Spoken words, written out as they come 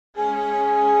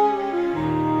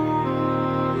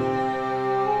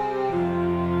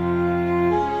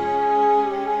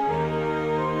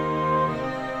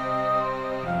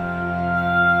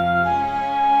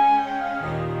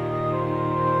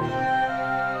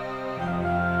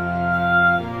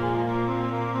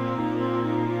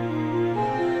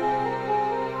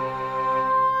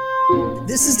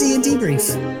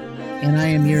Debrief. And I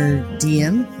am your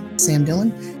DM, Sam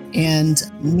Dillon. And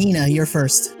Nina, you're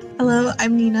first. Hello,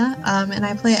 I'm Nina, and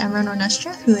I play Emran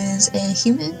Ornestra, who is a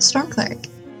human storm cleric.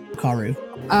 Karu.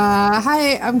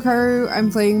 Hi, I'm Karu. I'm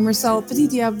playing Marcel Petit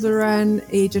Diabloran,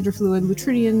 a genderfluid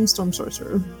Lutrinian storm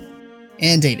sorcerer.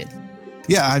 And David.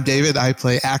 Yeah, I'm David. I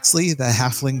play Axley, the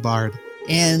halfling bard.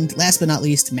 And last but not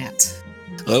least, Matt.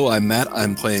 Hello, I'm Matt.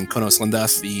 I'm playing Konos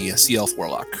Lindath, the Sea Elf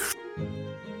Warlock.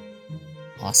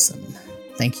 Awesome.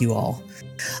 Thank you all.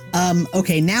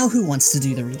 Okay, now who wants to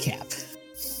do the recap?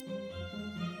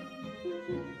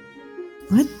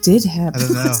 What did happen? I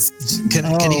don't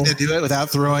know. Can Nina do it without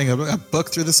throwing a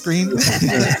book through the screen?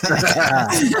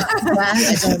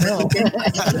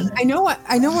 I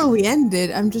know where we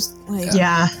ended. I'm just like,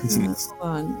 yeah. Hold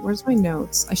on. Where's my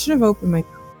notes? I should have opened my.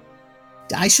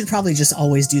 I should probably just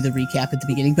always do the recap at the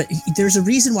beginning, but there's a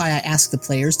reason why I ask the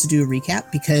players to do a recap,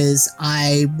 because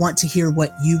I want to hear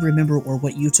what you remember or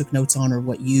what you took notes on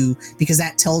because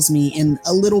that tells me in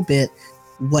a little bit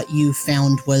what you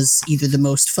found was either the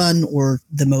most fun or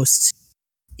the most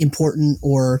important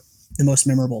or the most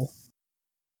memorable.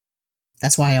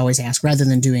 That's why I always ask, rather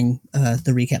than doing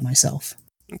the recap myself.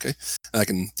 Okay, I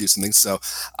can do some things. So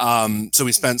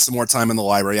we spent some more time in the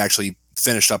library, actually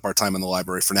finished up our time in the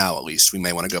library for now, at least. We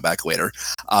may want to go back later.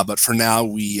 But for now,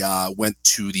 we went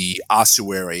to the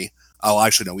ossuary. Oh,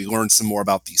 actually, no, we learned some more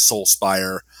about the Soul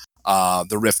Spire,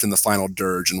 the Rift and the Final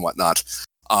Dirge and whatnot.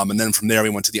 And then from there, we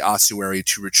went to the ossuary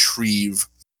to retrieve,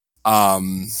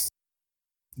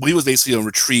 we was basically going to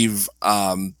retrieve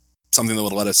something that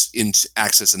would let us into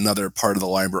access another part of the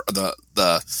library,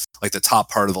 the top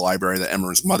part of the library that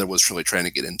Emran's mother was really trying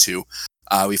to get into.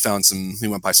 We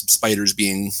went by some spiders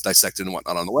being dissected and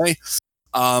whatnot on the way.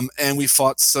 And we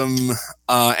fought some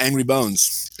angry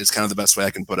bones, is kind of the best way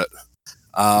I can put it.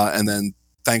 And then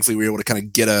thankfully we were able to kind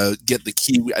of get the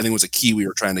key. I think it was a key we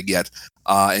were trying to get,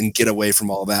 and get away from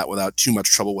all that without too much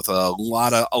trouble, with a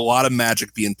lot of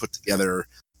magic being put together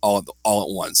all at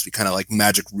once. We kind of like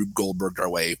magic Rube Goldberg'd our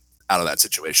way out of that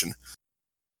situation.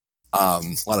 A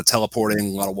lot of teleporting,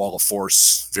 a lot of wall of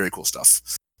force, very cool stuff.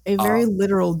 A very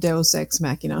literal Deus Ex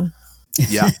Machina.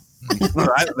 Yeah.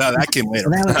 That came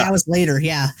later. That was later,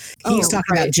 yeah. He's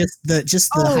talking about just the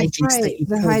hijinks that you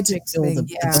the hijinks thing,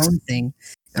 the bone thing.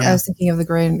 Yeah. I was thinking of the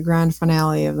grand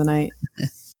finale of the night.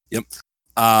 Yep.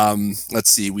 Let's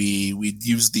see. We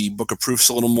used the Book of Proofs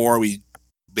a little more. We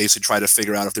basically try to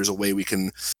figure out if there's a way we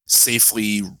can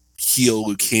safely heal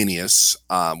Lucanius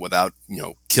without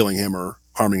killing him or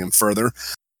harming him further.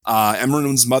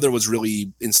 Emran's mother was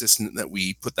really insistent that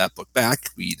we put that book back.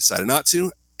 We decided not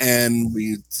to, and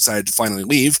we decided to finally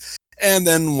leave. And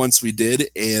then once we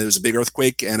did, there was a big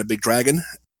earthquake and a big dragon,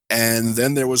 and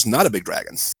then there was not a big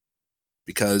dragon,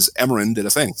 because Emran did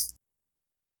a thing.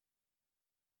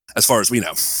 As far as we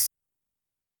know.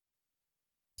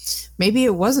 Maybe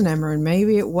it wasn't Emran.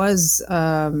 Maybe it was,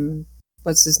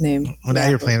 what's his name? Well, now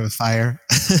you're playing with fire.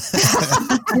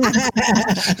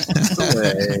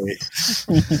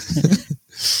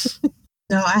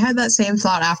 No, I had that same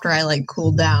thought after I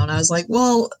cooled down. I was like,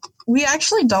 well, we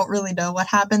actually don't really know what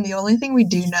happened. The only thing we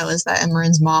do know is that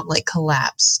Emran's mom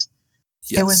collapsed.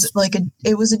 Yes.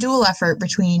 It was a dual effort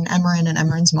between Emran and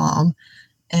Emran's mom,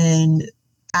 and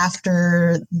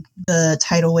after the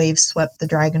tidal wave swept the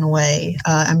dragon away,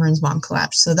 Emran's mom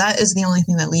collapsed. So that is the only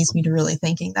thing that leads me to really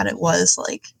thinking that it was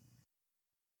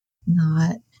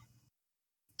not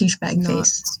douchebag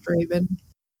face. Straven.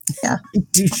 Yeah.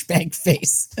 Douchebag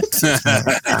face.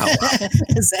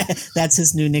 That's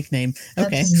his new nickname. Okay.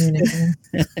 That's his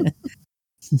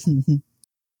new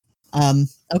nickname.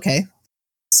 Okay.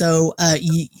 So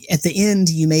at the end,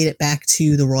 you made it back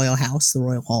to the royal house, the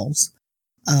royal halls.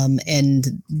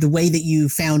 And the way that you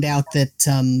found out that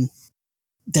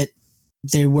that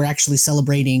they were actually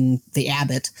celebrating the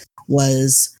abbot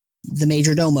was the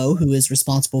major domo, who is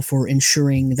responsible for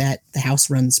ensuring that the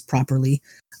house runs properly,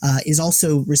 is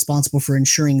also responsible for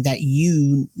ensuring that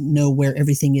you know where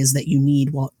everything is that you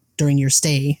need during your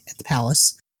stay at the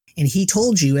palace. And he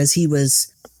told you, as he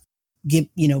was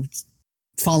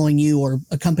following you or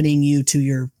accompanying you to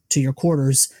your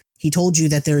quarters, he told you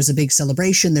that there's a big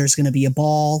celebration, there's going to be a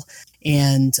ball,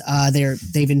 and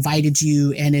they've invited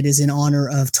you, and it is in honor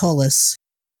of Tullus,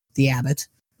 the abbot,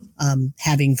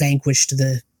 having vanquished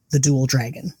the dual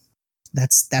dragon.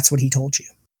 That's what he told you.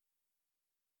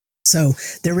 So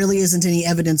there really isn't any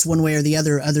evidence one way or the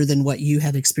other than what you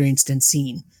have experienced and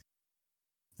seen.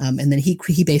 And then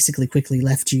he basically quickly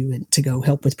left you to go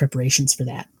help with preparations for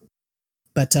that.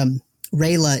 But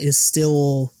Rayla is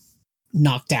still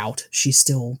knocked out. She's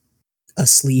still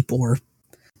asleep or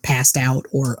passed out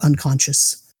or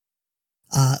unconscious.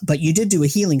 But you did do a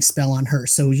healing spell on her,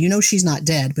 so you know she's not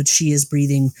dead, but she is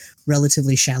breathing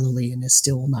relatively shallowly and is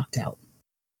still knocked out.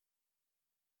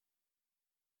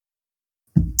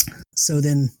 So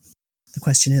then the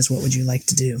question is, what would you like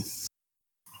to do?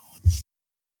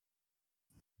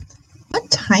 What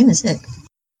time is it?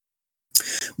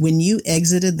 When you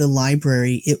exited the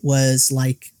library, it was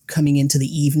like coming into the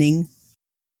evening,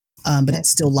 but it's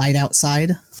still light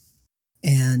outside.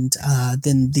 And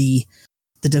then the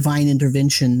divine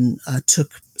intervention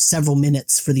took several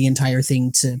minutes for the entire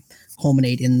thing to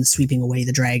culminate in sweeping away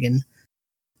the dragon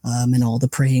and all the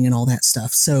praying and all that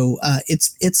stuff. So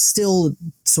it's still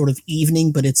sort of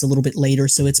evening, but it's a little bit later,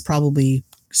 so it's probably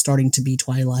starting to be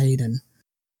twilight and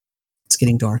it's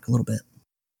getting dark a little bit.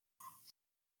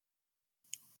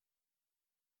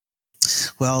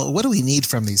 Well, what do we need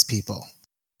from these people?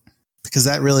 Because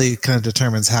that really kind of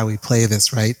determines how we play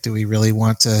this, right? Do we really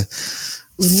want to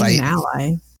fight? Need an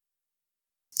ally.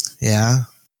 Yeah.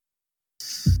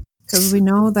 Because we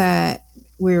know that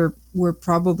we're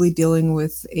probably dealing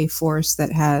with a force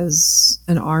that has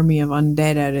an army of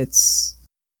undead at its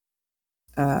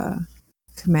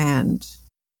command.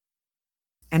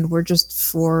 And we're just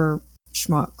 4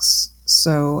 schmucks.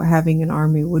 So having an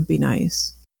army would be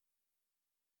nice.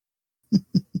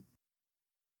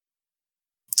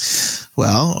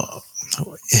 Well,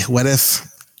 what if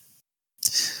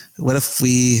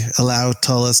we allow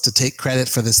Tullus to take credit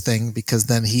for this thing, because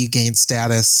then he gains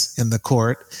status in the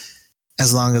court,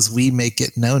 as long as we make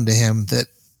it known to him that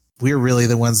we're really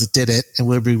the ones that did it, and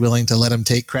we'll be willing to let him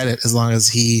take credit as long as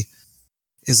he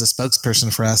is a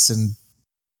spokesperson for us and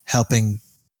helping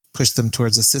push them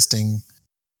towards assisting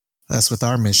us with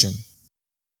our mission.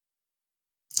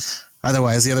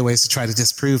 Otherwise, the other way is to try to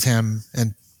disprove him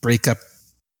and break up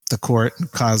the court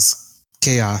and cause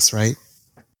chaos, right?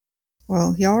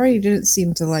 Well, he already didn't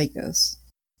seem to like us.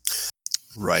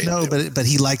 Right. No, but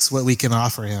he likes what we can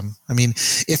offer him. I mean,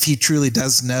 if he truly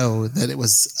does know that it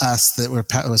was us that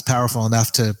was powerful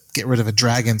enough to get rid of a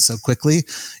dragon so quickly,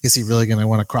 is he really going to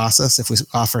want to cross us if we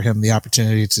offer him the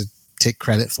opportunity to take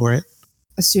credit for it?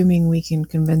 Assuming we can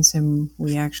convince him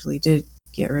we actually did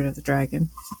get rid of the dragon.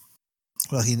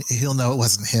 Well, he'll know it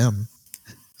wasn't him.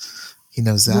 He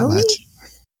knows that Really? much.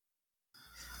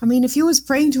 I mean, if he was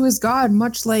praying to his god,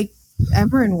 much like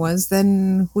Emran was,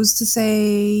 then who's to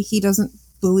say he doesn't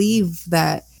believe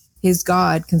that his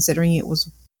god, considering it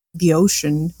was the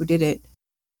ocean who did it,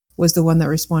 was the one that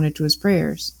responded to his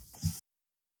prayers?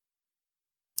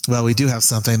 Well, we do have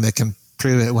something that can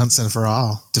prove it once and for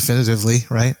all, definitively,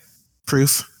 right?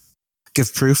 Proof.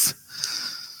 Give proof.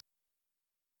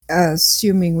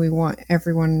 Assuming we want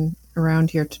everyone around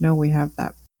here to know we have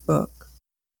that book.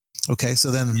 Okay,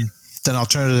 so then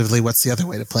alternatively, what's the other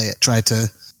way to play it? Try to...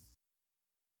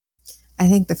 I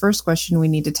think the first question we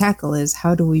need to tackle is,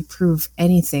 how do we prove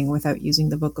anything without using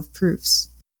the Book of Proofs?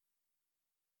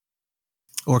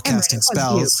 Or casting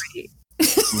spells. You, right?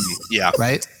 Yeah.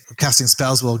 Right? Casting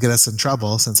spells will get us in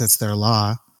trouble since it's their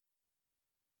law.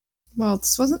 Well,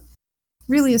 this wasn't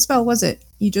really a spell, was it?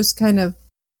 You just kind of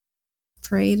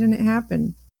prayed and it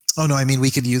happened. Oh, no, I mean,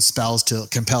 we could use spells to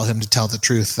compel him to tell the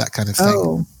truth, that kind of thing.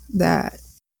 Oh, that.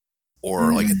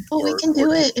 Or like... Well, we can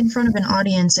do it in front of an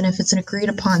audience, and if it's an agreed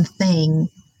upon thing,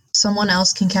 someone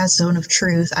else can cast Zone of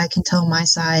Truth, I can tell my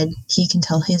side, he can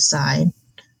tell his side.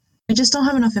 We just don't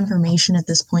have enough information at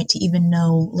this point to even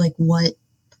know, like, what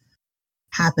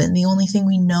happened. The only thing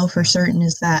we know for certain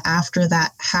is that after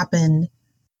that happened,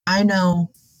 I know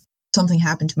something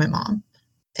happened to my mom.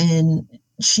 And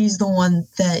she's the one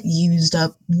that used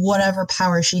up whatever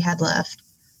power she had left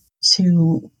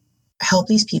to help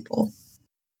these people.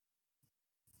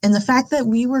 And the fact that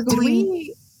we were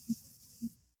going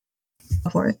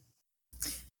for it.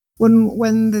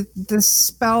 When the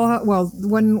spell, well,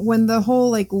 when the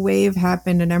whole like wave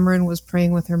happened and Emran was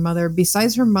praying with her mother,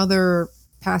 besides her mother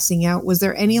passing out, was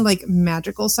there any like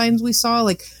magical signs we saw,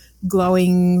 like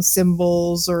glowing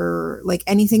symbols or like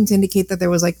anything to indicate that there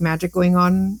was like magic going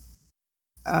on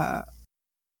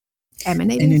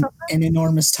emanating from her? An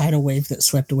enormous tidal wave that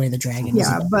swept away the dragon.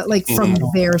 Yeah, but like from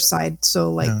their side.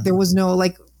 So like there was no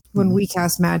like when we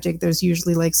cast magic, there's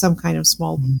usually like some kind of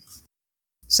small.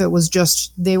 So it was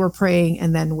just they were praying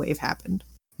and then wave happened.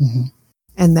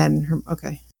 And then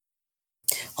okay.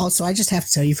 Also, I just have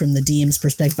to tell you from the DM's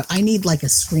perspective, I need like a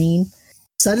screen.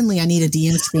 Suddenly I need a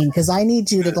DM screen because I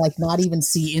need you to like not even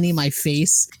see any of my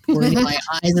face or any of my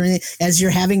eyes or anything as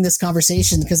you're having this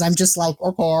conversation, because I'm just like,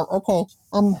 okay,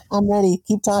 I'm ready.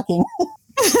 Keep talking.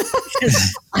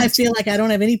 I feel like I don't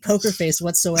have any poker face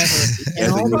whatsoever.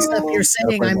 And all the stuff you're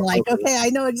saying, I'm like, okay, I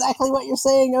know exactly what you're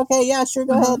saying. Okay, yeah, sure,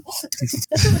 go ahead.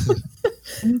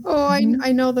 Oh,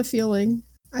 I know the feeling.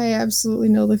 I absolutely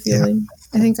know the feeling.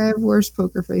 Yeah. I think I have worse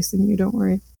poker face than you. Don't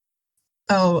worry.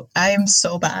 Oh, I am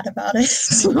so bad about it.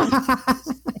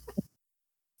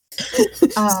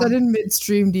 Sudden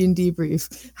midstream D&D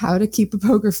brief. How to keep a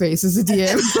poker face as a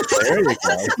DM. There you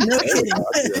go. No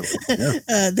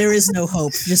kidding. There is no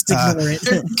hope. Just ignore it.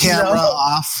 Camera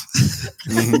off.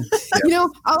 Mm-hmm. You know,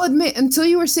 I'll admit, until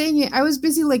you were saying it, I was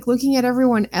busy like looking at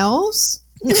everyone else.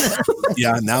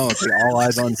 Yeah, now it'll be all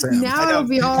eyes on Sam. Now it'll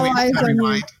be all eyes on you.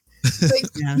 Like,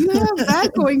 you have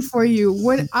that going for you.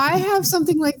 When I have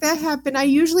something like that happen, I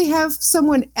usually have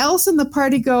someone else in the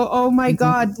party go, "Oh my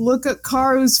God, look at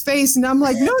Karu's face," and I'm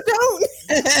like, "No, don't."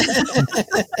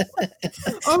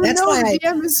 Oh that's no,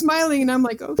 DM is smiling, and I'm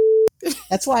like, "Oh."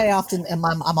 That's why I often am.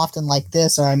 I'm often like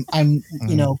this, or I'm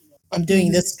you know. I'm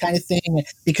doing this kind of thing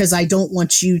because I don't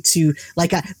want you to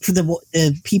for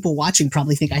the people watching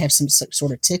probably think I have some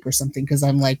sort of tick or something because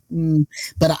I'm like,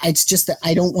 but it's just that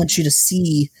I don't want you to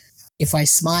see if I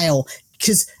smile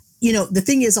because, you know, the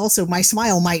thing is also my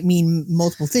smile might mean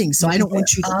multiple things. So I don't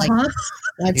want you to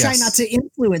I'm trying not to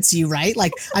influence you, right?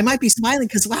 Like I might be smiling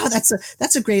because, wow,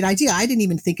 that's a great idea. I didn't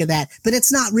even think of that, but it's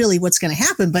not really what's going to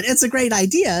happen, but it's a great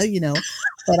idea, you know,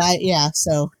 but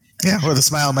so. Yeah, or the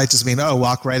smile might just mean, "Oh,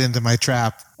 walk right into my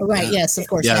trap." Right. Yeah. Yes, of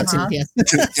course. Yeah. Yes.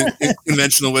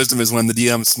 Conventional wisdom is when the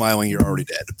DM's smiling, you're already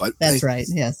dead. But that's right.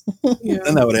 Yes.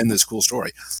 Then that would end this cool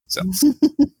story. So.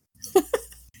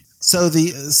 So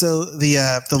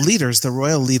the leaders, the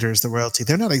royal leaders, the royalty,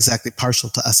 they're not exactly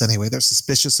partial to us anyway. They're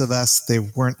suspicious of us. They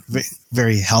weren't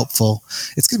very helpful.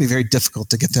 It's going to be very difficult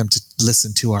to get them to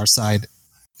listen to our side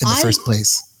in the first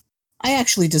place. I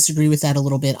actually disagree with that a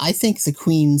little bit. I think the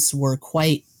queens were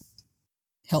quite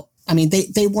I mean,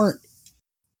 they weren't.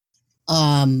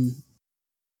 I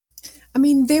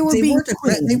mean, they weren't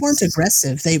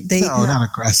aggressive. They not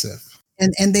aggressive.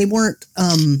 And they weren't.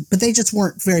 But they just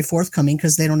weren't very forthcoming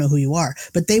because they don't know who you are.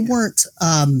 But they weren't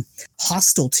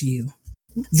hostile to you.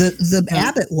 The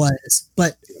abbot was,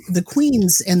 but the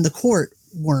queens and the court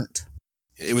weren't.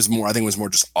 It was more. I think it was more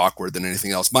just awkward than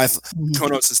anything else. My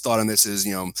Konos' thought on this is,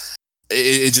 you know.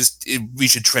 We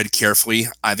should tread carefully.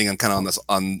 I think I'm kind of on this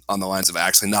on the lines of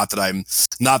actually not that I'm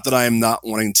not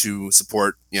wanting to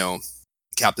support, you know,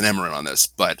 Captain Emmeryn on this,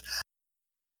 but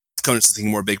Conus is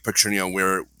thinking more big picture. You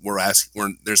know,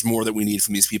 there's more that we need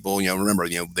from these people. You know, remember,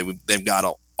 you know, they've got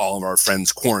all of our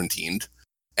friends quarantined,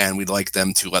 and we'd like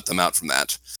them to let them out from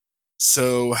that.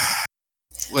 So,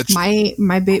 my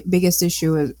biggest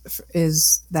issue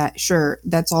is that sure,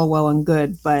 that's all well and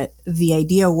good, but the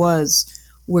idea was.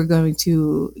 We're going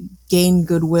to gain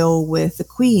goodwill with the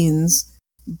queens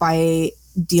by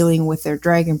dealing with their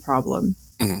dragon problem.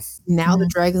 Mm-hmm. Now the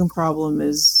dragon problem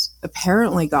is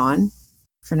apparently gone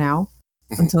for now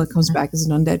until it comes back as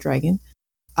an undead dragon.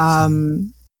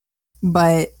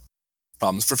 But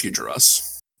problems for future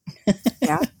us.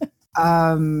 Yeah.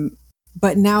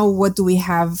 But now what do we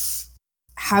have?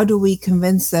 How do we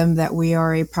convince them that we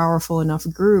are a powerful enough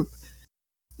group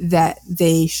that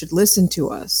they should listen to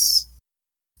us?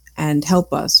 And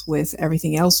help us with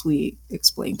everything else we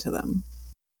explain to them.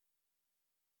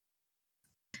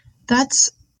 That's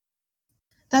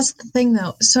the thing,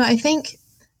 though. So I think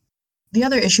the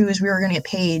other issue is we were going to get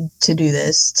paid to do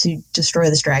this, to destroy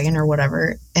this dragon or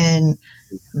whatever, and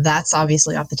that's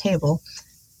obviously off the table.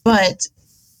 But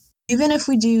even if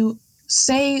we do,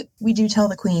 say we do tell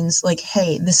the queens, like,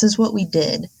 hey, this is what we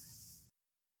did.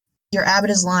 Your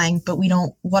abbot is lying, but we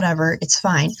don't, whatever, it's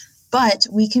fine. But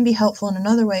we can be helpful in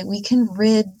another way. We can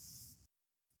rid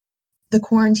the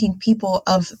quarantined people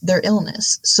of their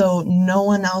illness. So no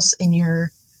one else in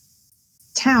your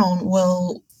town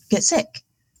will get sick.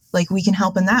 Like, we can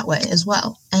help in that way as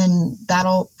well. And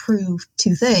that'll prove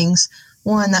two things.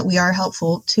 One, that we are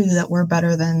helpful. Two, that we're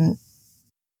better than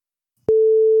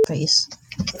face.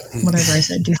 Whatever I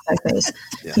said, douchebag face.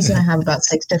 Yeah. He's going to have about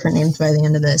 6 different names by the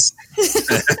end of this.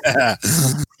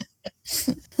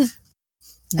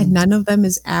 And none of them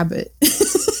is Abbott.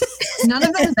 None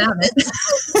of them is Abbott.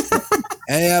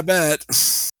 Hey, I bet.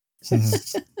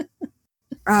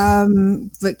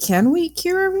 But can we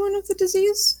cure everyone of the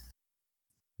disease?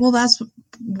 Well, that's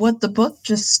what the book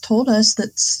just told us.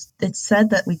 It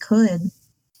said that we could.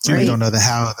 So we don't know the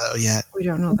how, though, yet. We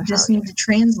don't know the how. We just need to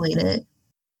translate it.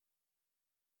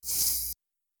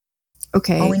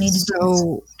 Okay. All we need to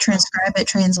do is transcribe it,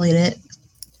 translate it,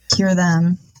 cure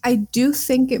them. I do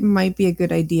think it might be a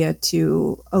good idea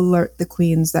to alert the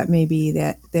queens that maybe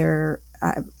that their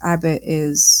abbot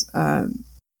is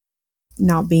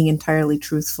not being entirely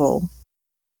truthful.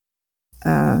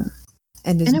 And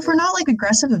if we're not like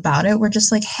aggressive about it, we're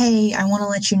just like, hey, I want to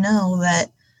let you know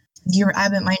that your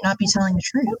abbot might not be telling the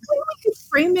truth. The way we could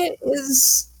frame it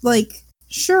is like,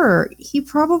 sure, he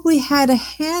probably had a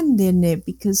hand in it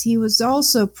because he was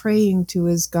also praying to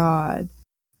his god.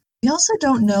 We also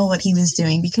don't know what he was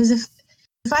doing, because if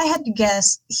I had to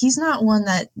guess, he's not one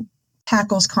that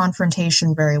tackles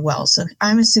confrontation very well. So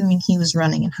I'm assuming he was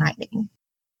running and hiding.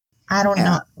 I don't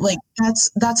know. Like,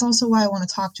 that's also why I want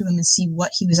to talk to him and see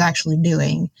what he was actually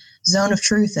doing. Zone of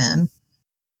truth him.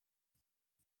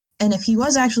 And if he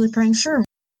was actually praying, sure.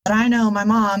 But I know my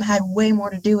mom had way more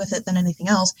to do with it than anything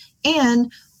else.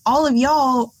 And all of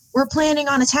y'all were planning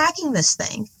on attacking this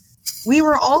thing. We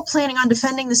were all planning on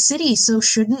defending the city. So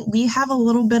shouldn't we have a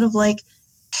little bit of like,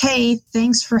 hey,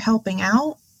 thanks for helping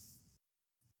out?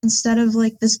 Instead of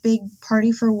like this big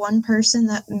party for one person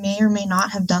that may or may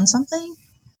not have done something?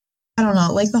 I don't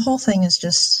know. Like, the whole thing is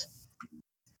just...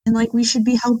 And like, we should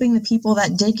be helping the people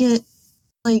that did get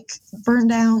like burned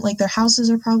down. Like, their houses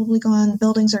are probably gone,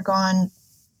 buildings are gone.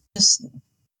 Just,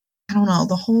 I don't know.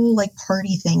 The whole like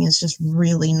party thing is just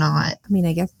really not... I mean,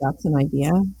 I guess that's an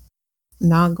idea.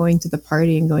 Not going to the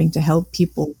party and going to help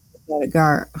people that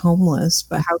are homeless,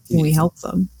 but how can we help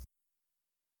them?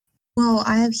 Well,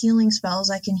 I have healing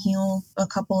spells. I can heal a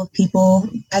couple of people.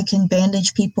 I can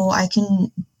bandage people. I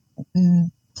can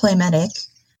play medic.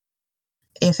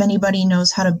 If anybody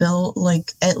knows how to build,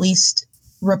 like, at least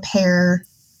repair,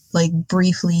 like,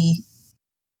 briefly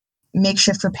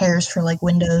makeshift repairs for like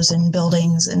windows and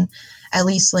buildings, and at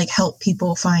least like help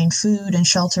people find food and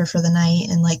shelter for the night,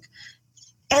 and like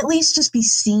at least just be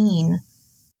seen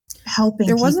helping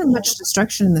there people. Wasn't much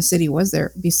destruction in the city, was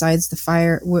there, besides the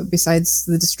fire, besides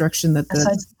the destruction that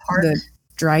the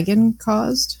dragon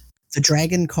caused? The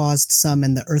dragon caused some,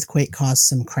 and the earthquake caused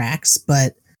some cracks,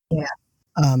 but yeah.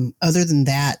 Other than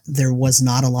that, there was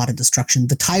not a lot of destruction.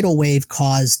 The tidal wave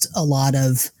caused a lot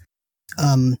of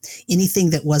anything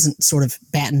that wasn't sort of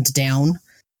battened down.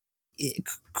 It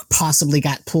possibly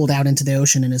got pulled out into the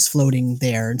ocean and is floating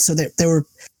there. And so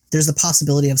there's the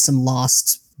possibility of some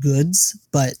lost goods,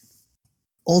 but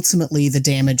ultimately the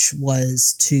damage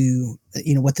was to,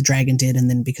 what the dragon did, and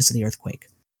then because of the earthquake.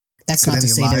 That's not to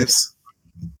say that.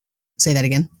 Say that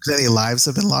again. Could any lives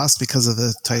have been lost because of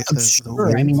the type?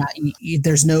 Sure. I mean, you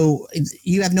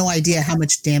have no idea how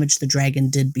much damage the dragon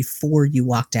did before you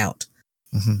walked out.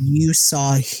 Mm-hmm. You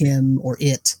saw him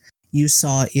you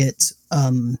saw it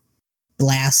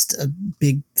blast a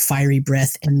big fiery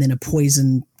breath and then a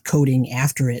poison coating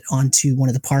after it onto one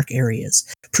of the park areas.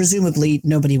 Presumably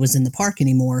nobody was in the park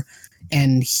anymore,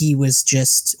 and he was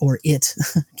just, or it,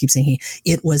 I keep saying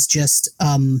it was just,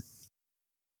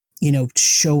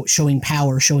 showing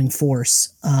power, showing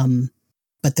force.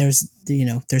 But there's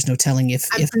no telling if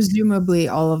presumably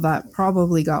all of that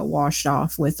probably got washed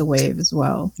off with the wave as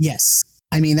well. Yes.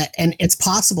 I mean that, and it's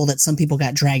possible that some people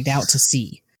got dragged out to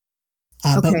sea.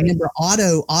 Okay. But remember,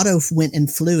 Otto went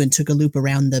and flew and took a loop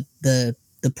around the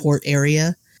port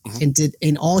area, mm-hmm.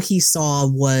 and all he saw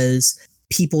was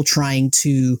people trying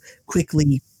to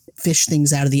quickly fish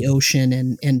things out of the ocean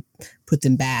and put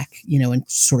them back, and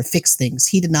sort of fix things.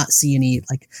 He did not see any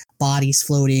like bodies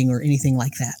floating or anything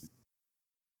like that.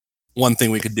 One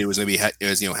thing we could do is maybe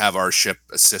have our ship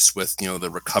assist with the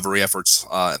recovery efforts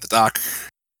at the dock.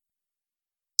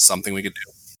 Something we could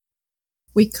do.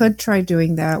 We could try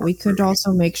doing that. We could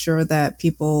also make sure that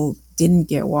people didn't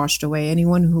get washed away.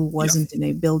 Anyone who wasn't in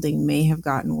a building may have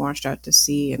gotten washed out to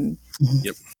sea, and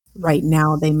right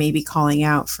now they may be calling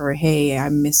out for, hey,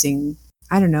 I'm missing,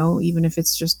 I don't know, even if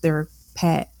it's just their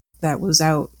pet that was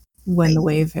out when the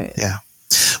wave hit. Yeah.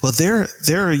 Well, they're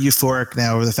euphoric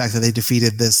now over the fact that they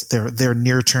defeated their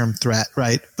near-term threat,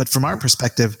 right? But from our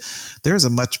perspective, there's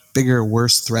a much bigger,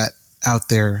 worse threat out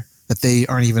there that they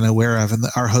aren't even aware of. And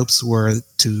our hopes were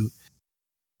to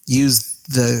use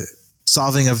the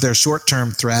solving of their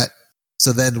short-term threat,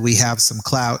 so then we have some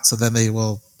clout, so then they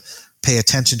will pay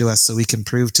attention to us, so we can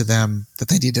prove to them that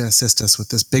they need to assist us with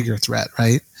this bigger threat,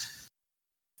 right?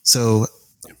 So,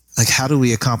 like, how do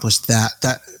we accomplish that?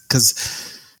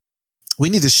 Because we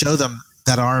need to show them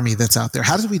that army that's out there.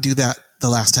 How did we do that the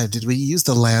last time? Did we use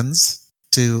the lens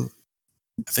to...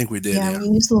 I think we did. Yeah, we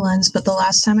used the lens, but the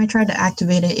last time I tried to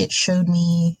activate it, it showed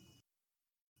me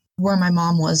where my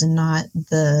mom was and not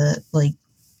the like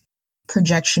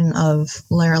projection of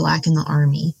Laralac in the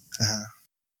army.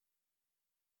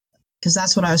 Because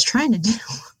that's what I was trying to do.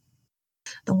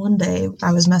 The one day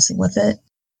I was messing with it.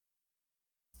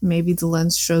 Maybe the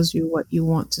lens shows you what you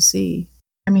want to see.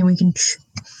 I mean, we can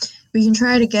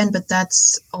try it again, but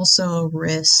that's also a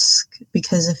risk,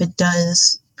 because if it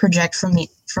does project from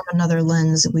another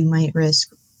lens, we might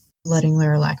risk letting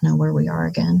Laralac know where we are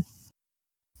again.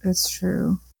 That's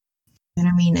true. And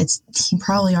I mean, he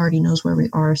probably already knows where we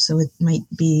are, so it might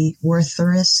be worth the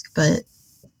risk, but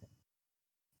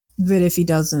if he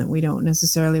doesn't, we don't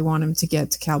necessarily want him to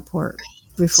get to Calport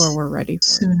before we're ready for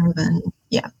sooner than,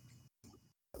 yeah.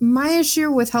 My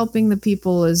issue with helping the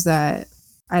people is that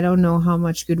I don't know how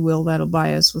much goodwill that'll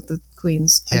buy us with the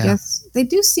Queens. Yeah. I guess they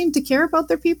do seem to care about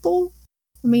their people.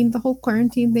 I mean, the whole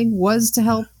quarantine thing was to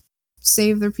help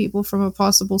save their people from a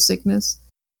possible sickness.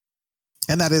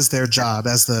 And that is their job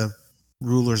as the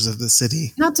rulers of the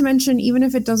city. Not to mention, even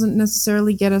if it doesn't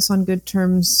necessarily get us on good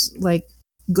terms, like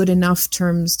good enough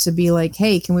terms to be like,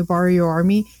 hey, can we borrow your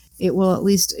army? It will at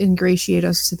least ingratiate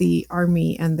us to the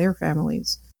army and their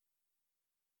families.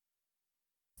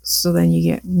 So then you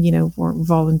get, more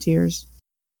volunteers.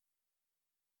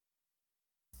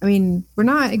 I mean, we're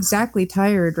not exactly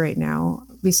tired right now,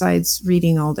 besides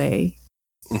reading all day.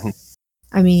 Mm-hmm.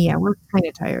 I mean, yeah, we're kind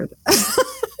of tired.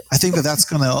 I think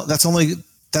that's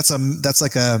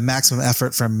like a maximum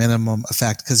effort for minimum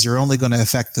effect, because you're only going to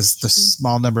affect the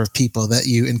small number of people that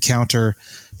you encounter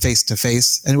face to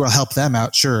face, and we'll help them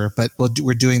out, sure, but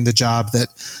we're doing the job that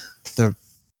the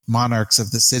monarchs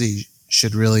of the city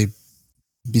should really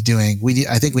be doing.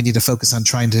 I think we need to focus on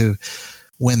trying to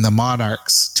win the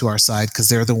monarchs to our side, because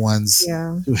they're the ones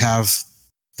who have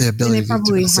the ability to assist us. And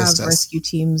they probably have rescue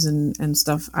teams and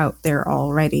stuff out there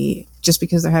already. Just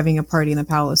because they're having a party in the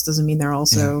palace doesn't mean they're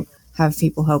also have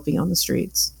people helping on the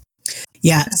streets.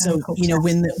 Yeah, so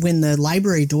when the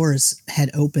library doors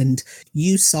had opened,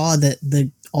 you saw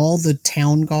that all the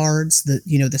town guards,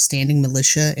 the standing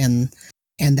militia and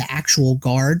the actual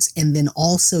guards, and then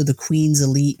also the Queen's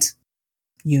elite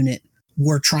unit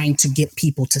were trying to get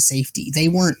people to safety. They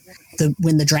weren't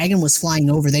when the dragon was flying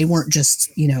over, they weren't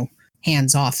just,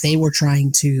 hands off. They were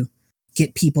trying to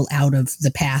get people out of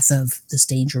the path of this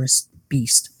dangerous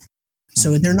beast.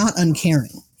 So they're not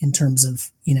uncaring in terms of,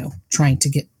 trying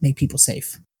to make people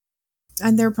safe.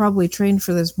 And they're probably trained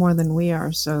for this more than we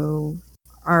are, so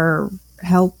our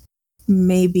help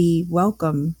may be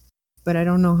welcome, but I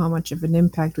don't know how much of an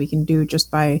impact we can do just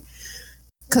by...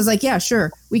 Because,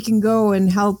 sure, we can go and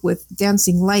help with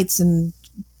dancing lights and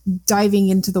diving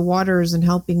into the waters and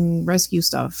helping rescue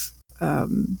stuff.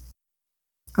 I'm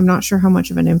not sure how much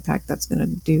of an impact that's going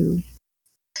to do.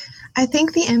 I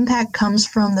think the impact comes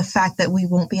from the fact that we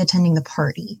won't be attending the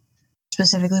party,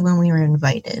 specifically when we were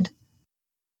invited.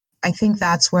 I think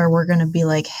that's where we're going to be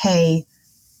like, hey,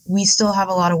 we still have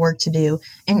a lot of work to do.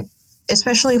 And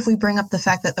especially if we bring up the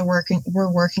fact that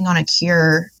we're working on a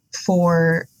cure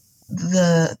for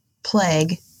the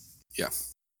plague. Yeah.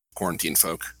 Quarantine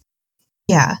folk.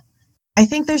 Yeah. I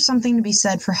think there's something to be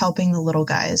said for helping the little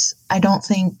guys. I don't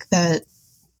think that,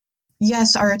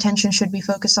 yes, our attention should be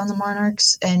focused on the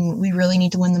monarchs and we really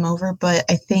need to win them over, but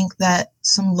I think that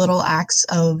some little acts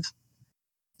of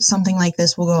something like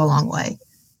this will go a long way.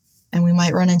 And we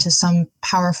might run into some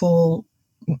powerful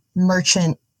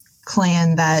merchant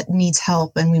clan that needs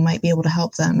help, and we might be able to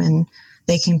help them, and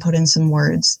they can put in some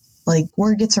words. Like,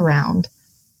 word gets around.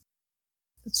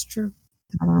 That's true.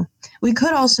 I don't know. We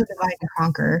could also divide and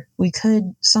conquer.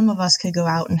 Some of us could go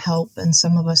out and help, and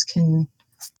some of us can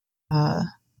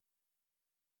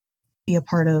be a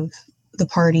part of the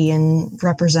party and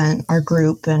represent our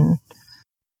group and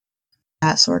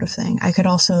that sort of thing. I could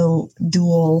also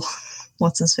duel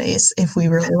what's-his-face if we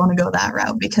really want to go that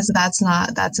route, because that's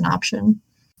an option.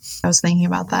 I was thinking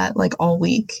about that all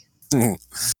week. Mm.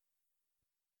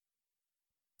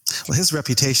 Well, his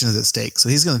reputation is at stake, so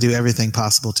he's going to do everything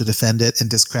possible to defend it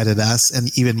and discredit us, and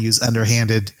even use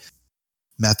underhanded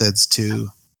methods to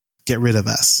get rid of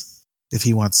us. If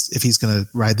he's going to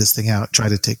ride this thing out, try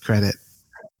to take credit.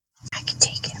 I can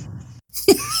take him.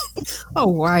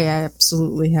 I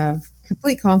absolutely have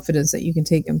complete confidence that you can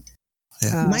take him.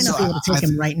 Yeah. You might not be able to take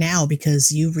him right now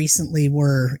because you recently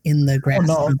were in the grass.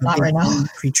 Oh, no, not right now.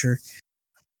 Creature.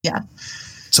 Yeah.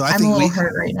 So I'm a little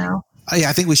hurt right now.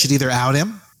 I think we should either out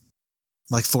him,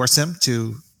 force him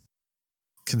to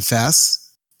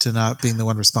confess to not being the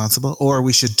one responsible, or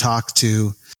we should talk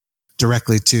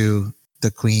directly to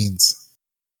the queens.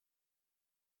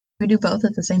 We do both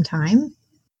at the same time?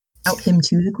 Out him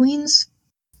to the queens?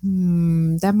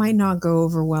 That might not go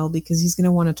over well because he's going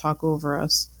to want to talk over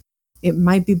us. It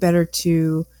might be better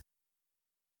to...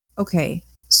 Okay,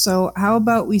 so how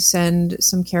about we send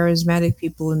some charismatic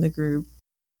people in the group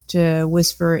to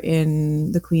whisper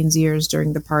in the queen's ears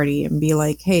during the party and be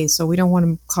like, hey, so we don't want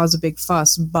to cause a big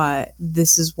fuss, but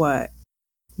this is what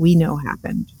we know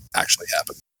happened. Actually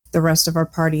happened. The rest of our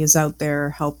party is out there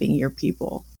helping your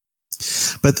people.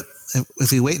 But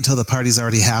if we wait until the party's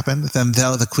already happened, then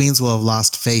the queens will have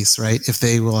lost face, right? If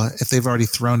they've already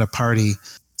thrown a party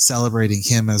celebrating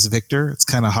him as victor. It's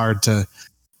kind of hard to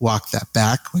walk that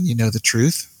back when you know the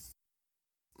truth.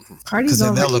 Party's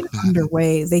already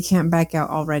underway. They can't back out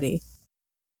already.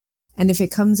 And if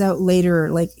it comes out later,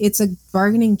 like, it's a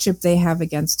bargaining chip they have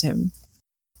against him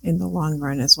in the long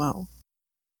run as well.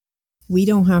 We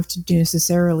don't have to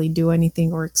necessarily do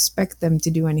anything or expect them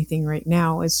to do anything right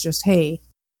now. It's just, hey,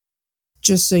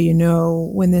 just so you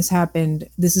know, when this happened,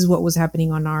 this is what was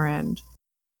happening on our end.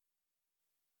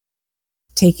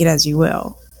 Take it as you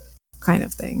will, kind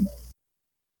of thing.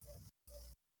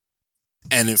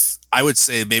 And if I would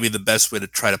say maybe the best way to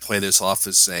try to play this off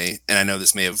is say, and I know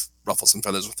this may have ruffled some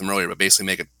feathers with them earlier, but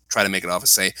basically try to make it off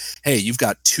as say, hey, you've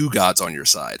got two gods on your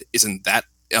side. Isn't that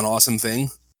an awesome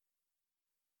thing?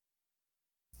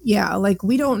 Yeah, like,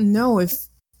 we don't know if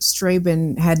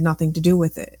Straben had nothing to do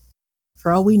with it.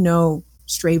 For all we know,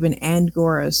 Straben and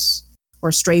Goras, or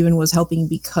Straben was helping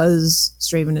because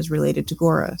Straben is related to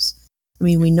Goras. I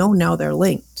mean, we know now they're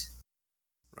linked.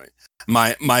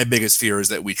 My biggest fear is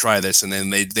that we try this and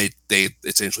then they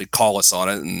essentially call us on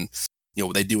it, and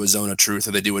they do a zone of truth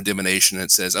or they do a divination and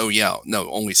it says, oh yeah, no,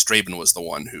 only Straben was the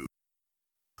one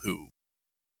who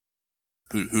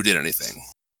did anything.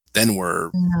 Then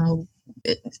we're no.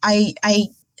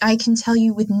 I can tell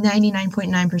you with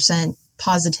 99.9%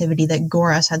 positivity that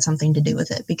Goras had something to do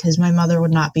with it, because my mother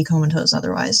would not be comatose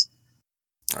otherwise.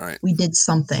 All right. We did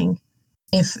something.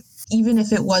 Even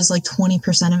if it was like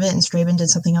 20% of it and Straben did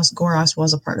something else, Goras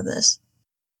was a part of this.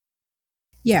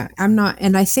 Yeah, I'm not,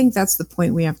 and I think that's the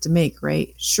point we have to make,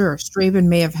 right? Sure, Straben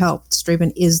may have helped.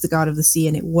 Straben is the god of the sea,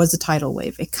 and it was a tidal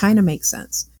wave. It kind of makes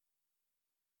sense.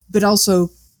 But also,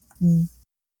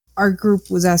 our group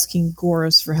was asking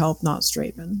Goras for help, not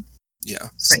Straben. Yeah,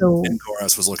 so, and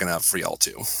Goras was looking out for y'all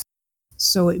too.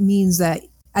 So it means that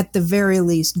at the very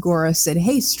least, Goras said,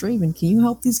 hey, Straben, can you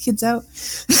help these kids out?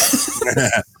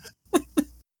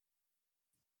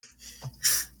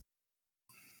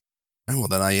 Well,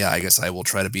 then I guess I will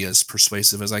try to be as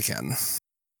persuasive as I can.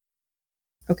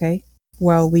 Okay.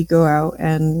 Well, we go out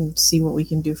and see what we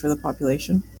can do for the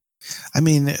population. I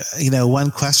mean,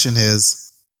 one question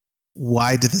is,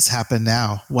 why did this happen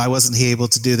now? Why wasn't he able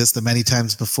to do this the many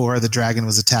times before the dragon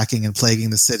was attacking and plaguing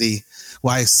the city?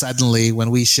 Why suddenly,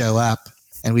 when we show up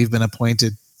and we've been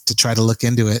appointed to try to look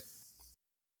into it,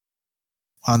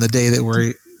 on the day that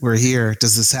we're here,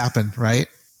 does this happen, right?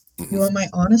 You want my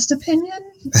honest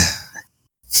opinion?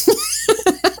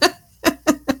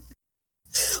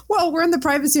 Well, we're in the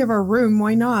privacy of our room.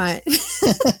 Why not?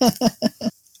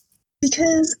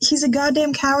 Because he's a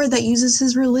goddamn coward that uses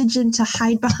his religion to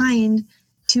hide behind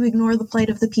to ignore the plight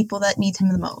of the people that need him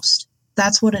the most.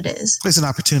 That's what it is. He's an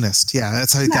opportunist. Yeah,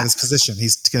 that's how he got his position.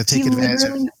 He's going to take advantage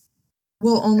of it.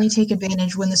 Will only take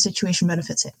advantage when the situation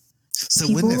benefits him. So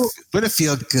wouldn't it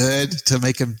feel good to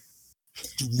make him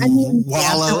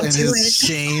wallow in his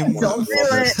shame? Don't do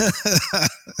it.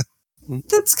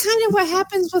 That's kind of what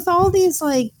happens with all these,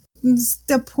 like,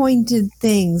 appointed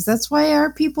things. That's why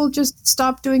our people just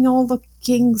stop doing all the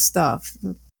king stuff.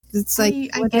 It's like,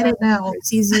 I get it now.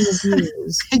 It's easy to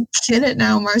use. I get it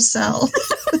now, Marcel.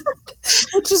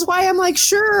 Which is why I'm like,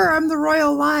 sure, I'm the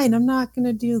royal line. I'm not going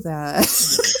to do that.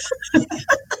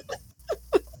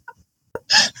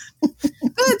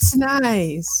 That's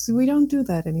nice. We don't do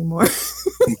that anymore.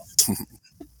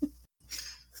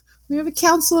 We have a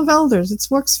council of elders. It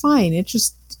works fine. It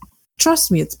just, trust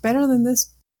me, it's better than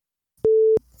this.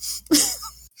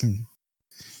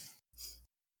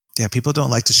 Yeah, people don't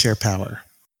like to share power.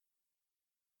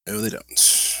 No, they don't.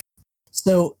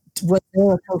 So, was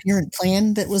there a coherent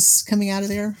plan that was coming out of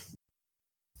there?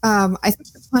 I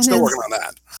think the plan Still working on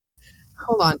that.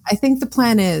 Hold on. I think the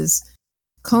plan is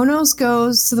Konos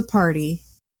goes to the party,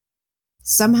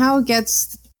 somehow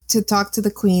gets to talk to the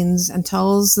queens and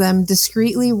tells them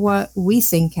discreetly what we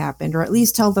think happened, or at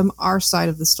least tell them our side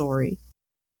of the story.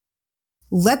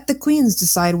 Let the queens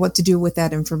decide what to do with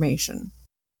that information.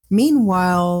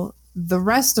 Meanwhile, the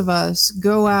rest of us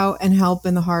go out and help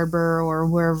in the harbor or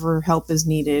wherever help is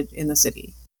needed in the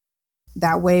city.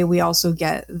 That way we also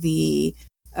get the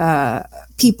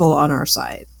people on our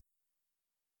side.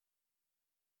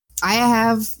 I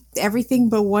have everything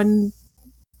but one.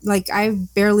 Like, I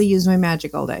barely use my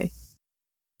magic all day.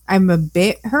 I'm a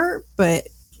bit hurt, but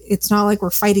it's not like we're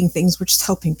fighting things. We're just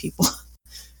helping people.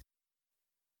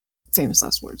 Famous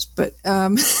last words. But, I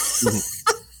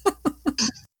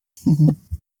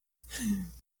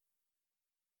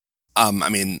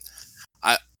mean,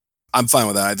 I'm fine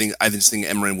with that. I just think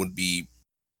Emran it would be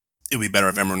better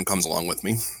if Emran comes along with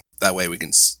me. That way we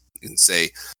can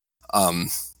say,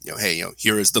 hey,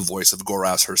 here is the voice of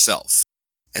Goras herself.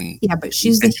 And yeah, but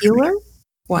she's the healer.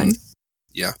 One.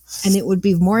 Yeah. And it would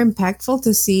be more impactful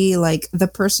to see like the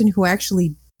person who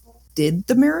actually did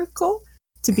the miracle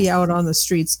to be out on the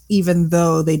streets, even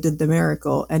though they did the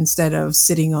miracle, instead of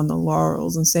sitting on the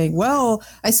laurels and saying, well,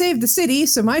 I saved the city,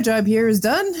 so my job here is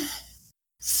done.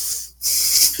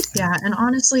 Yeah, and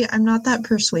honestly, I'm not that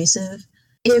persuasive.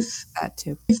 If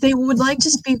they would like to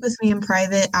speak with me in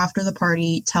private after the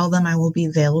party, tell them I will be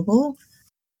available.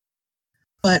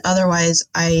 But otherwise,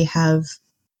 I have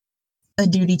a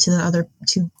duty to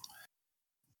the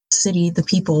city, the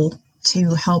people,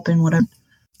 to help in whatever.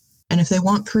 And if they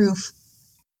want proof,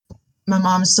 my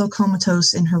mom is still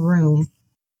comatose in her room.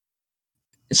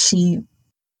 She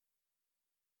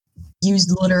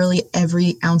used literally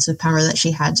every ounce of power that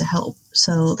she had to help.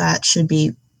 So that should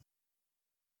be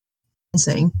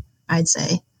insane, I'd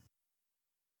say.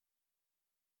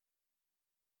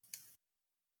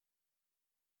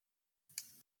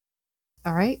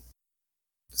 All right.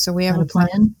 So we have a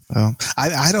plan. Well,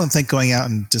 I don't think going out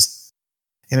and just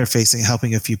interfacing,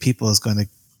 helping a few people is going to.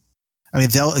 I mean,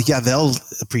 they'll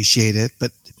appreciate it,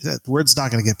 but word's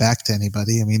not going to get back to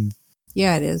anybody. I mean,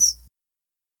 yeah, it is.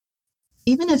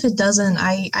 Even if it doesn't,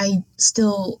 I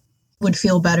still would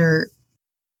feel better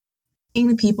seeing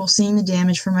the people, seeing the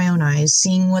damage from my own eyes,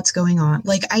 seeing what's going on.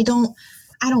 Like, I don't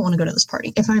want to go to this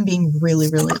party. If I'm being really,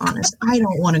 really honest, I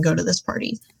don't want to go to this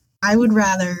party. I would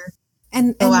rather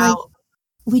go out. Like,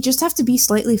 we just have to be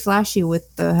slightly flashy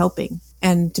with the helping.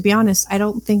 And to be honest, I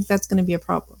don't think that's going to be a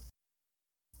problem.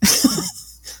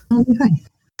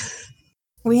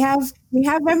 We have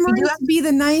Emery to be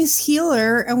the nice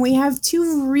healer, and we have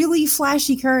two really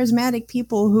flashy, charismatic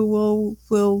people who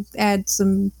will add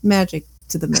some magic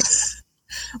to the mix.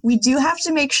 We do have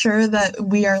to make sure that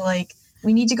we are like,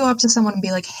 we need to go up to someone and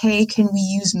be like, hey, can we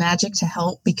use magic to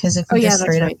help? Because if we just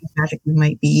straight up use magic, we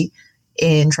might be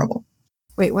in trouble.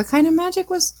 Wait, what kind of magic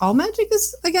was all magic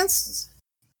is against?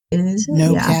 Is it?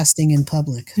 No casting in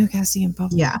public. No casting in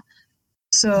public. Yeah.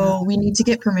 So we need to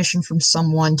get permission from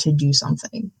someone to do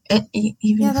something. Even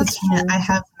if we can't, I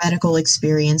have medical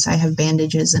experience. I have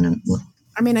bandages and.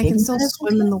 I mean, I can still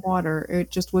swim in the water.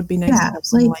 It just would be nice to have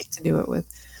some light to do it with.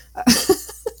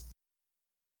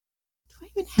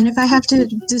 And if I have to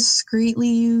discreetly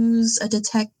use a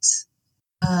detect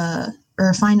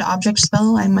or find object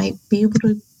spell, I might be able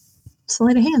to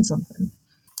sleight of hand something.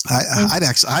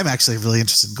 I'm actually really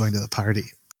interested in going to the party.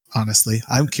 Honestly,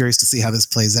 I'm curious to see how this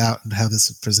plays out and how this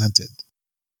is presented.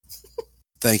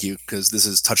 Thank you, because this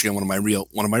is touching on one of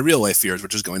my real life fears,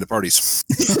 which is going to parties.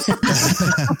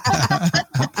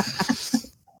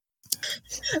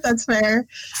 That's fair.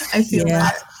 I feel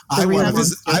that. I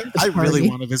really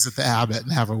want to visit the abbot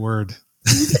and have a word.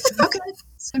 Okay,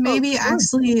 so maybe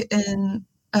Axley and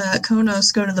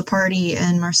Konos go to the party,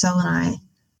 and Marcel and I.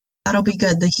 That'll be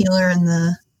good. The healer and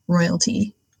the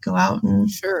royalty go out and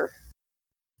sure.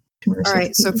 All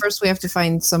right, so first we have to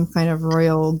find some kind of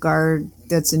royal guard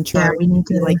that's in charge. Yeah, we need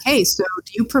to like, hey, so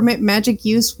do you permit magic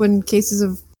use when cases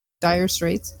of dire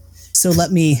straits? So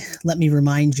let me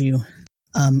remind you,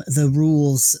 the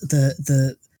rules.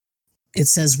 It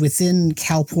says within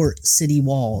Calport city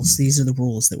walls. These are the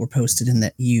rules that were posted and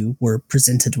that you were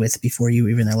presented with before you were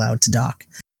even allowed to dock.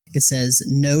 It says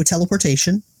no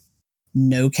teleportation,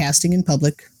 no casting in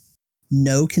public,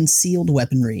 no concealed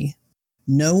weaponry.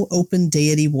 No open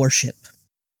deity worship.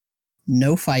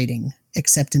 No fighting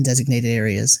except in designated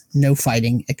areas. No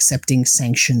fighting excepting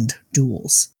sanctioned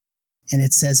duels. And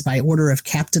it says by order of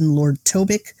Captain Lord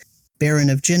Tobic, Baron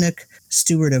of Jinnock,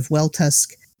 Steward of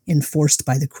Weltusk, enforced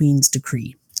by the Queen's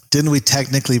decree. Didn't we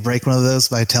technically break one of those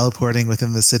by teleporting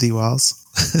within the city walls?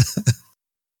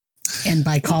 And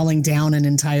by calling down an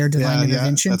entire divine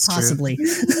intervention? Possibly.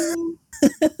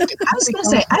 I was going to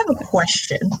say, I have a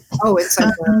question. Oh, it's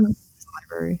like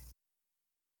library.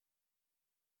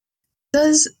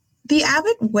 Does the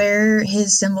abbot wear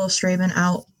his symbol of Straben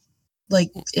out,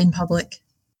 like, in public?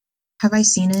 Have I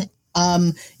seen it?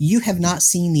 You have not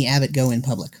seen the abbot go in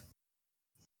public.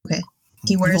 Okay.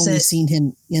 He wears You've only seen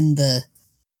him in the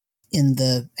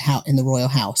royal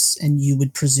house, and you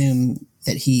would presume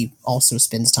that he also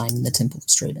spends time in the Temple of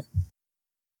Straben.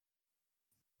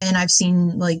 And I've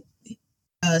seen, like,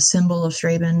 a symbol of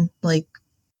Straben, like,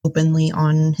 openly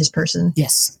on his person.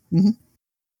 Yes. Mm-hmm.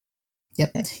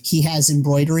 Yep. Okay. He has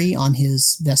embroidery on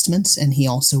his vestments, and he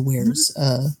also wears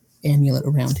an amulet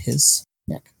around his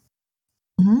neck.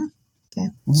 Mm-hmm. Okay.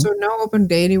 Mm-hmm. So no open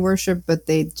deity worship, but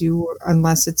they do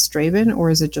unless it's Straben, or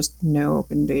is it just no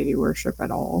open deity worship at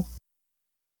all?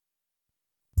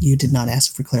 You did not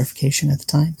ask for clarification at the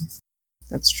time.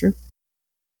 That's true.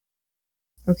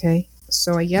 Okay.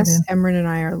 So I guess Emran and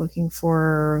I are looking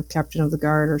for Captain of the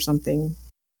Guard or something.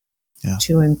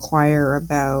 to inquire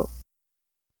about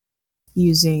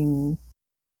using.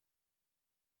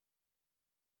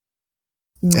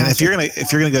 And if you're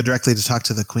gonna go directly to talk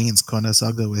to the queens, Konos,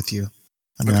 I'll go with you.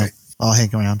 I mean, I'll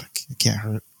hang around. It can't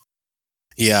hurt.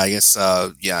 Yeah, I guess.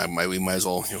 We might as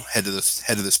well head to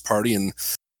this party and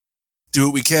do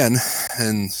what we can,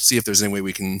 and see if there's any way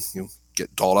we can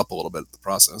get dolled up a little bit in the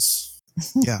process.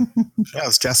 Yeah,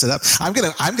 let's dress it up. I'm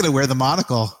gonna wear the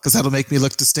monocle because that'll make me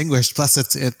look distinguished. Plus,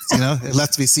 it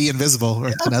lets me see invisible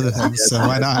and other things. So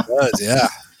why not? Yeah,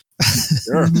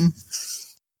 sure. Mm-hmm.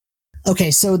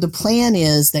 Okay, so the plan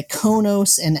is that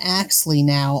Konos and Axley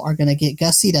now are going to get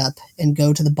gussied up and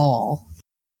go to the ball,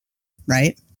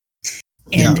 right?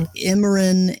 And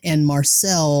Imran and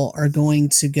Marcel are going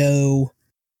to go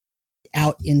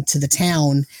out into the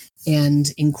town and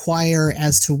inquire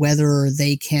as to whether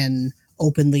they can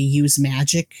openly use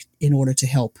magic in order to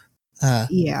help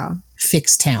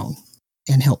fix town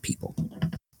and help people.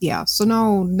 Yeah,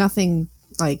 so nothing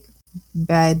like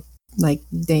bad, like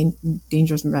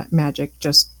dangerous magic,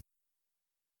 just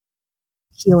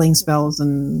healing spells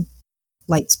and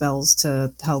light spells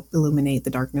to help illuminate the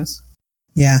darkness.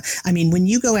 Yeah, I mean, when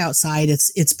you go outside,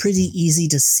 it's pretty easy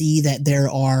to see that there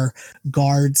are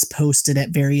guards posted at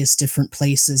various different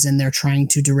places, and they're trying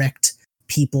to direct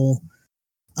people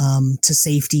to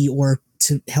safety or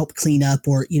to help clean up,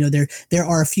 or there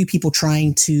are a few people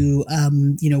trying to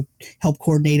help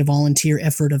coordinate a volunteer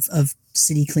effort of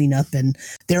city cleanup, and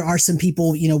there are some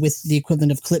people with the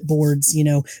equivalent of clipboards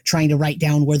trying to write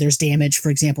down where there's damage. For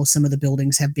example, some of the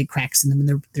buildings have big cracks in them,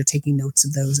 and they're taking notes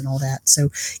of those and all that. So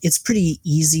it's pretty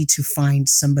easy to find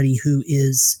somebody who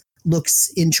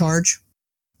looks in charge,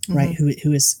 right?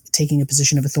 Who is taking a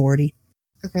position of authority.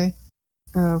 Okay,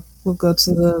 we'll go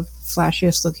to the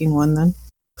flashiest looking one then.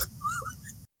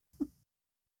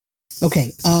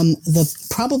 Okay,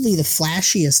 probably the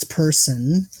flashiest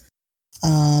person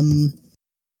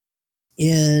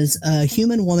is a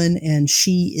human woman, and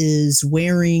she is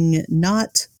wearing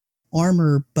not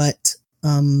armor but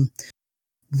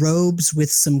robes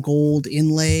with some gold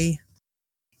inlay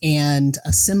and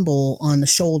a symbol on the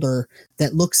shoulder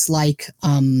that looks like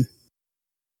an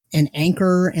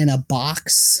anchor and a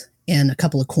box and a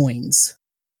couple of coins.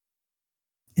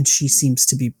 And she seems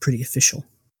to be pretty official.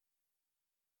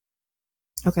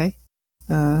 Okay.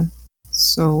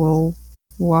 So we'll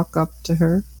walk up to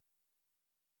her,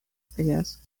 I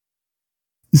guess.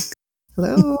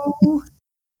 Hello.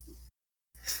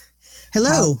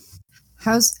 Hello.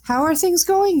 How are things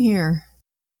going here?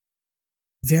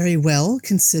 Very well,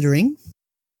 considering.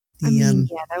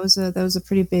 That was a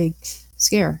pretty big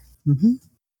scare. Mm-hmm.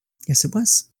 Yes, it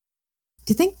was.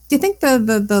 Do you think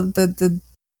the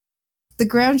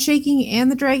ground shaking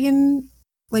and the dragon,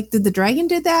 like, did the dragon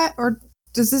did that, or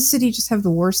does this city just have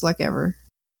the worst luck ever?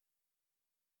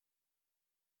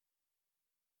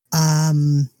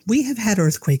 We have had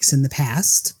earthquakes in the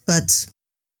past, but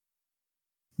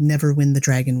never when the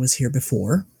dragon was here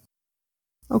before.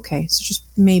 Okay, so just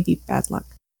maybe bad luck.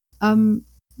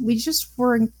 We just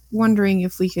were wondering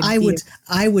if we could.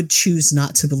 I would choose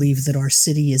not to believe that our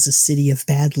city is a city of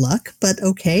bad luck, but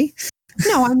okay.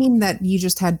 No, I mean that you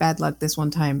just had bad luck this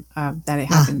one time. That it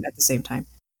happened at the same time.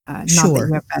 Not sure. that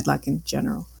you have bad luck in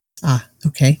general.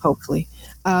 Okay. Hopefully.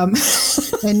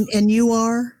 And you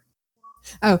are?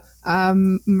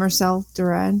 Marcel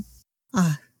Duran.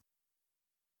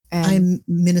 I'm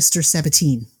Minister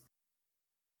Sabatine.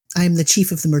 I am the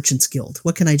chief of the Merchants Guild.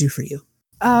 What can I do for you?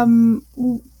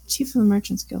 Chief of the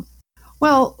Merchants Guild.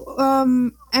 Well,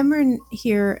 Emran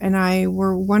here and I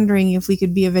were wondering if we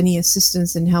could be of any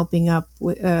assistance in helping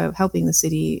the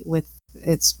city with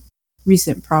its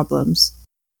recent problems.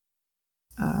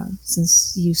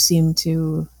 Since you seem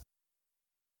to,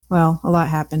 a lot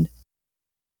happened.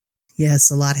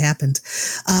 Yes, a lot happened.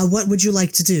 What would you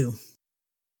like to do?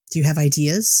 Do you have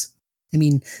ideas? I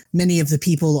mean, many of the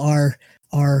people are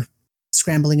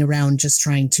scrambling around just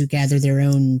trying to gather their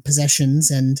own possessions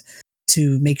and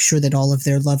to make sure that all of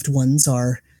their loved ones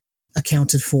are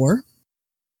accounted for.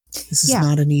 This is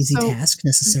not an easy task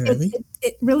necessarily.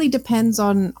 It really depends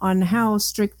on how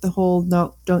strict the whole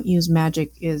don't use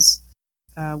magic is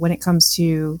when it comes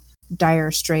to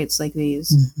dire straits like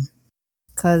these.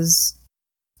 Because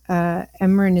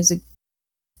Emran is a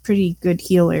pretty good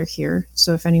healer here,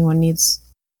 so if anyone needs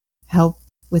help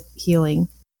with healing,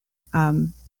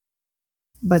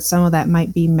 but some of that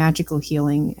might be magical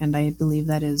healing, and I believe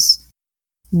that is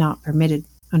not permitted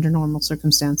under normal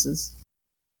circumstances.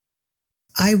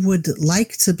 I would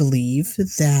like to believe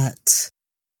that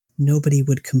nobody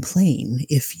would complain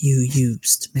if you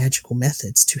used magical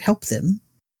methods to help them.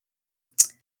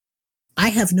 I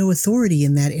have no authority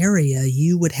in that area.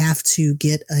 You would have to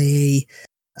get a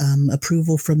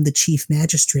approval from the chief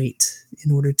magistrate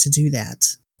in order to do that.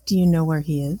 Do you know where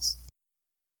he is?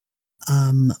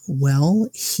 Well,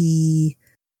 he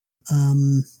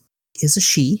is a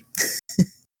she,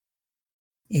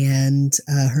 and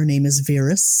her name is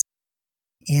Virus,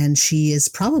 and she is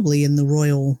probably in the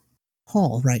royal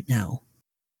hall right now.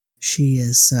 She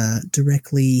is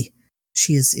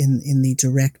she is in the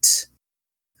direct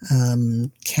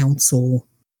council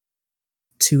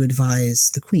to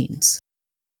advise the queens.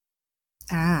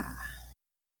 Ah.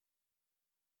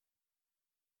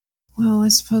 Well, I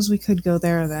suppose we could go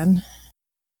there then.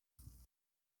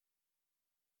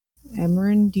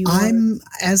 Emran, do you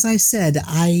as I said,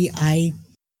 I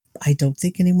don't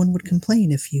think anyone would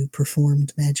complain if you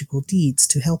performed magical deeds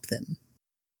to help them.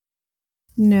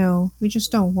 No, we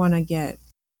just don't want to get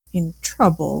in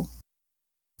trouble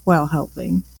while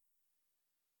helping.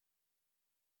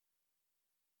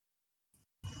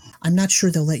 I'm not sure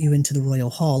they'll let you into the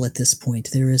royal hall at this point.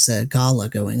 There is a gala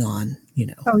going on, you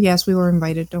know. Oh yes, we were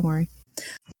invited, don't worry.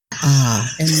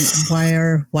 And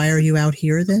why are you out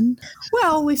here then?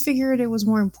 Well, we figured it was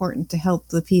more important to help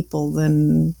the people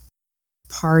than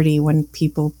party when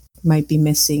people might be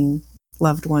missing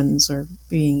loved ones or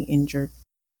being injured.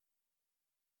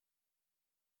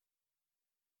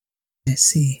 I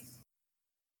see.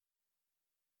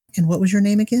 And what was your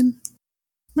name again?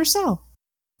 Marcel.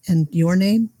 And your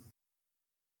name?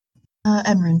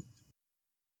 Emran.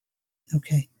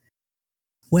 Okay.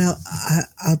 Well,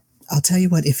 I'll tell you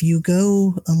what, if you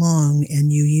go along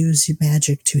and you use your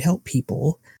magic to help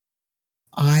people,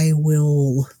 I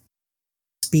will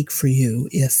speak for you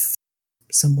if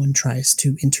someone tries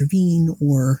to intervene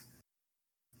or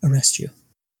arrest you.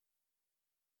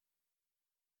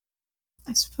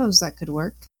 I suppose that could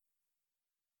work.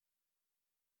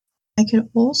 I could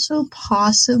also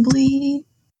possibly...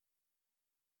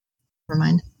 Never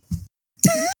mind.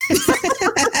 I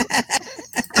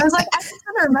was like, I sent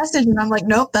her a message and I'm like,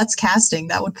 nope, that's casting.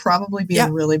 That would probably be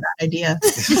a really bad idea.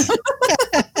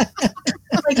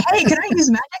 Like, hey, can I use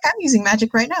magic? I'm using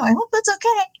magic right now. I hope that's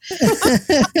okay.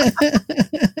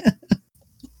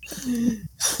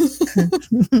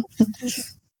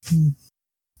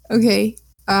 Okay.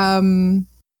 All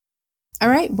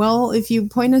right. Well, if you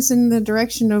point us in the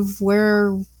direction of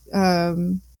where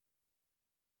there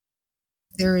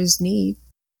is need.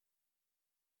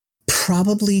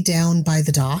 Probably down by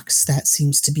the docks. That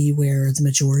seems to be where the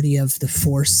majority of the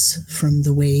force from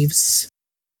the waves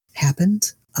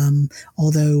happened.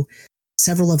 Although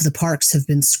several of the parks have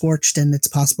been scorched and it's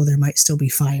possible there might still be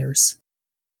fires.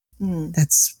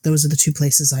 Those are the two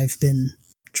places I've been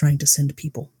trying to send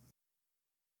people.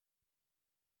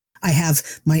 I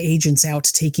have my agents out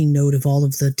taking note of all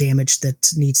of the damage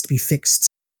that needs to be fixed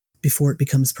before it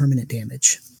becomes permanent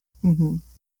damage. Mm-hmm.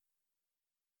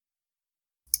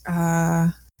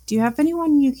 Do you have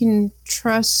anyone you can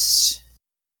trust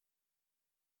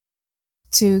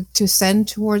to send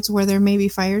towards where there may be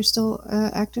fires still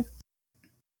active?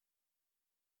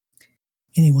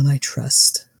 Anyone I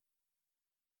trust,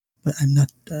 but I'm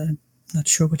not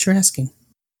sure what you're asking.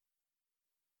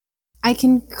 I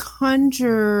can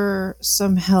conjure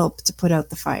some help to put out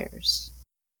the fires.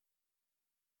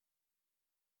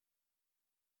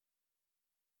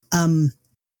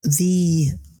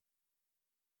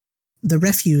 The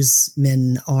refuse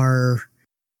men are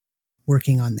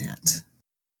working on that.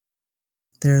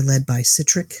 They're led by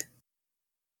Citric.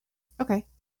 Okay.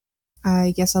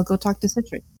 I guess I'll go talk to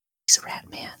Citric. He's a rat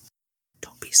man.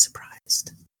 Don't be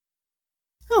surprised.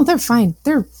 Oh, they're fine.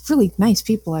 They're really nice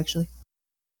people, actually.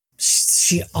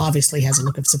 She obviously has a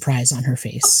look of surprise on her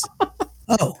face.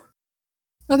 Oh.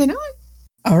 Are they not?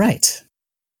 All right.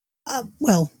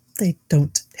 Well, they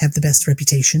don't have the best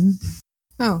reputation.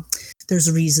 Oh. There's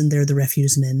a reason they're the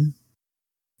refuse men.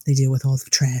 They deal with all the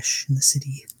trash in the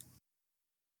city.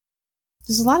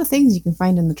 There's a lot of things you can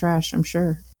find in the trash, I'm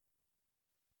sure.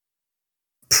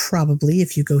 Probably,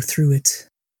 if you go through it.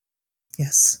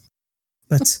 Yes.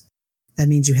 But that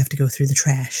means you have to go through the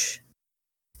trash.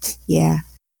 Yeah.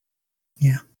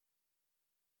 Yeah.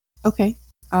 Okay.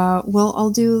 Well,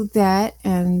 I'll do that,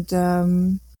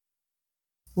 and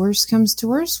worst comes to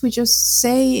worst, we just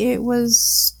say it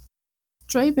was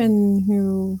Draben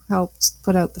who helped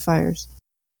put out the fires.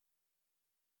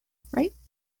 Right?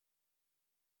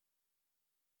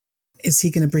 Is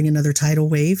he going to bring another tidal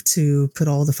wave to put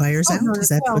all the fires out? Is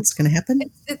that what's going to happen?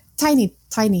 Tiny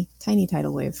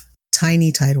tidal wave.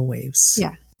 Tiny tidal waves.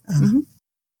 Yeah.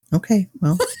 Okay.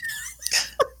 Well,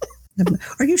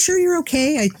 are you sure you're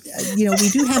okay? We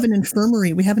do have an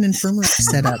infirmary. We have an infirmary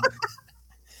set up.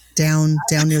 down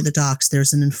near the docks,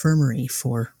 there's an infirmary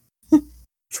for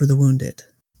the wounded.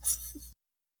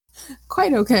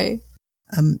 Quite okay.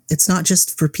 It's not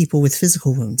just for people with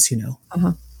physical wounds,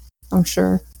 Uh-huh. I'm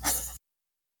sure.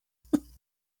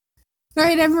 All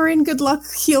right, Emerin, good luck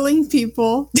healing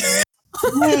people.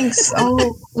 Thanks.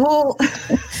 Oh, well.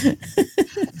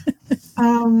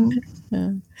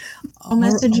 I'll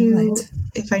message you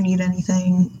if I need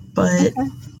anything, but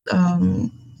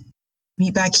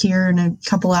meet back here in a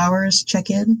couple hours, check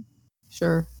in.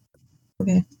 Sure.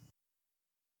 Okay.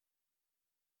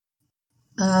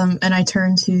 And I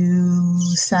turn to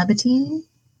Sabatine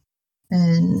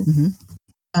and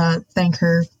thank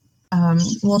her.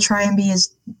 We'll try and be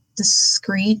as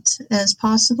discreet as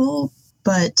possible,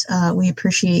 but we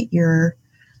appreciate your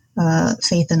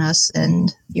faith in us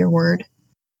and your word.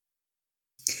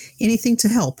 Anything to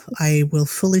help. I will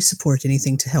fully support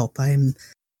anything to help. I'm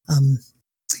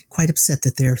quite upset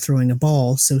that they're throwing a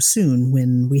ball so soon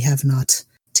when we have not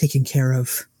taken care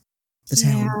of the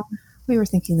town. Yeah, we were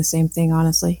thinking the same thing,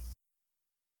 honestly.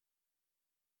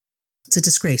 It's a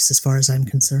disgrace as far as I'm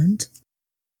concerned.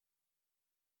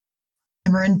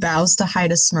 Emerin bows to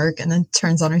hide a smirk and then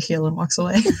turns on her heel and walks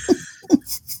away.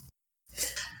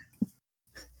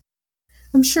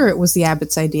 I'm sure it was the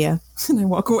abbot's idea. And I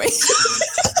walk away.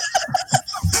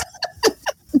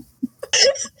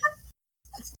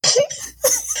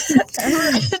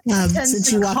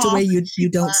 Since you walked away, you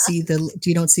don't see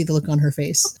the look on her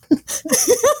face.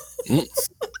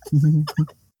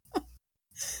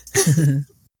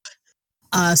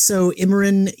 So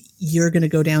Emerin, you're going to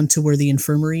go down to where the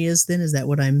infirmary is. Then is that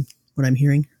what I'm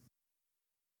hearing?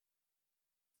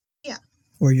 Yeah.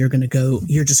 Or you're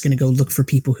just going to go look for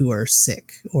people who are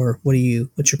sick, or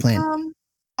what's your plan?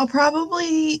 I'll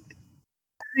probably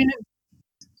kind of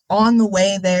on the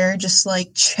way there, just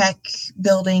like check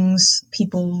buildings,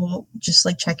 people, just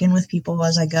like check in with people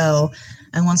as I go.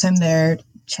 And once I'm there,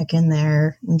 check in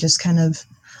there and just kind of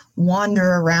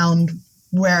wander around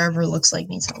wherever looks like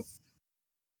needs help.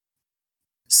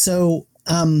 So,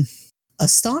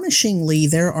 astonishingly,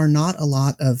 there are not a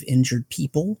lot of injured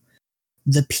people.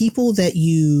 The people that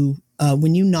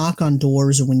when you knock on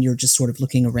doors or when you're just sort of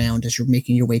looking around as you're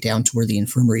making your way down to where the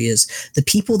infirmary is, the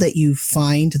people that you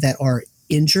find that are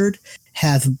injured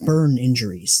have burn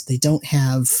injuries. They don't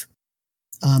have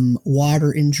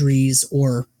water injuries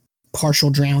or partial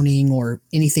drowning or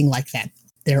anything like that.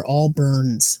 They're all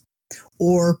burns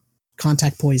or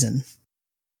contact poison.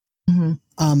 Mm-hmm.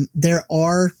 There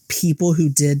are people who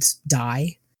did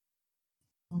die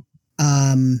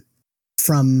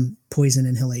from poison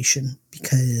inhalation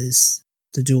because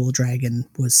the dual dragon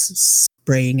was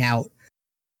spraying out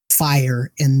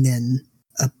fire and then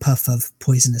a puff of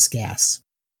poisonous gas.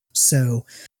 So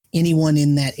anyone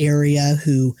in that area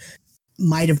who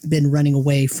might have been running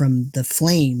away from the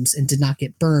flames and did not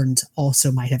get burned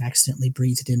also might have accidentally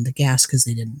breathed in the gas because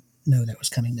they didn't know that was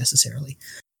coming necessarily.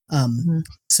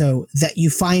 So that you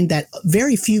find that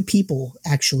very few people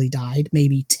actually died,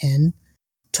 maybe 10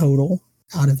 total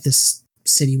out of this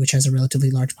city, which has a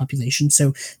relatively large population.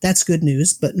 So that's good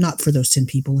news, but not for those 10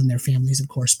 people and their families, of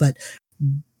course. But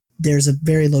there's a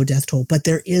very low death toll, but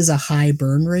there is a high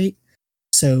burn rate.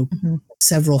 So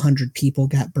several hundred people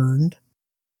got burned.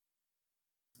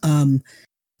 And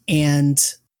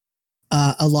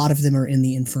a lot of them are in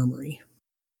the infirmary.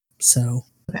 So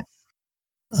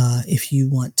if you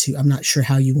want to, I'm not sure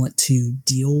how you want to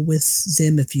deal with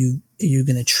them. If you're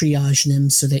going to triage them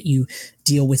so that you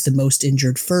deal with the most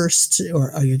injured first,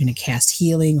 or are you going to cast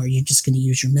healing? Or are you just going to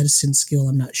use your medicine skill?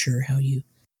 I'm not sure how you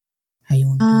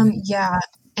want to do it. Yeah.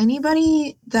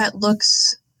 Anybody that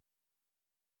looks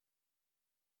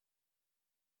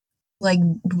like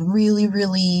really,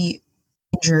 really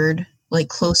injured, like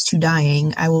close to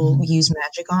dying, I will use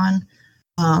magic on.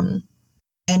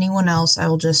 Anyone else, I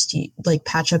will just like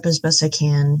patch up as best I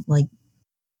can, like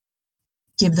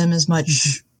give them as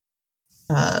much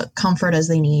comfort as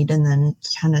they need, and then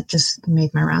kind of just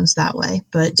make my rounds that way.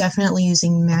 But definitely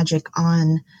using magic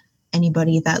on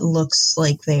anybody that looks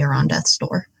like they are on death's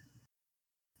door.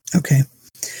 Okay.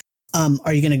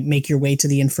 Are you going to make your way to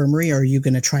the infirmary, or are you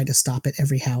going to try to stop at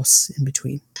every house in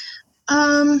between?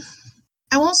 I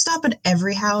won't stop at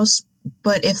every house,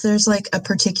 but if there's like a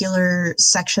particular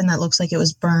section that looks like it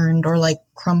was burned or like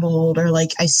crumbled, or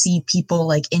like I see people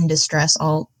like in distress,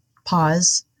 I'll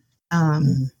pause.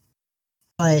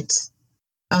 But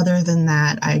other than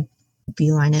that, I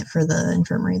beeline it for the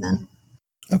infirmary then.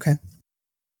 Okay.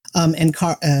 And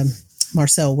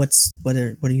Marcel, what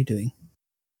are you doing?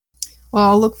 Well,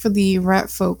 I'll look for the rat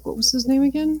folk. What was his name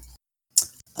again?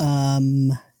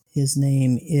 His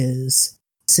name is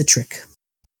Citric.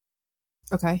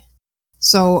 Okay.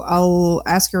 So I'll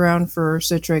ask around for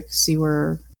Citric, see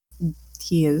where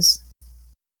he is.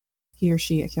 He or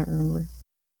she, I can't remember.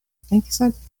 I think he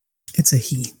said. It's a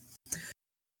he.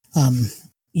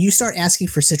 You start asking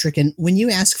for Citric, and when you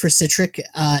ask for Citric,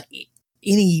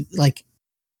 any like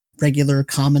regular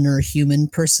commoner human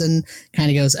person kind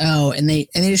of goes, oh, and they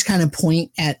just kind of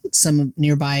point at some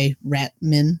nearby rat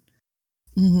men.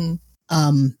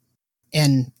 Mm-hmm.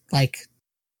 And like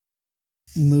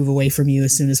move away from you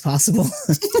as soon as possible.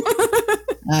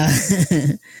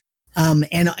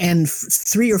 And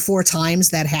 3 or 4 times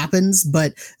that happens,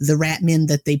 but the rat men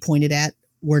that they pointed at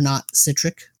were not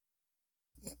Citric.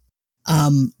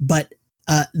 But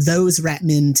those rat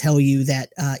men tell you that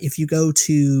if you go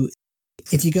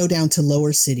down to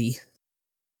Lower City,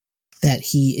 that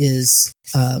he is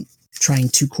trying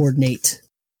to coordinate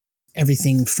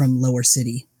everything from Lower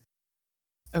City.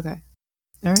 Okay.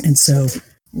 All right. And so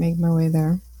make my way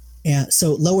there. Yeah,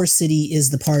 so Lower City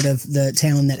is the part of the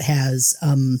town that has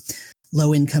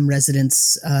low-income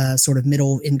residents, sort of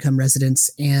middle-income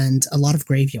residents, and a lot of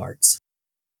graveyards.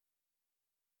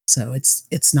 So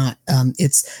it's not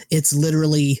it's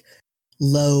literally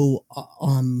low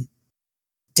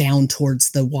down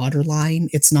towards the water line.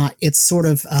 It's not. It's sort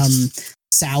of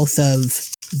south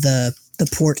of the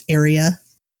port area.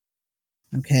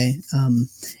 Okay,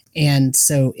 and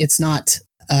so it's not.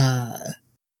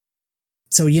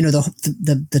 So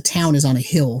the town is on a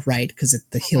hill, right? Because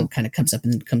the hill kind of comes up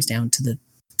and then comes down to the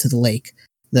lake,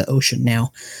 the ocean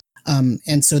now.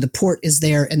 And so the port is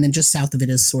there, and then just south of it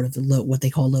is sort of what they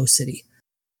call Low City.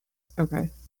 Okay.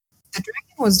 The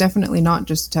dragon was definitely not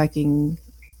just attacking.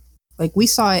 Like we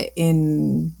saw it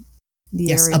in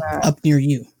the area up near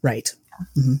you, right?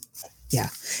 Yeah. Mm-hmm.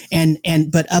 Yeah,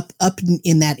 but up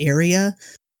in that area,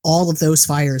 all of those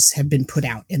fires have been put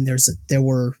out, and there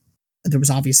was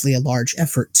obviously a large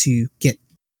effort to get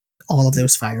all of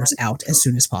those fires out as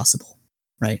soon as possible,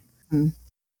 right?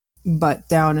 But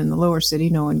down in the Lower City,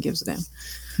 no one gives a damn,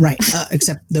 right?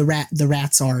 Except the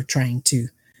rats are trying to,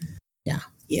 yeah.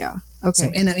 Okay,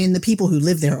 so, and the people who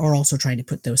live there are also trying to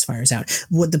put those fires out.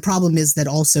 What the problem is that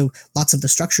also lots of the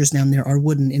structures down there are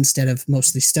wooden instead of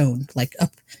mostly stone. Like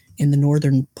up in the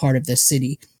northern part of this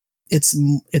city, it's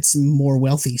more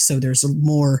wealthy, so there's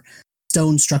more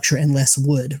stone structure and less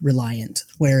wood reliant,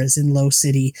 whereas in Low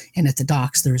City and at the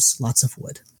docks there's lots of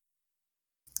wood.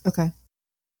 Okay.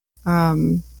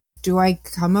 Do I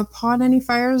come upon any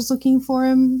fires looking for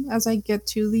him as I get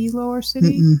to the Lower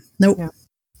City? Nope. Yeah.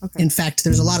 Okay. In fact,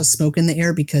 there's a lot of smoke in the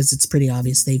air because it's pretty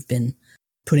obvious they've been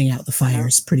putting out the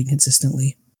fires pretty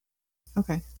consistently.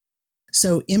 Okay.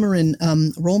 So Imran,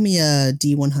 roll me a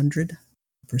D100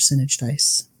 percentage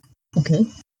dice. Okay.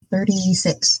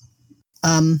 36.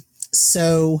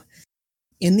 So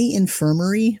in the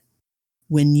infirmary,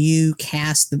 when you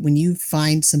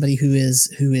find somebody who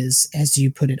is, as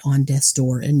you put it, on death's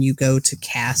door, and you go to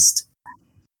cast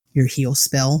your heal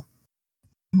spell,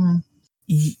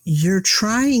 you're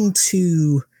trying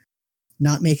to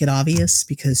not make it obvious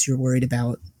because you're worried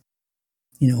about,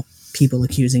 people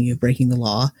accusing you of breaking the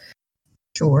law.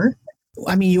 Sure.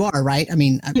 I mean, you are, right? I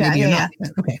mean, maybe you're not.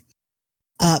 Okay.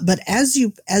 But as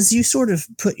you sort of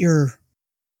put your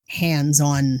hands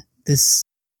on this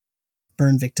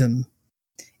burn victim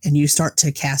and you start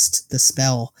to cast the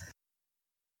spell,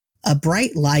 a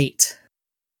bright light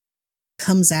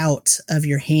comes out of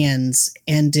your hands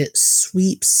and it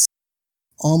sweeps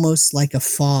almost like a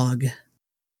fog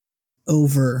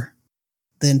over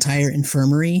the entire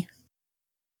infirmary,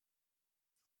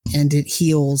 and it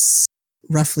heals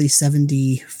roughly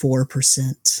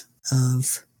 74%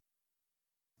 of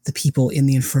the people in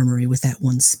the infirmary with that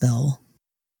one spell.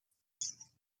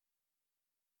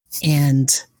 And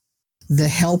the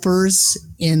helpers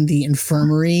in the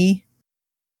infirmary,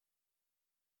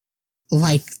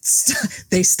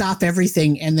 they stop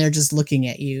everything and they're just looking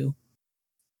at you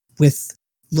with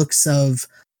looks of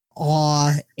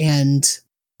awe and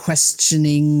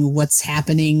questioning what's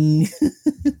happening.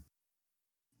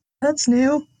 That's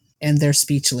new. And they're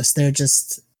speechless. They're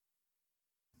just,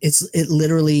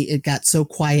 it got so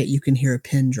quiet you can hear a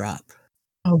pin drop.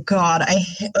 Oh God, I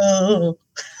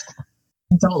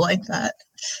don't like that.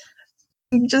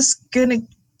 I'm just gonna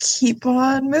keep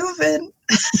on moving.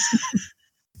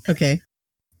 Okay.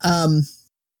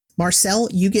 Marcel,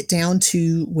 you get down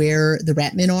to where the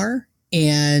ratmen are,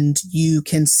 and you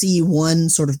can see one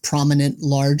sort of prominent,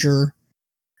 larger,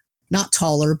 not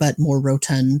taller, but more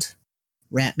rotund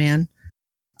ratman,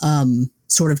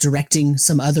 sort of directing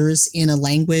some others in a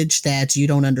language that you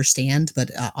don't understand,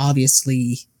 but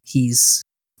obviously he's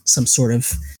some sort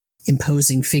of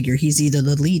imposing figure. He's either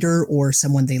the leader or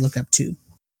someone they look up to.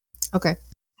 Okay.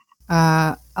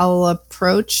 I'll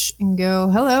approach and go,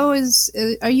 hello,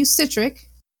 are you Citric?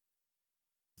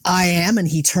 I am, and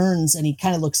he turns and he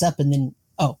kind of looks up and then,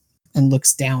 and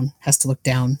looks down, has to look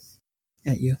down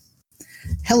at you.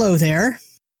 Hello there.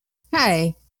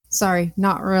 Hi. Sorry,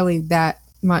 not really that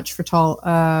much for tall.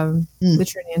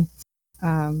 Lutrinian.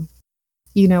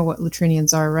 You know what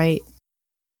Lutrinians are, right?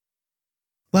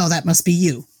 Well, that must be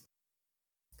you.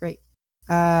 Great.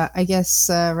 I guess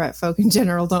rat folk in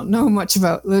general don't know much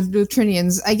about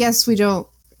Lutrinians. I guess we don't,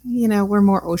 we're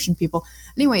more ocean people.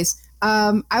 Anyways,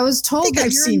 I was told I think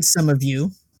I've seen some of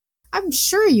you. I'm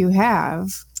sure you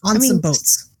have. On some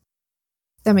boats.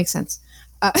 That makes sense.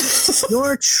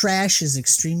 Your trash is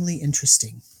extremely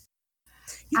interesting.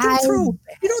 You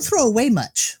don't throw away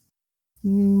much.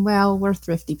 Well, we're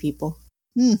thrifty people.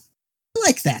 I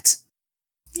like that.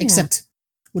 Yeah. Except it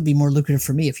would be more lucrative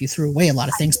for me if you threw away a lot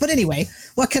of things. But anyway,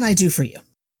 what can I do for you?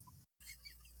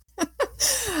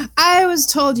 I was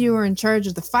told you were in charge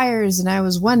of the fires, and I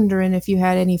was wondering if you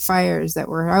had any fires that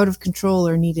were out of control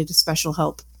or needed special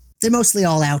help. They're mostly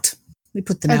all out. We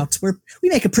put them out. We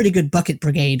make a pretty good bucket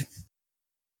brigade.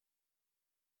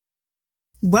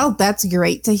 Well, that's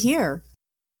great to hear.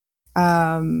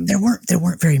 There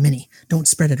weren't very many. Don't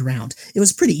spread it around. It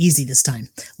was pretty easy this time.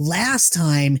 Last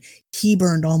time he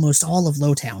burned almost all of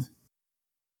Lowtown.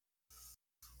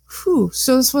 Whew,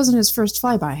 so this wasn't his first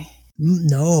flyby?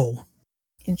 No.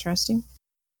 Interesting.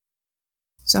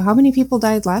 So how many people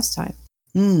died last time?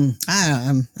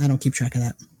 I don't keep track of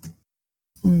that.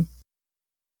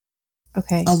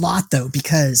 Okay. A lot though,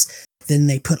 because then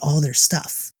they put all their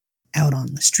stuff out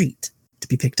on the street to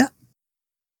be picked up.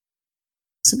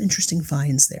 Some interesting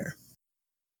finds there.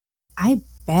 I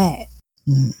bet.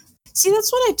 See,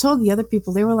 that's what I told the other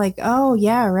people. They were like, oh,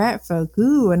 yeah, rat folk,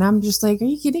 ooh. And I'm just like, are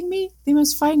you kidding me? They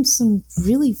must find some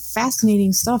really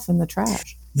fascinating stuff in the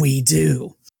trash. We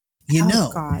do.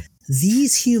 God.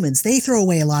 These humans, they throw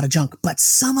away a lot of junk, but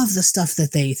some of the stuff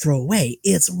that they throw away,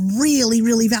 it's really,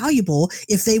 really valuable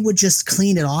if they would just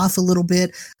clean it off a little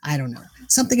bit. I don't know.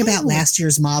 Something about last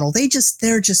year's model.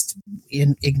 They're just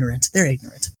ignorant. They're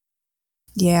ignorant.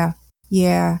 Yeah.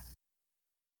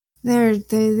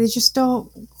 They just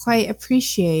don't quite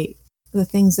appreciate the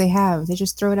things they have. They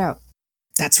just throw it out.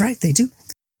 That's right, they do.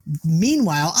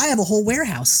 Meanwhile, I have a whole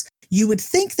warehouse. You would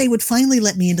think they would finally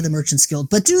let me into the Merchants Guild,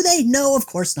 but do they? No, of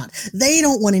course not. They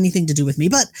don't want anything to do with me.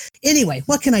 But anyway,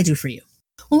 what can I do for you?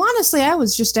 Well, honestly, I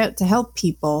was just out to help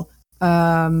people.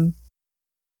 So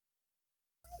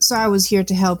I was here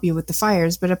to help you with the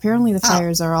fires, but apparently the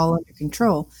fires are all under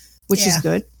control, which is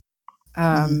good.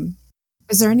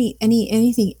 Is there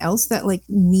anything else that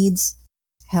needs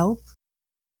help?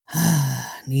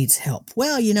 Needs help.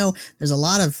 Well, there's a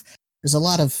lot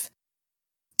of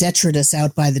detritus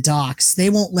out by the docks. They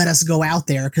won't let us go out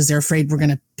there because they're afraid we're going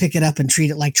to pick it up and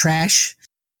treat it like trash.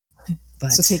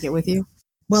 But, so take it with you?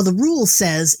 Well, the rule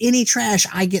says any trash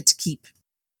I get to keep.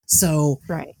 So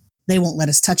they won't let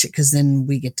us touch it because then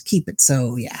we get to keep it.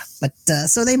 So yeah, but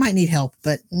so they might need help,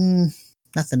 but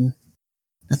nothing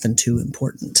too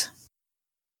important.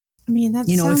 I mean, that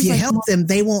if you help them,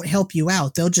 they won't help you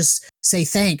out. They'll just say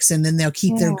thanks, and then they'll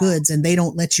keep their goods, and they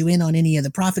don't let you in on any of the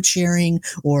profit sharing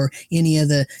or any of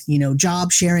the,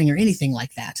 job sharing or anything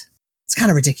like that. It's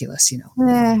kind of ridiculous,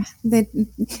 Yeah, the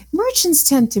merchants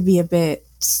tend to be a bit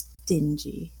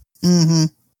stingy. Mm-hmm.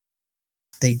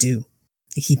 They do.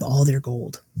 They keep all their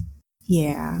gold.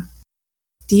 Yeah.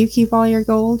 Do you keep all your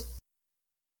gold?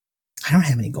 I don't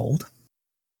have any gold.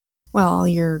 Well,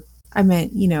 I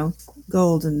meant,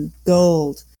 gold and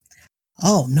gold.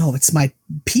 Oh, no, it's my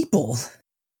people.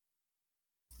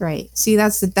 Right. See,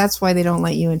 that's why they don't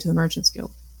let you into the Merchants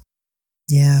Guild.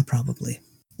 Yeah, probably.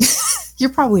 You're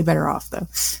probably better off, though.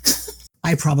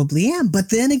 I probably am.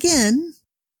 But then again,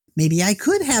 maybe I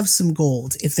could have some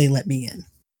gold if they let me in.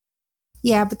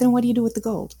 Yeah, but then what do you do with the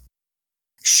gold?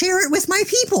 Share it with my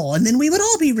people, and then we would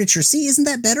all be richer. See, isn't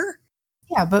that better?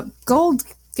 Yeah, but gold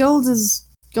is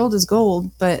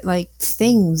gold, but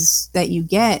things that you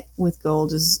get with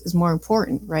gold is more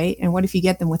important, right? And what if you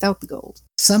get them without the gold?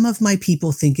 Some of my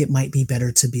people think it might be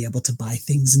better to be able to buy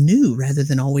things new rather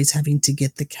than always having to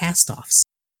get the cast-offs.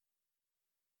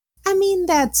 I mean,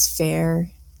 that's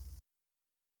fair.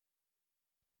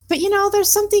 But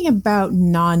there's something about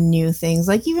non-new things.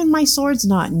 Even my sword's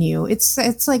not new. It's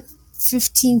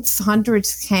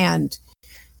 1500th hand,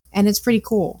 and it's pretty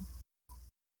cool.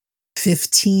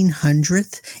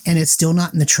 1500th, and it's still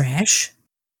not in the trash?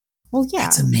 Well, yeah.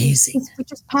 It's amazing. We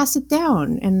just pass it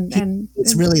down, and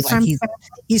it's really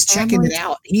he's checking it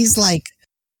out. He's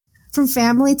from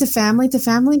family to family to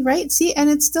family, right? See, and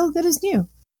it's still good as new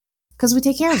because we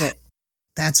take care of it.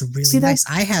 That's really nice.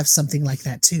 I have something like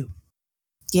that too.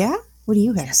 Yeah? What do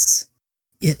you have? Yes.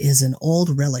 It is an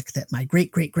old relic that my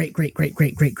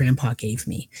great-great-great-great-great-great-great-grandpa gave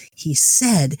me. He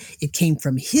said it came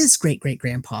from his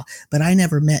great-great-grandpa, but I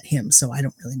never met him, so I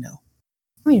don't really know.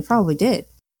 I mean, it probably did.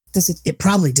 Does it? It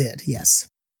probably did, yes.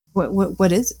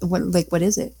 What is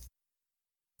it?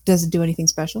 Does it do anything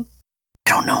special?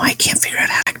 I don't know. I can't figure out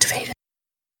how to activate it.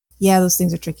 Yeah, those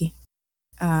things are tricky.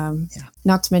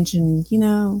 Not to mention,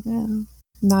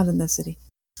 not in the city.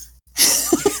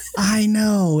 I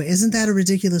know. Isn't that a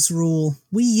ridiculous rule?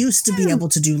 We used to be able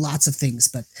to do lots of things,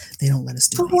 but they don't let us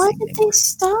do anything why did they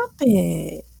stop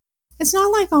it? It's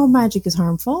not like all magic is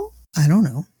harmful. I don't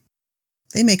know.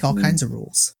 They make all kinds of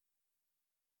rules.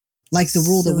 Like the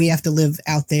rule that we have to live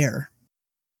out there.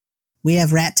 We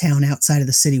have Rat Town outside of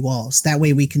the city walls. That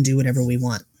way we can do whatever we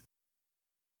want.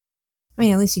 I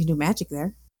mean, at least you can do magic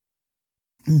there.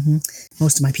 Mm-hmm.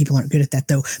 Most of my people aren't good at that,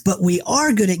 though. But we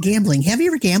are good at gambling. Have you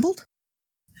ever gambled?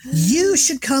 You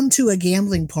should come to a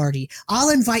gambling party.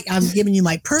 I'm giving you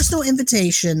my personal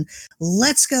invitation.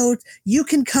 Let's go. You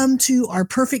can come to our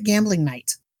perfect gambling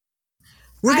night.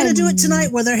 We're going to do it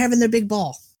tonight where they're having their big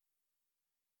ball.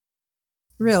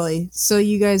 Really? So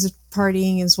you guys are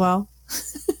partying as well?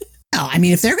 No, I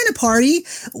mean, if they're going to party,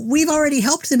 we've already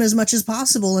helped them as much as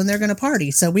possible, and they're going to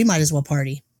party, so we might as well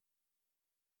party.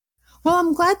 Well,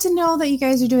 I'm glad to know that you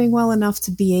guys are doing well enough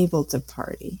to be able to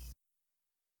party.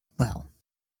 Well,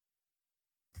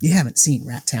 you haven't seen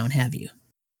Rat Town, have you?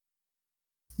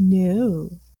 No.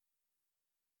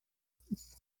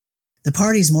 The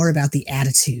party's more about the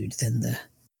attitude than the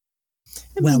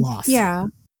well-off. Yeah.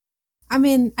 I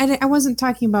mean, I wasn't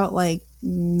talking about, like,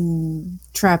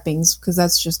 trappings, because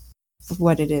that's just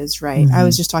what it is, right? Mm-hmm. I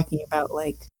was just talking about,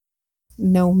 like,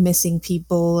 no missing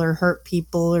people or hurt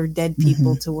people or dead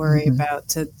people to worry about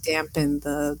to dampen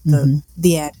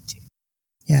the attitude.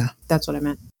 Yeah. That's what I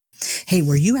meant. Hey,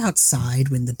 were you outside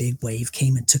when the big wave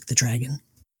came and took the dragon?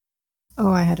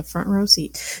 Oh, I had a front row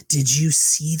seat. Did you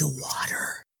see the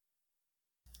water?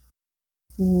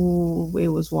 Ooh, it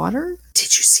was water?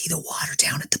 Did you see the water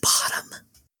down at the bottom?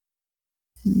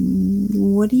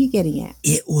 What are you getting at?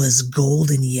 It was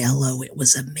golden yellow. It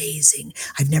was amazing.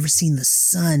 I've never seen the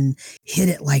sun hit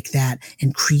it like that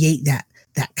and create that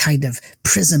kind of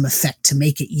prism effect to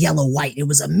make it yellow-white. It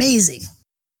was amazing.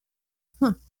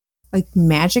 Huh. Like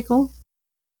magical?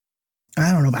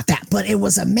 I don't know about that, but it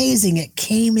was amazing. It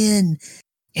came in,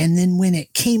 and then when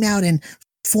it came out and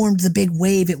formed the big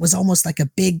wave, it was almost like a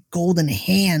big golden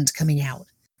hand coming out.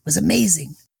 It was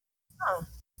amazing. Oh,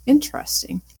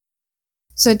 interesting.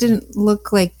 So it didn't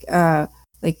look like the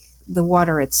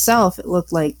water itself. It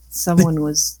looked like someone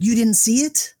was... You didn't see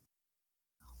it?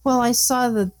 Well, I saw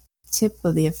the tip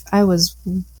of I was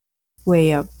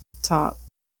way up top.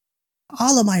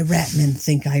 All of my rat men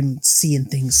think I'm seeing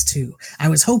things too. I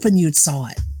was hoping you'd saw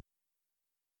it.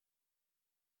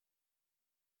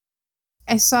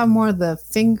 I saw more of the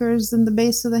fingers than the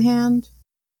base of the hand.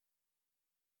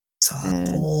 Saw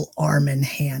a whole arm and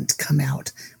hand come out.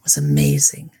 It was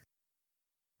amazing.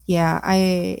 Yeah,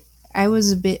 I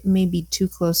was a bit maybe too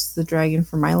close to the dragon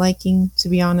for my liking, to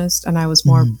be honest, and I was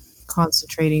more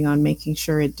concentrating on making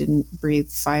sure it didn't breathe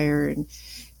fire. And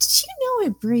did you know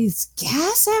it breathes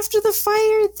gas after the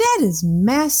fire? That is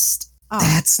messed up.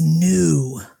 That's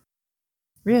new.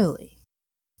 Really?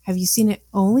 Have you seen it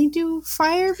only do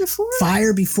fire before?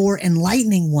 Fire before and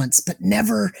lightning once, but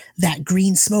never that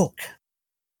green smoke.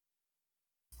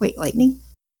 Wait, lightning?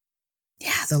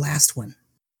 Yeah, the last one.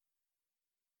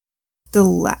 The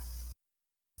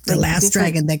last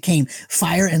dragon that came,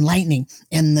 fire and lightning,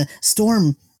 and the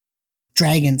storm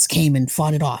dragons came and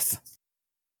fought it off.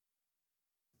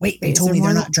 Wait, they told me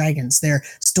they're not dragons. They're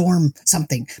storm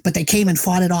something, but they came and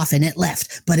fought it off and it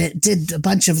left, but it did a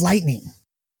bunch of lightning.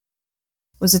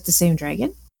 Was it the same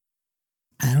dragon?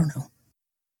 I don't know.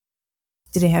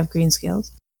 Did it have green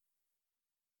scales?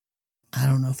 I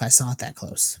don't know if I saw it that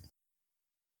close.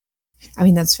 I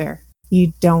mean, that's fair.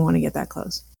 You don't want to get that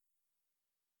close.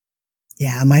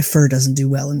 Yeah, my fur doesn't do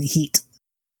well in the heat.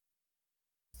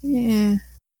 Yeah.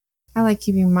 I like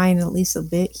keeping mine at least a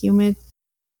bit humid.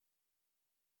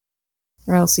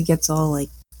 Or else it gets all, like,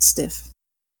 stiff.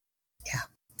 Yeah.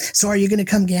 So are you going to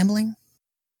come gambling?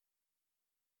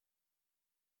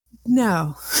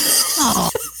 No.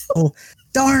 Oh,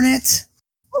 darn it.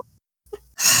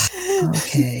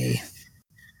 Okay.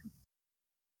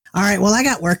 All right, well, I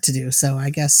got work to do, so I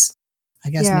guess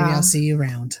maybe I'll see you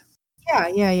around.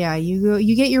 Yeah.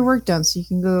 You get your work done so you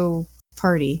can go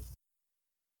party.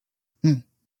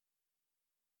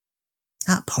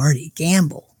 Not party,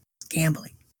 gamble.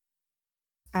 Gambling.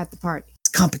 At the party. It's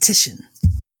competition.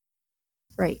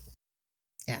 Right.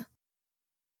 Yeah.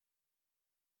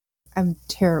 I'm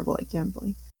terrible at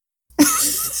gambling.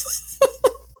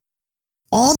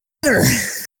 All better.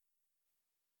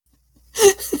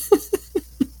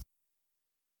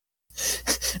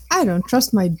 I don't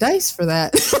trust my dice for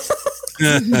that.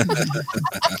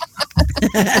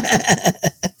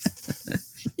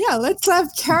 Yeah, let's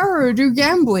have Kara do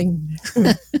gambling.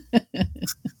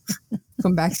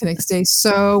 Come back the next day.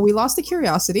 So we lost the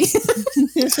curiosity.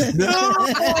 No.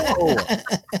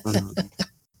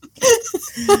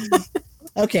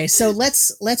 Okay, so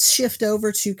let's shift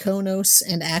over to Konos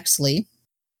and Axley.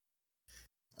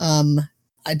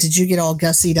 Did you get all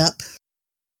gussied up?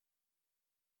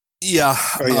 Yeah.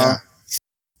 Oh, yeah.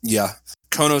 Yeah.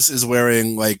 Konos is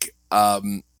wearing like I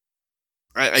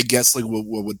guess like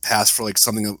what would pass for like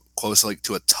something close like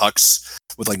to a tux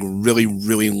with like really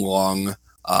really long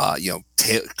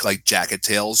like jacket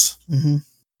tails. Mm-hmm.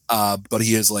 But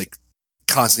he is like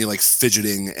constantly like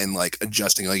fidgeting and like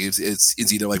adjusting. Like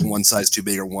it's either like one size too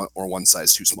big or one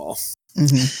size too small.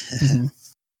 Mm-hmm.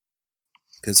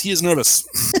 Because he is nervous.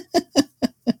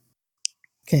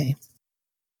 Okay.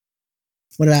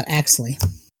 What about Axley?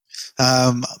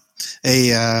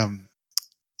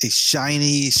 A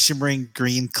shiny, shimmering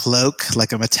green cloak,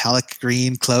 like a metallic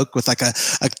green cloak with like a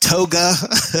toga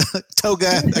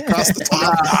across the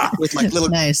top with like little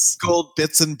Nice gold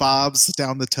bits and bobs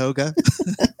down the toga.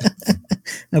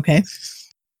 Okay.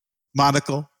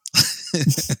 Monocle.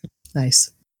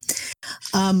 Nice.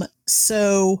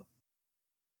 So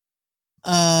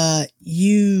if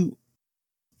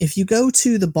you go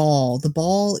to the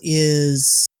ball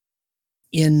is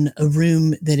in a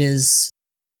room that is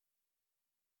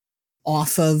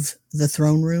off of the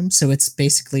throne room, so it's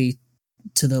basically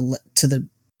to the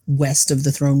west of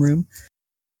the throne room.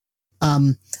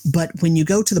 But when you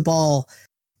go to the ball,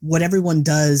 what everyone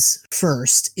does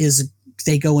first is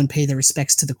they go and pay their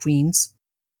respects to the queens,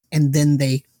 and then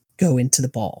they go into the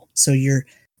ball. So you're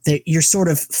sort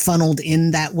of funneled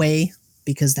in that way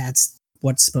because that's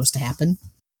what's supposed to happen.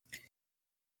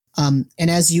 And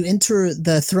as you enter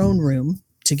the throne room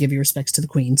to give your respects to the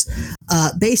queens,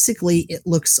 basically it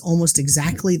looks almost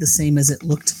exactly the same as it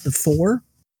looked before,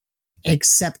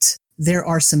 except there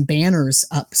are some banners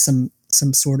up, some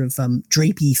sort of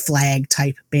drapey flag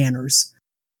type banners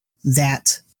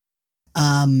that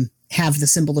have the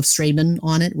symbol of Straben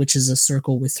on it, which is a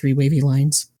circle with 3 wavy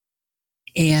lines,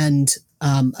 and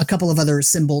a couple of other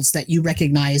symbols that you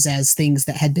recognize as things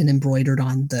that had been embroidered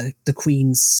on the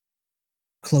queen's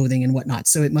clothing and whatnot.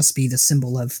 So it must be the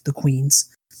symbol of the queens,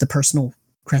 the personal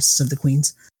crests of the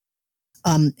queens.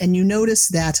 And you notice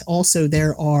that also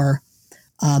there are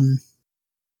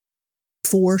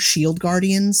 4 shield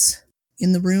guardians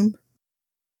in the room.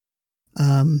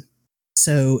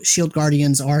 So shield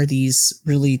guardians are these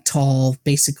really tall,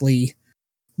 basically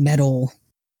metal.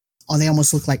 Oh, they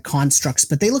almost look like constructs,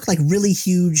 but they look like really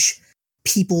huge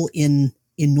people in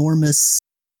enormous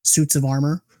suits of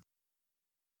armor.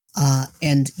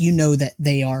 And you know that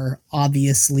they are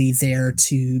obviously there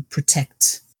to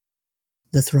protect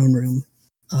the throne room.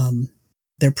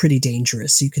 They're pretty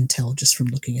dangerous. You can tell just from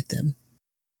looking at them.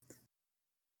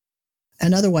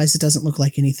 And otherwise, it doesn't look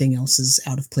like anything else is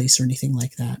out of place or anything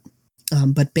like that.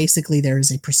 But basically, there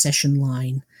is a procession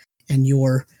line, and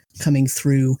you're coming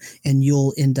through, and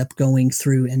you'll end up going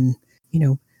through and,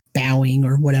 bowing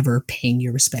or whatever, paying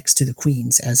your respects to the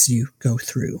queens as you go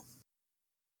through.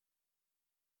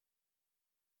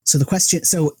 So the question,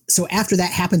 so after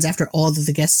that happens, after all of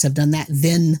the guests have done that,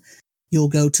 then you'll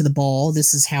go to the ball.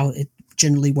 This is how it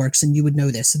generally works, and you would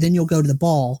know this. So then you'll go to the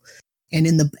ball,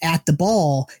 and at the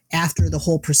ball, after the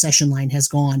whole procession line has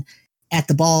gone, at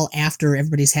the ball, after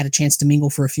everybody's had a chance to mingle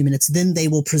for a few minutes, then they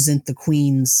will present the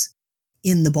queens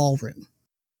in the ballroom.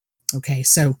 Okay,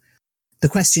 so the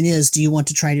question is, do you want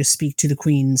to try to speak to the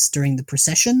queens during the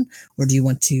procession, or do you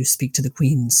want to speak to the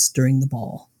queens during the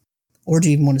ball? Or do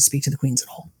you even want to speak to the queens at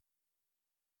all?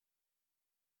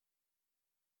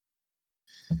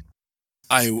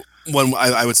 I think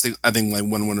like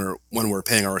when we're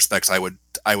paying our respects, I would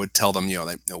tell them,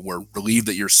 we're relieved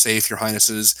that you're safe, your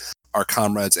highnesses. Our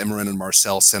comrades Emmerin and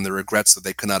Marcel send their regrets that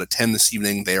they could not attend this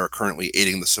evening. They are currently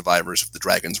aiding the survivors of the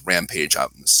dragon's rampage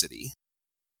out in the city.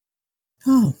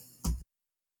 Oh.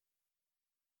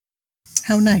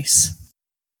 How nice.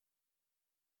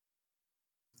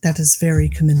 That is very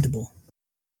commendable.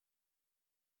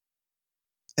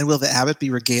 And will the abbot be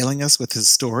regaling us with his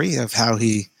story of how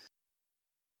he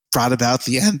brought about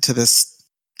the end to this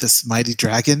mighty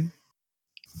dragon?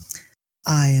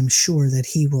 I am sure that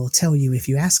he will tell you if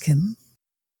you ask him.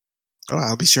 Oh,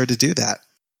 I'll be sure to do that.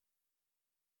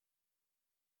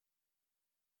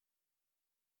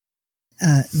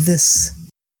 This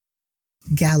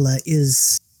gala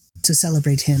is to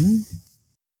celebrate him.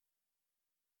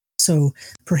 So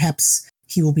perhaps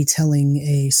he will be telling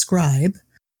a scribe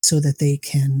so that they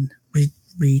can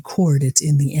record it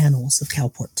in the annals of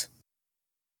Calport.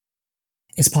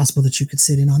 It's possible that you could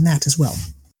sit in on that as well.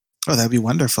 Oh, that'd be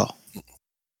wonderful.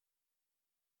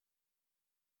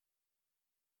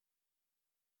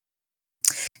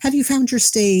 Have you found your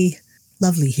stay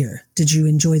lovely here? Did you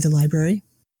enjoy the library?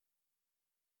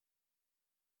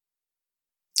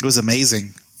 It was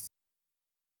amazing.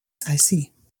 I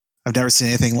see. I've never seen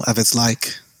anything of its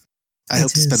like. I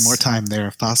hope to spend more time there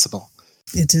if possible.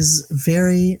 It is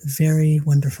very, very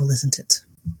wonderful, isn't it?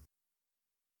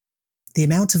 The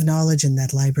amount of knowledge in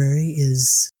that library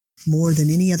is more than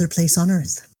any other place on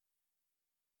Earth.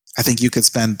 I think you could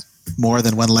spend more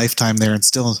than one lifetime there and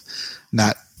still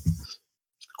not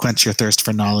quench your thirst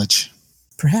for knowledge.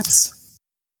 Perhaps.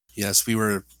 Yes, we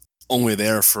were only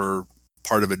there for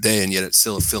part of a day, and yet it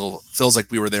still feels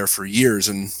like we were there for years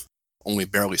and only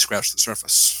barely scratched the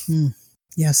surface.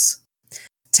 Yes.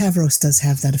 Tavros does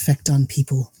have that effect on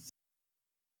people.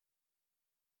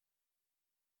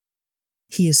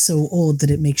 He is so old that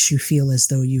it makes you feel as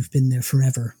though you've been there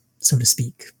forever, so to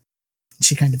speak.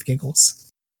 She kind of giggles.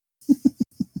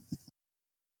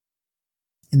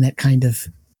 In that kind of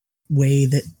way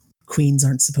that queens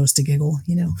aren't supposed to giggle,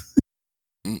 you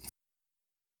know?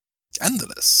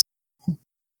 Scandalous.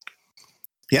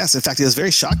 Yes, in fact, it was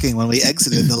very shocking when we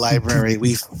exited the library.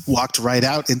 We walked right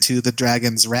out into the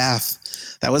Dragon's Wrath.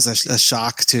 That was a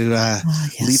shock to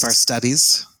yes. leave our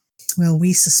studies. Well,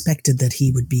 we suspected that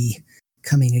he would be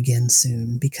coming again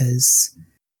soon because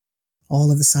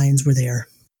all of the signs were there.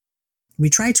 We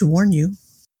tried to warn you.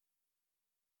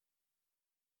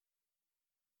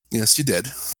 Yes, you did.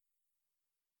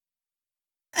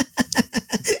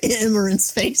 Imran's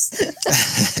face.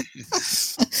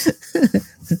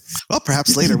 Well,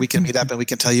 perhaps later we can meet up and we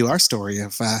can tell you our story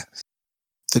of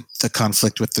the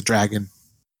conflict with the dragon.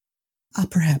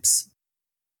 Perhaps.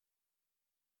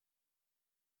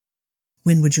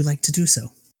 When would you like to do so?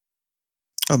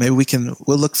 Oh, maybe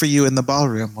we'll look for you in the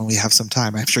ballroom when we have some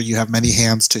time. I'm sure you have many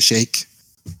hands to shake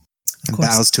and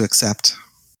vows to accept.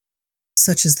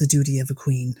 Such is the duty of a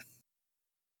queen.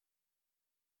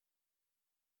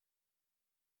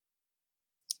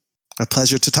 A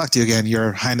pleasure to talk to you again,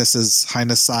 Your Highness's Your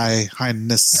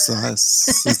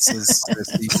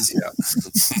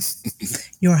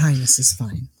Highness is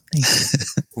fine. Thank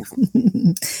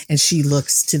you. And she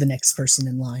looks to the next person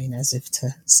in line as if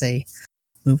to say,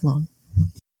 move along.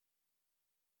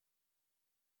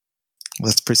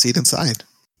 Let's proceed inside.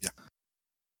 Yeah.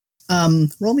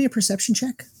 Roll me a perception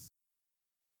check.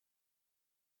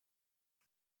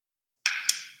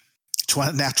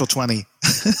 Natural 20.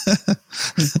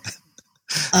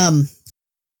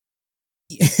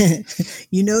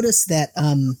 You notice that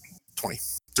 20,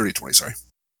 sorry.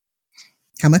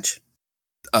 How much?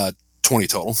 20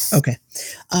 total. Okay.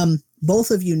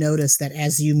 Both of you notice that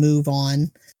as you move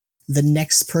on, the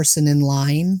next person in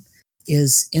line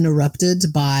is interrupted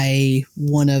by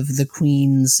one of the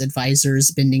queen's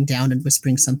advisors bending down and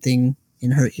whispering something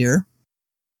in her ear.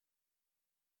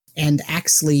 And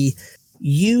actually,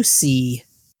 you see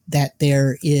that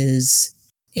there is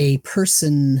a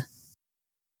person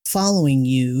following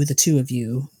you, the two of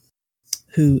you,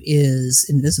 who is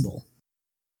invisible.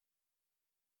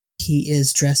 He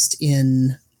is dressed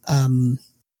in,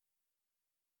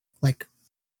 like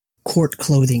court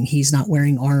clothing. He's not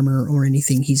wearing armor or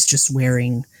anything. He's just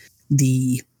wearing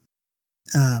the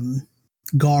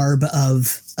garb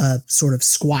of a sort of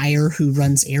squire who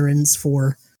runs errands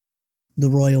for the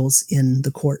royals in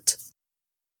the court.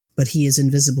 But he is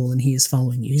invisible and he is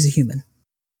following you. He's a human.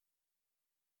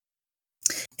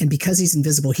 And because he's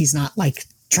invisible, he's not like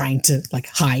trying to like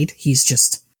hide. He's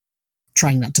just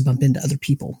trying not to bump into other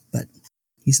people, but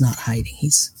he's not hiding.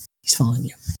 He's following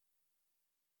you.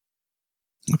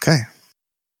 Okay.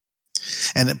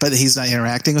 But he's not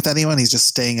interacting with anyone. He's just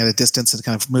staying at a distance and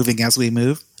kind of moving as we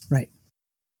move. Right.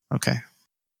 Okay.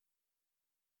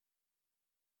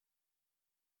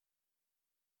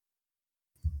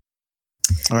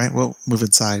 All right, we'll move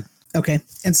inside. Okay.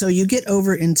 And so you get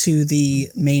over into the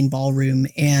main ballroom,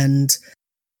 and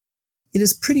it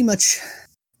is pretty much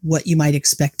what you might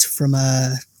expect from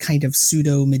a kind of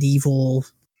pseudo-medieval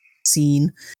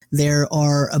scene. There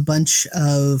are a bunch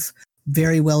of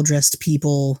very well-dressed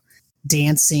people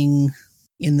dancing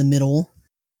in the middle.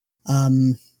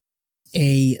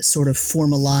 A sort of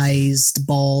formalized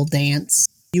ball dance.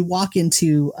 You walk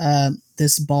into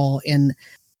this ball, and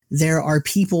there are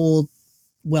people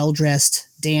well dressed,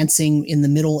 dancing in the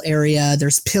middle area.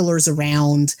 There's pillars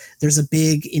around. There's a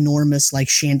big, enormous like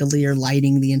chandelier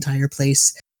lighting the entire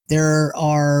place. There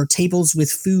are tables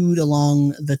with food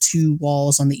along the two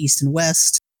walls on the east and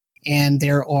west, and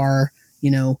there are,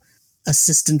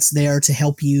 assistants there to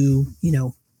help you,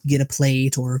 get a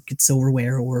plate or get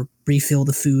silverware or refill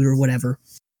the food or whatever.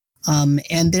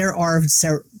 And there are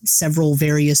several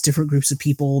various different groups of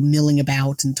people milling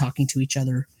about and talking to each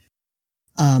other.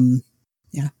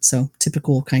 So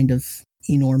typical kind of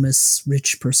enormous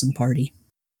rich person party.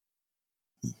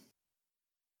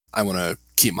 I want to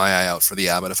keep my eye out for the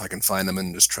abbot if I can find him,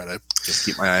 and just try to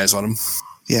keep my eyes on him.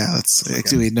 Yeah,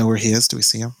 do we know where he is? Do we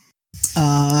see him?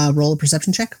 Roll a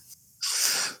perception check.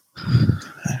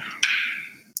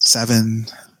 7.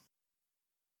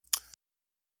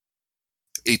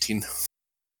 18.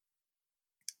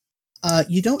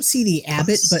 You don't see the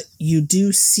abbot, but you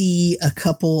do see a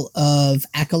couple of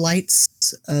acolytes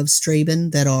of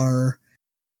Straben that are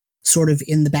sort of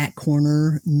in the back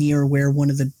corner near where one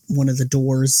of the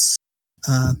doors,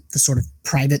 the sort of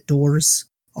private doors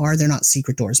are. They're not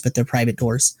secret doors, but they're private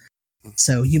doors.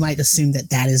 So you might assume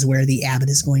that is where the abbot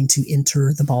is going to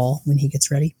enter the ball when he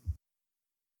gets ready.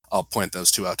 I'll point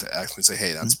those two out to Axel and say,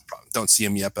 "Hey, don't see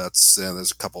him yet, but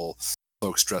there's a couple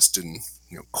folks dressed in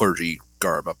clergy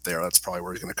garb up there. That's probably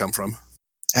where he's going to come from."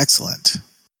 Excellent.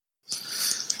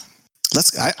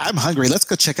 I'm hungry. Let's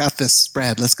go check out this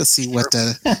spread. Let's go see what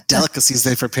delicacies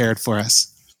they prepared for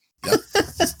us. Yeah.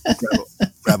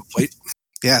 grab a plate.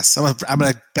 Yes, I'm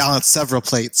going to balance several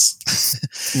plates.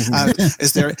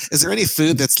 Is there any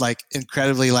food that's like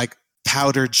incredibly like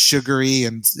powdered, sugary,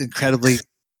 and incredibly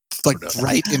like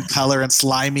bright in color and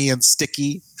slimy and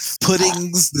sticky?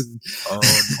 Puddings.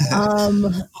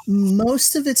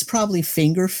 Most of it's probably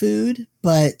finger food,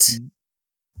 but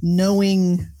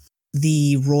knowing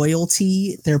the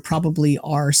royalty, there probably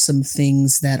are some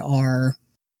things that are,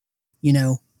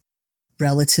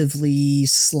 relatively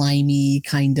slimy,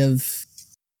 kind of,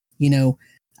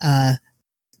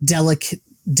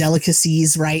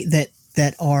 delicacies, right?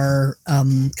 That are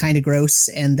kind of gross,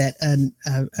 and that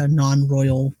a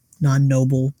non-royal,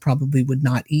 non-noble probably would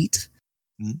not eat.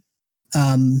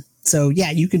 So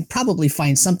yeah, you can probably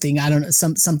find something. I don't know,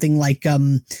 something like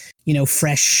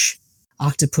fresh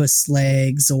octopus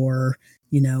legs, or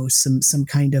some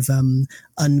kind of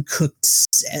uncooked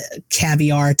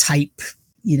caviar type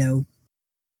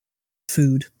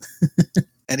food.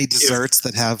 Any desserts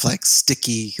that have like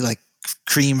sticky like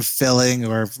cream filling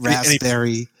or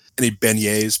raspberry? Any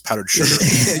beignets, powdered sugar?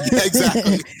 Yeah,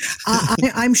 exactly.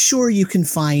 I'm sure you can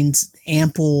find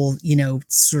ample,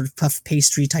 sort of puff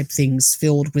pastry type things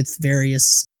filled with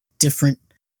various different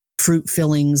fruit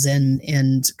fillings and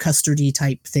custardy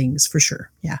type things for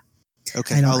sure. Yeah.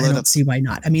 Okay. I don't see why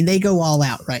not. I mean, they go all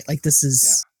out, right? Like this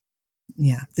is,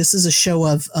 this is a show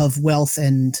of wealth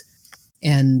and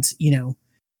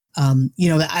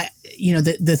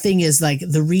the thing is, like,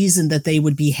 the reason that they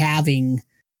would be having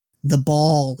the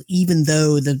ball, even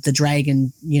though the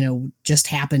dragon, just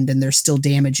happened and there's still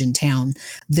damage in town,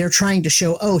 they're trying to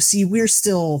show, oh, see, we're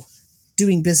still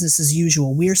doing business as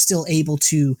usual. We're still able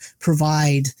to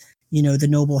provide, the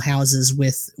noble houses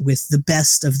with the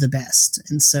best of the best.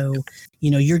 And so,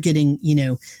 you're getting,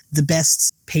 the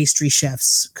best pastry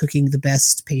chefs cooking the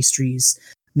best pastries,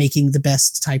 making the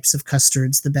best types of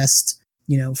custards, the best,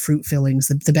 fruit fillings,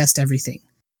 the best everything.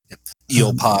 Yep.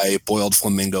 Eel pie, boiled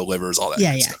flamingo livers, all that.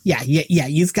 Yeah.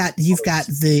 You've got the,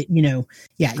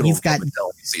 you've got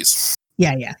delicacies.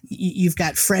 Yeah. You've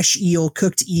got fresh eel,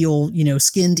 cooked eel,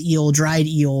 skinned eel, dried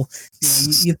eel.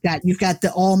 You've got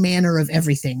the all manner of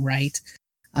everything, right?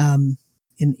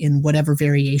 In whatever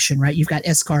variation, right? You've got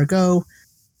escargot.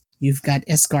 You've got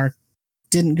escar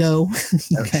didn't go.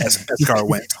 Escar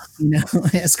went.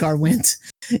 Escar went.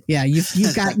 Yeah,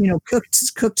 you've got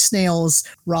cooked snails,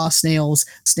 raw snails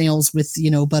with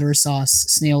butter sauce,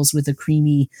 snails with a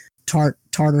creamy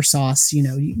tartar sauce.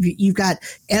 You've got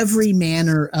every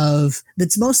manner of,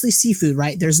 that's mostly seafood,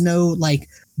 right? There's no like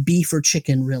beef or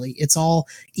chicken really. It's all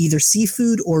either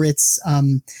seafood or it's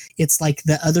like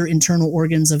the other internal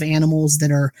organs of animals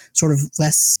that are sort of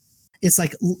less. It's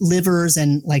like livers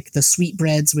and like the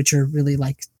sweetbreads, which are really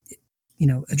like,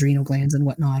 adrenal glands and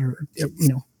whatnot, or,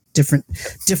 different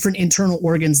internal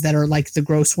organs that are like the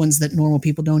gross ones that normal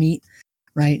people don't eat,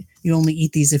 right? You only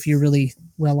eat these if you're really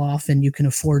well off and you can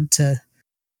afford to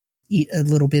eat a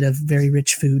little bit of very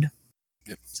rich food.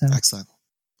 Yep. So. Excellent.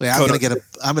 Yeah, I'm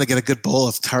gonna get a good bowl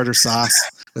of tartar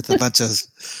sauce with a bunch of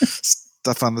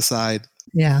stuff on the side.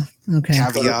 Yeah. Okay.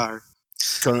 Caviar.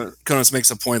 Konos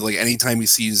makes a point, like anytime he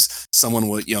sees someone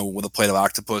with with a plate of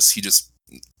octopus, he just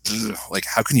ugh, like,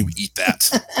 how can you eat that?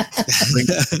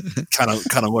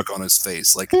 kind of look on his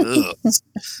face, like, ugh.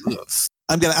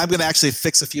 I'm gonna actually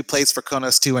fix a few plates for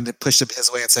Konos too, and push him his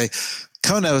way and say,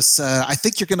 Konos, I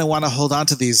think you're gonna want to hold on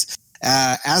to these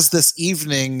as this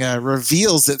evening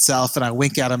reveals itself. And I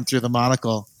wink at him through the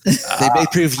monocle. They may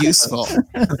prove useful.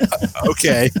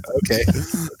 Okay.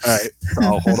 All right.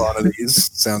 I'll hold on to these.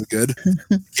 Sounds good.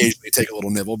 Occasionally take a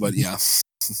little nibble, but yeah.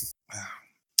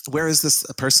 Where is this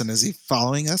person? Is he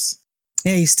following us?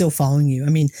 Yeah, he's still following you. I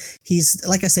mean, he's,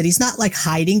 like I said, he's not like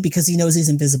hiding because he knows he's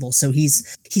invisible. So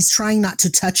he's trying not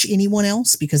to touch anyone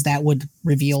else because that would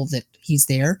reveal that he's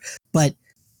there. But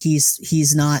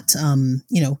he's not,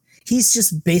 he's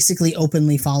just basically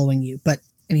openly following you. But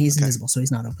I mean, he's invisible, so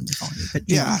he's not openly following you. But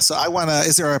yeah, so I want to,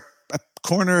 is there a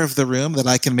corner of the room that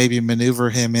I can maybe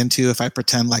maneuver him into if I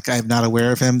pretend like I'm not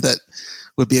aware of him that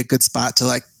would be a good spot to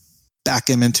like back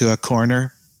him into a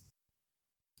corner?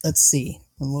 Let's see.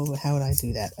 How would I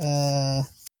do that?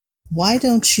 Why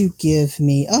don't you give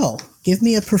me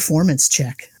a performance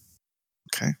check.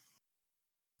 Okay.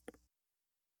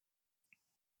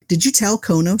 Did you tell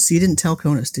Konos? You didn't tell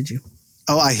Konos, did you?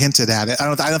 Oh, I hinted at it. I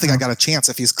don't think I got a chance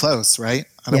if he's close, right?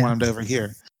 I don't want him to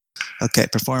overhear. Okay,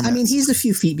 performance. I mean, he's a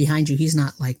few feet behind you. He's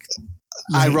not like...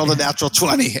 I rolled a natural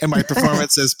 20, and my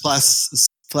performance is plus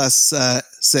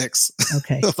 6.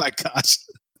 Okay. Oh my gosh.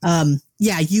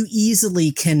 Yeah, you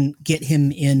easily can get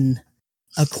him in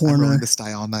a corner. I'm rolling this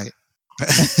die all night.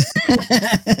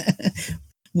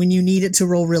 When you need it to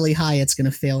roll really high, it's going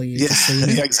to fail you. Yeah, so you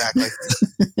know. Yeah, exactly.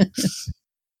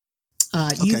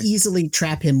 You easily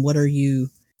trap him. What are you?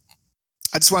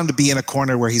 I just want him to be in a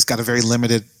corner where he's got a very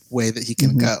limited way that he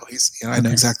can go. I know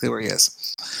exactly where he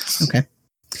is. Okay.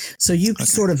 So you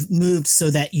sort of moved so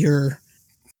that you're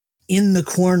in the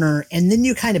corner, and then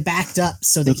you kind of backed up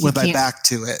so that with my back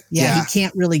to it. Yeah, he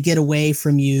can't really get away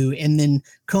from you, and then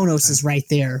Konos is right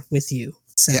there with you.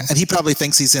 So. Yeah, and he probably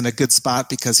thinks he's in a good spot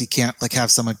because he can't like have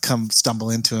someone come stumble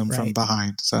into him from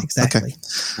behind. So exactly.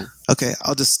 Okay,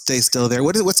 I'll just stay still there.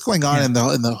 What's going on in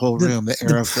the whole room?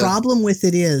 The problem with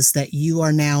it is that you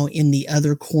are now in the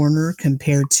other corner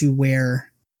compared to where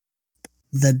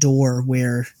the door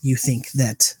where you think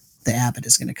that the abbot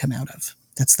is going to come out of.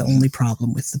 That's the only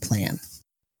problem with the plan,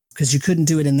 because you couldn't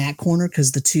do it in that corner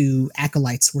because the two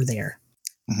acolytes were there.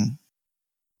 Mm-hmm.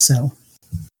 So.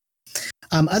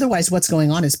 Otherwise, what's going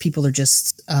on is people are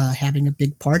just having a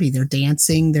big party. They're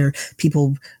dancing. There are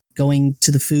people going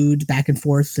to the food back and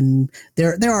forth, and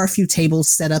there are a few tables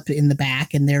set up in the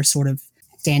back, and they're sort of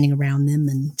standing around them,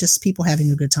 and just people having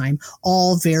a good time.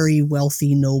 All very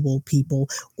wealthy, noble people,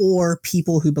 or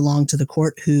people who belong to the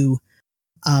court who,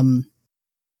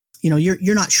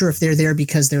 you're not sure if they're there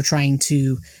because they're trying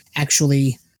to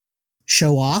actually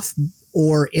show off,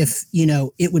 or if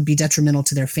it would be detrimental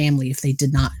to their family if they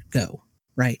did not go.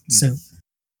 Right. Mm-hmm.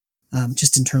 So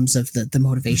just in terms of the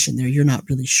motivation there, you're not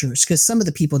really sure, because some of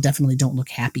the people definitely don't look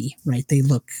happy. Right. They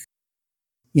look,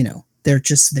 they're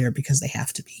just there because they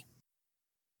have to be.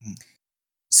 Mm-hmm.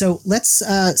 So let's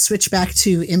switch back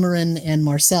to Imran and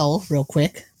Marcel real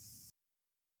quick.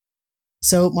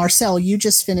 So Marcel, you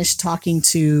just finished talking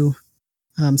to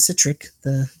Citric,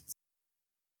 the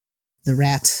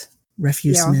rat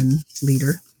refuseman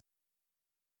leader.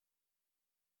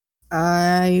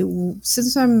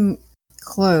 Since I'm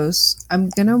close, I'm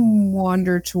gonna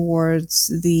wander towards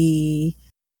the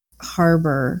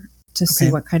harbor to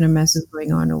see what kind of mess is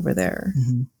going on over there.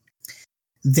 Mm-hmm.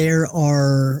 There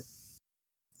are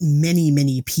many,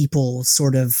 many people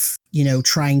sort of,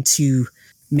 trying to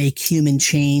make human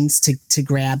chains to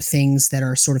grab things that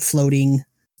are sort of floating.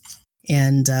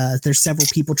 And there's several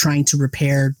people trying to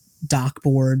repair dock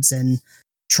boards and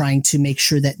trying to make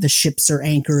sure that the ships are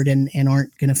anchored and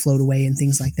aren't going to float away and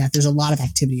things like that. There's a lot of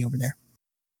activity over there.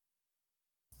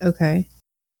 Okay.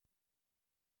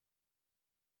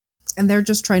 And they're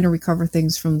just trying to recover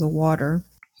things from the water.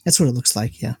 That's what it looks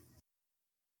like, yeah.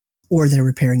 Or they're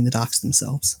repairing the docks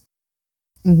themselves.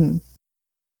 Mm-hmm.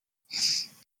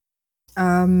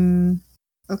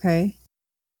 Okay.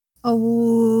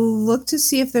 I'll look to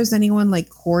see if there's anyone like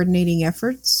coordinating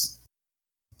efforts.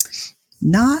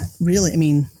 Not really. I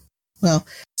mean, well,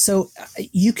 so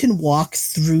you can walk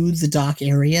through the dock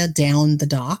area, down the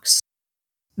docks.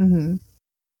 Mm-hmm.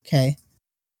 Okay.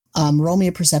 Roll me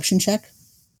a perception check.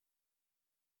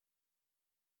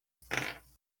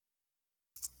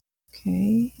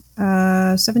 Okay.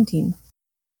 17.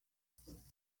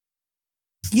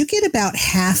 You get about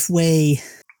halfway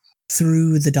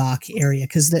through the dock area,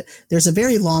 because there's a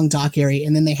very long dock area,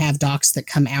 and then they have docks that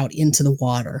come out into the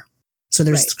water. So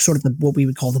there's sort of what we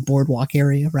would call the boardwalk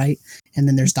area, right? And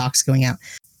then there's docks going out.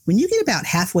 when you get about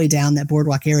halfway down that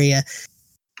boardwalk area,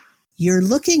 you're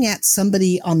looking at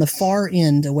somebody on the far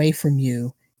end away from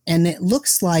you, and it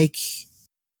looks like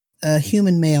a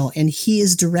human male, and he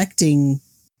is directing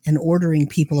and ordering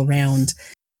people around,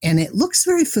 and it looks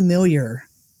very familiar.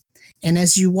 And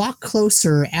as you walk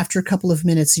closer, after a couple of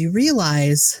minutes, you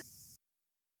realize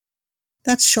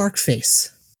that's Sharkface.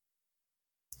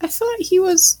 I thought he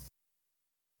was...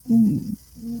 Can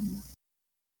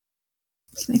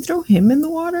I throw him in the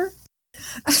water?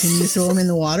 Can you throw him in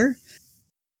the water?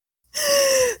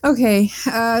 Okay,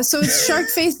 so it's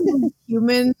Sharkface and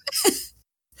human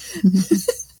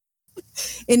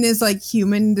in his like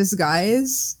human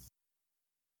disguise.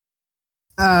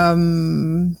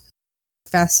 Fascinating.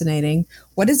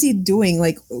 What is he doing?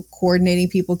 Like coordinating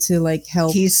people to like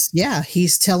help?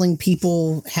 He's telling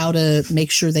people how to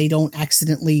make sure they don't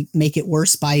accidentally make it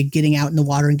worse by getting out in the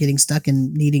water and getting stuck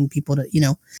and needing people to,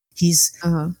 he's,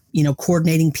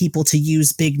 coordinating people to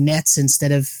use big nets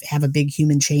instead of have a big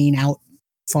human chain out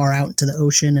far out into the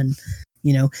ocean, and,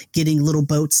 getting little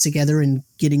boats together and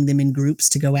getting them in groups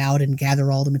to go out and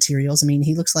gather all the materials. I mean,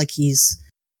 he looks like he's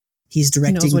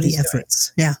directing the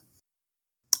efforts. Doing. Yeah.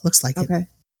 Looks like it. Okay.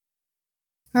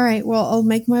 All right. Well, I'll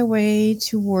make my way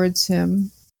towards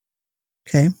him.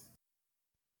 Okay.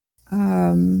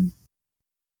 Do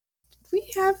we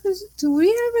have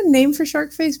a name for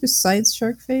Sharkface besides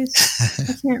Sharkface?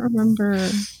 I can't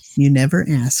remember. You never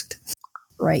asked.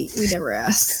 Right. We never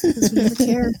asked. Because we never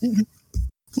cared.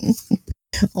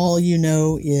 All you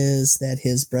know is that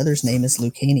his brother's name is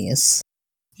Lucanius.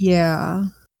 Yeah.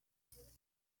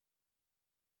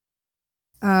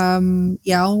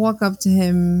 I'll walk up to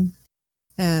him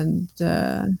and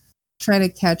try to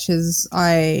catch his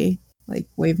eye, like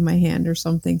wave my hand or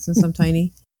something since I'm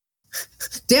tiny.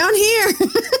 Down here!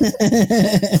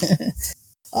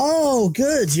 Oh,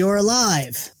 good. You're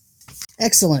alive.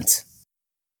 Excellent.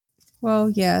 Well,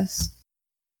 yes.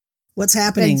 What's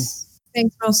happening?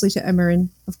 Thanks mostly to Emerin,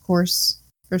 of course,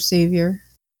 our savior.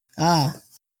 Ah,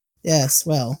 yes,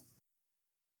 well.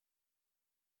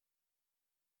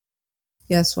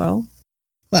 Yes, well.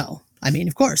 Well, I mean,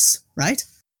 of course, right?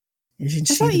 I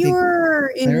thought you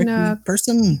were in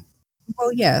person.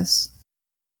 Well, yes.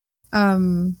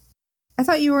 I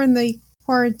thought you were in the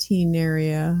quarantine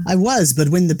area. I was, but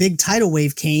when the big tidal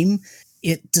wave came,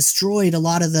 it destroyed a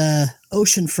lot of the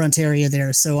oceanfront area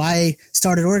there. So I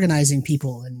started organizing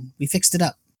people, and we fixed it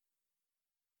up.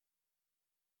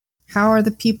 How are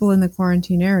the people in the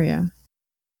quarantine area?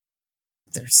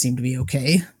 They seem to be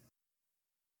okay.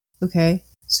 Okay,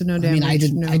 so no damage. I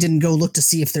mean, I didn't go look to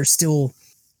see if they're still,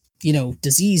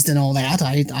 diseased and all that.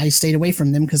 I stayed away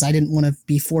from them because I didn't want to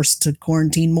be forced to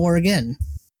quarantine more again.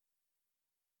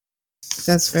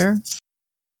 That's fair.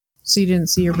 So you didn't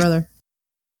see your brother?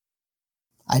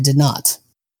 I did not.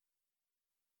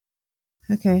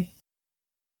 Okay.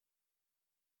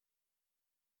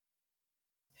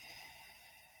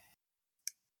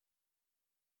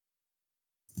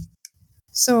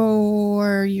 So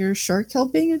are your shark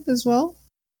helping it as well?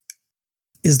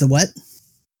 Is the what?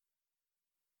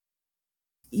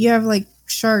 You have like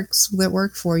sharks that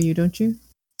work for you, don't you?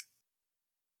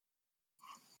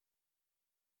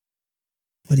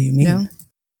 What do you mean? No?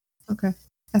 Okay.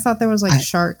 I thought there was like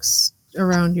sharks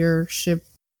around your ship.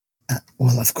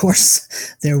 Well, of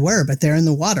course there were, but they're in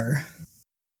the water.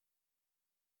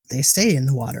 They stay in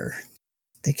the water.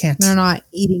 They can't. They're not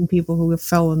eating people who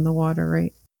fell in the water,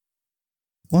 right?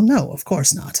 Well, no, of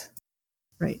course not.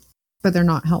 Right. But they're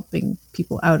not helping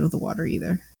people out of the water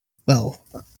either. Well,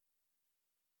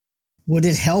 would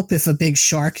it help if a big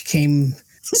shark came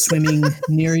swimming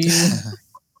near you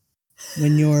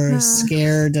when you're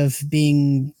scared of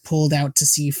being pulled out to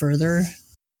sea further?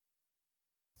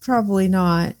 Probably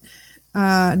not.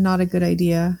 Not a good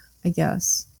idea, I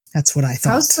guess. That's what I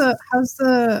thought. How's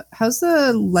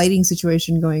the lighting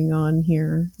situation going on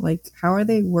here? Like, how are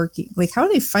they working? Like, how are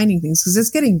they finding things? Because it's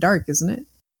getting dark, isn't it?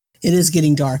 It is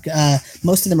getting dark.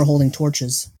 Most of them are holding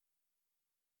torches.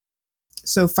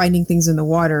 So finding things in the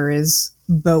water is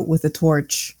boat with a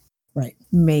torch. Right.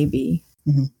 Maybe.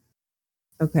 Mm-hmm.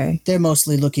 Okay. They're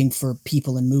mostly looking for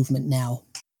people in movement now.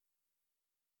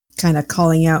 Kind of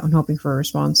calling out and hoping for a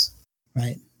response.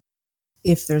 Right.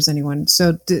 If there's anyone.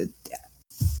 So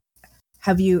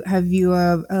have you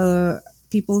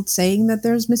people saying that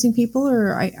there's missing people,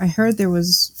 or I heard there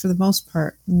was, for the most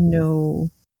part, no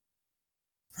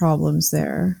problems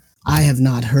there. I have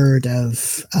not heard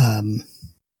of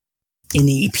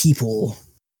any people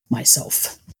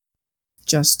myself.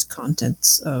 Just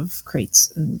contents of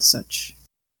crates and such.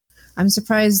 I'm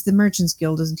surprised the Merchants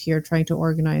Guild isn't here trying to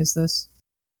organize this.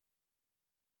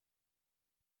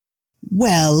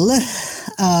 Well,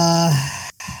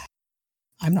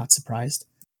 I'm not surprised.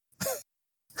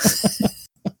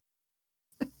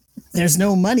 There's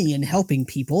no money in helping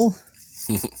people.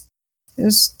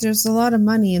 There's a lot of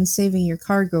money in saving your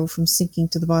cargo from sinking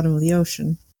to the bottom of the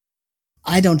ocean.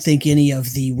 I don't think any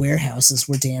of the warehouses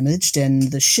were damaged,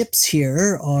 and the ships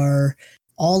here are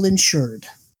all insured.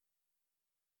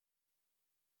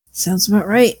 Sounds about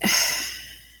right.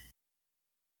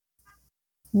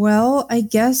 Well, I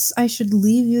guess I should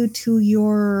leave you to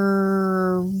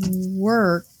your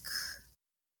work.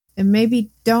 And maybe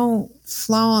don't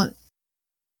flaunt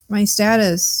my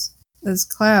status as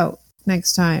clout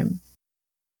next time.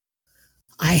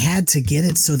 I had to get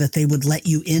it so that they would let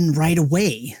you in right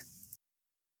away.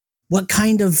 What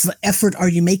kind of effort are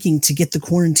you making to get the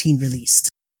quarantine released?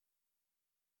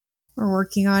 We're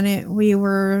working on it. We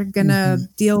were gonna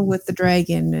deal with the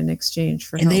dragon in exchange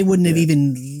for And they help wouldn't with have it.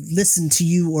 even listened to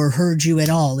you or heard you at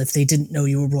all if they didn't know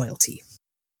you were royalty.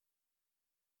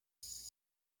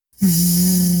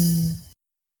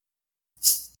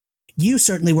 You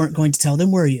certainly weren't going to tell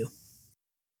them, were you?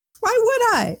 Why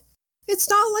would I? It's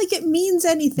not like it means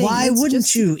anything. Why It's wouldn't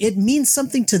just- you? It means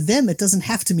something to them. It doesn't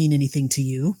have to mean anything to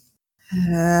you.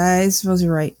 I suppose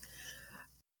you're right.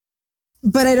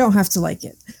 But I don't have to like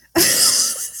it.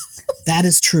 That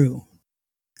is true.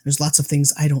 There's lots of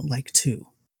things I don't like too.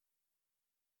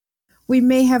 We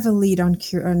may have a lead on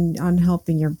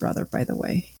helping your brother, by the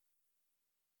way.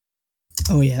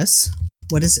 Oh, yes?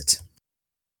 What is it?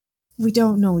 We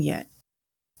don't know yet.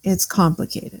 It's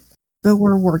complicated, but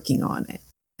we're working on it.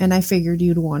 And I figured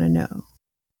you'd want to know.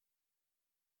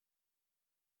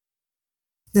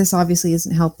 This obviously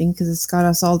isn't helping because it's got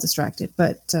us all distracted,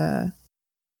 but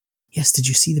Yes, did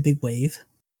you see the big wave?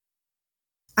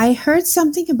 I heard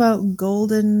something about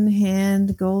golden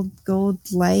hand, gold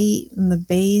light in the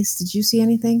base. Did you see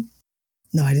anything?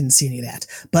 No, I didn't see any of that.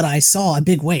 But I saw a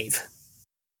big wave.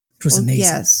 It was amazing.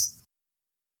 Yes.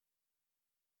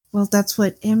 Well, that's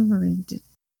what Emerald did.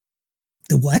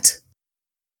 The what?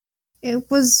 It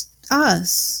was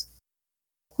us.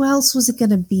 Who else was it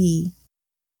going to be?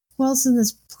 Who else in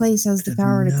this place has the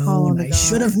power to call on the I gods?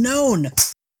 should have known.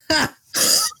 Ha!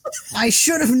 I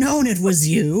should have known it was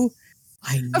you.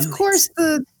 I knew Of course,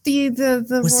 it.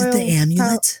 the Was it royal the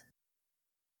amulet?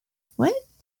 What?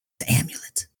 The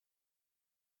amulet.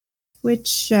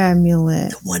 Which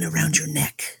amulet? The one around your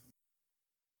neck.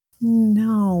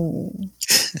 No.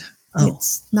 Oh.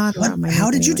 It's not What? around my How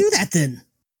neck did you do anyways. that then?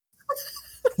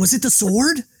 Was it the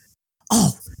sword?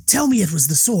 Oh, tell me it was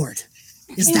the sword.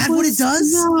 Is that what it was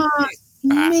does?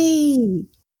 Not me.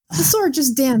 The sword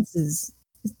just dances.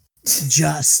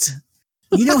 Just.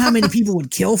 You know how many people would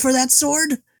kill for that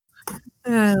sword?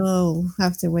 I'll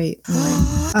have to wait.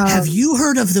 Have you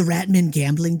heard of the Ratman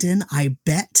Gambling Den? I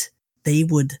bet they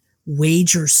would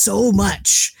wager so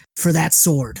much for that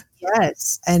sword.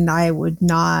 Yes, and I would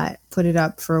not put it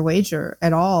up for a wager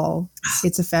at all.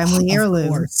 It's a family heirloom. Of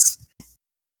course.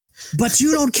 But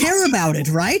you don't care about it,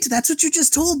 right? That's what you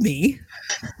just told me.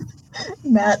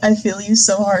 Matt, I feel you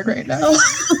so hard right now.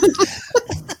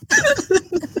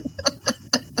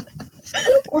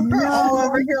 We're all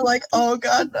over here like, oh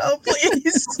God, no,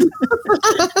 please.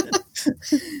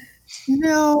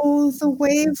 No, the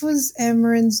wave was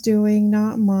Emran's doing,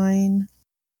 not mine.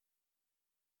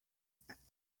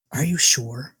 Are you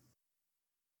sure?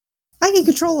 I can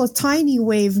control a tiny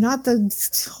wave, not the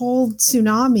whole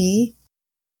tsunami.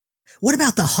 What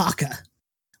about the Haka?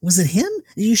 Was it him?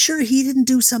 Are you sure he didn't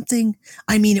do something?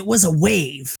 I mean, it was a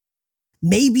wave.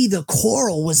 Maybe the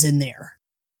coral was in there.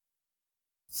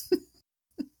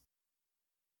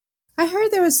 I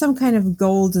heard there was some kind of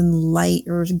golden light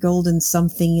or golden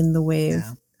something in the wave.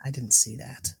 Yeah, I didn't see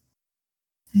that.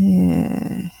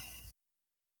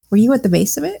 Were you at the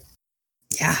base of it?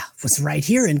 Yeah, it was right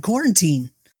here in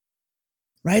quarantine.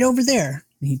 Right over there.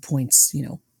 And he points,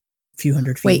 a few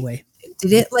hundred feet away.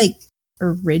 Did it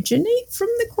originate from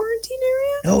the quarantine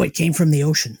area? No, it came from the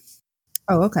ocean.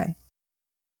 Oh, okay.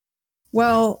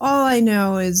 Well, all I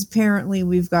know is apparently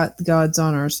we've got the gods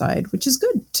on our side, which is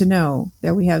good to know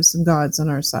that we have some gods on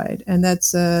our side, and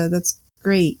that's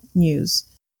great news.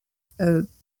 That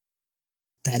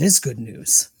is good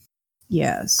news.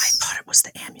 Yes. I thought it was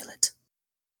the amulet.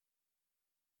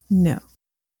 No.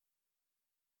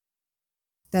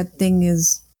 That thing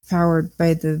is powered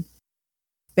by the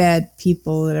bad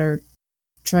people that are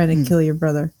trying to kill your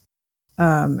brother,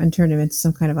 and turn him into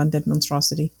some kind of undead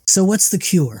monstrosity. So what's the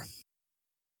cure?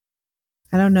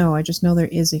 I don't know. I just know there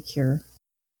is a cure.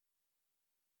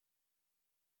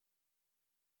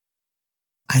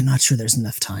 I'm not sure there's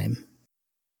enough time.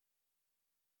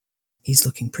 He's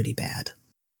looking pretty bad.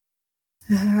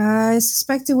 I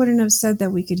suspect it wouldn't have said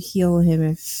that we could heal him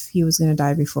if he was going to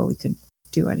die before we could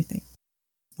do anything.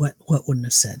 What wouldn't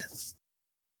have said?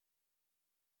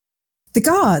 The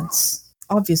gods,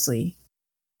 obviously.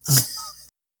 Oh.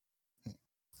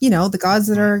 You know, the gods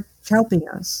that are helping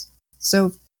us.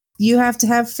 So you have to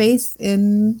have faith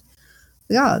in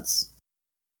the gods.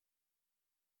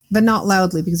 But not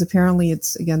loudly, because apparently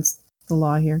it's against the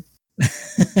law here.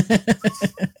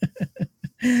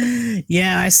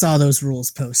 Yeah, I saw those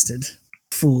rules posted.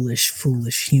 Foolish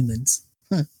humans.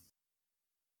 Huh.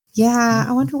 Yeah,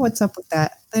 I wonder what's up with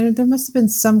that. There must have been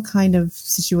some kind of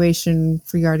situation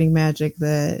regarding magic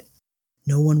that...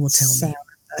 No one will tell me.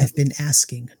 I've been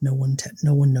asking. No one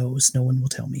knows. No one will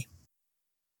tell me.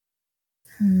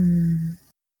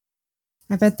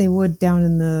 I bet they would down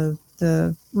in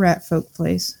the rat folk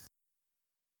place.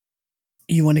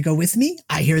 You want to go with me?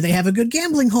 I hear they have a good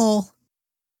gambling hall.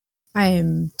 I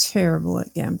am terrible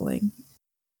at gambling.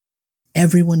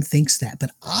 Everyone thinks that,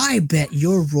 but I bet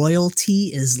your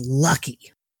royalty is lucky.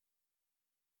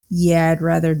 Yeah, I'd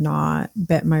rather not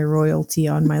bet my royalty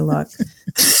on my luck.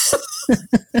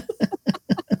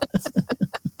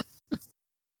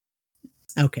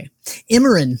 Okay.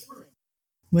 Imran,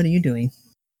 what are you doing?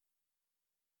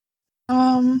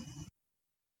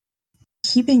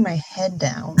 Keeping my head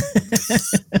down.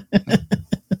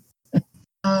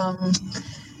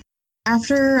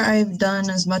 After I've done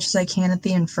as much as I can at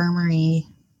the infirmary.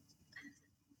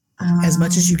 As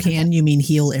much as you can, you mean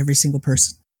heal every single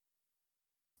person?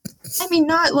 I mean,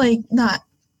 not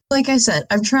like I said,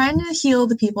 I'm trying to heal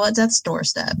the people at death's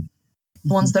doorstep.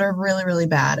 The ones that are really, really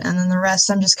bad. And then the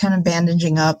rest I'm just kind of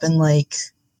bandaging up and like,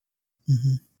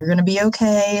 you're going to be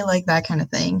okay, like that kind of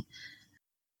thing.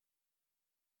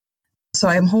 So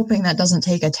I'm hoping that doesn't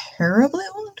take a terribly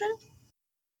long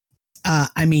time.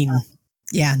 I mean,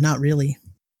 yeah, not really.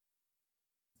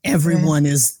 Everyone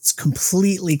is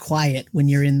completely quiet when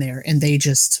you're in there, and they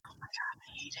just, oh my God, I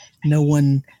hate it. No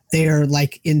one, they're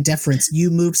like in deference.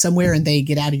 You move somewhere and they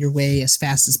get out of your way as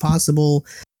fast as possible.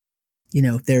 You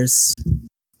know, there's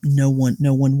no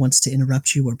one wants to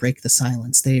interrupt you or break the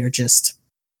silence. They are just,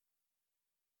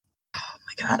 oh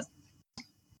my God.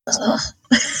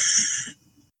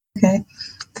 Okay.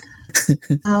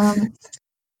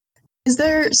 Is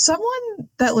there someone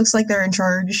that looks like they're in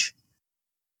charge?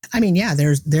 I mean, yeah,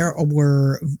 there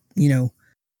were, you know,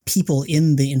 people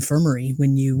in the infirmary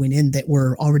when you went in that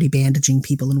were already bandaging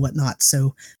people and whatnot.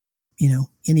 So, you know,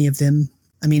 any of them,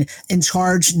 I mean, in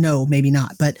charge, no, maybe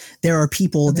not. But there are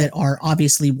people that are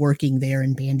obviously working there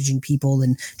and bandaging people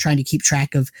and trying to keep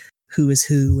track of who is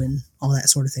who and all that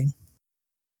sort of thing.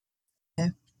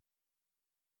 Okay.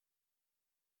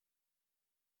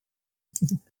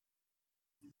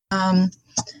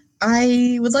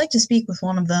 I would like to speak with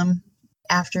one of them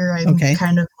after I'm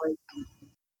kind of like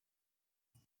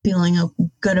feeling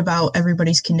good about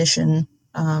everybody's condition.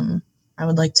 I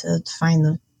would like to find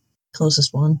the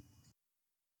closest one.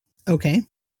 Okay.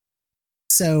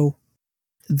 So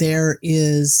there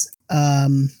is a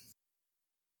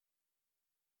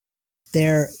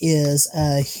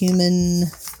human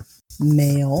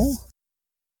male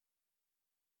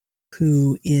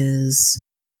who is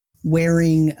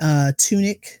wearing a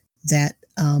tunic that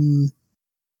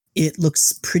it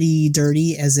looks pretty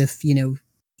dirty, as if, you know,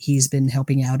 he's been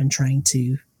helping out and trying to,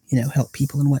 you know, help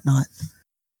people and whatnot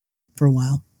for a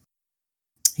while.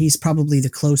 He's probably the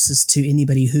closest to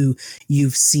anybody who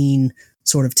you've seen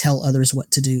sort of tell others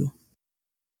what to do.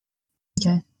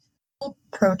 Okay. I'll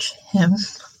approach him.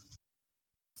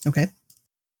 Okay.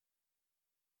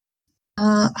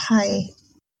 Hi.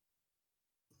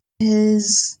 He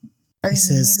says,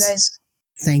 you guys...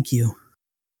 Thank you.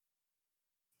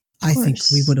 I think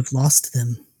we would have lost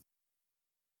them.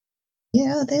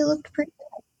 Yeah, they looked pretty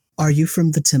good. Are you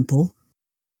from the temple?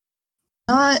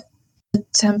 Not the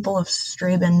Temple of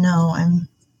Straben, no. I'm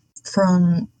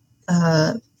from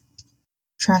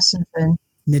Trastenfin.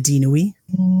 Nadinui?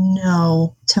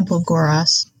 No, Temple of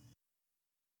Goras.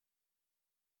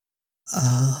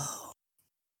 Oh.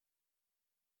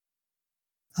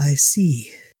 I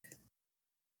see.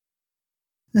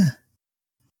 Huh.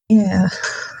 Yeah.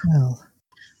 Well,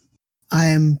 I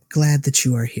am glad that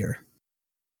you are here.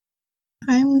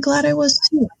 I'm glad I was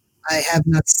too. I have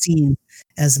not seen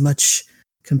as much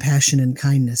compassion and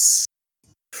kindness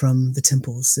from the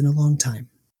temples in a long time.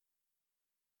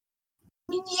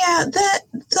 I mean, yeah,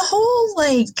 the whole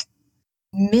like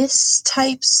miss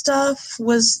type stuff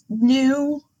was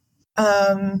new.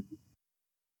 I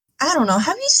don't know.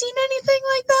 Have you seen anything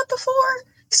like that before?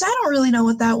 Because I don't really know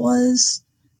what that was.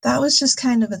 That was just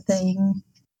kind of a thing.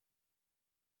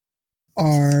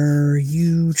 Are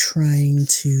you trying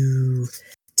to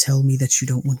tell me that you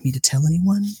don't want me to tell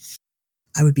anyone?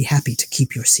 I would be happy to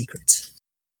keep your secret.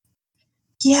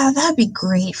 Yeah, that'd be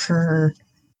great for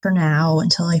now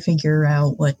until I figure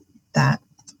out what that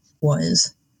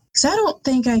was. Because I don't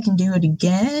think I can do it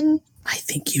again. I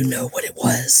think you know what it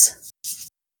was.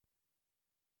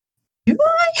 Do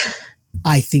I?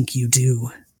 I think you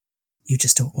do. You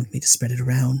just don't want me to spread it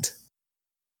around.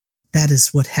 That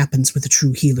is what happens with a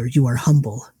true healer. You are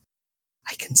humble.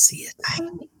 I can see it. I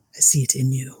see it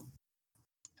in you.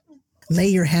 Lay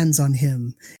your hands on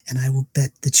him, and I will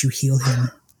bet that you heal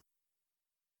him.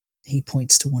 He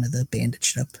points to one of the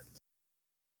bandaged up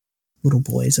little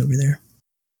boys over there.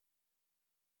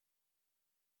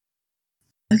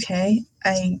 Okay,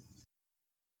 I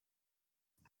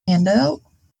hand out.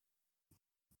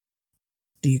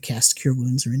 Do you cast Cure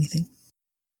Wounds or anything?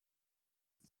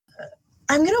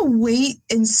 I'm going to wait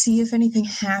and see if anything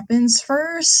happens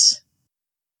first.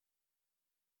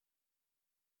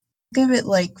 Give it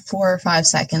like 4 or 5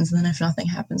 seconds, and then if nothing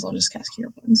happens, I'll just cast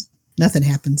Cure Wounds. Nothing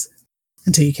happens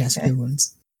until you cast Cure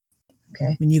Wounds.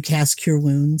 Okay. When you cast Cure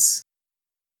Wounds,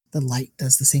 the light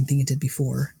does the same thing it did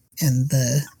before, and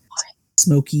the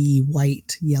smoky,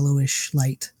 white, yellowish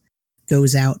light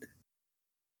goes out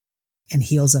and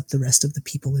heals up the rest of the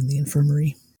people in the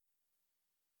infirmary.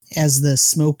 As the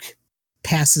smoke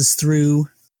passes through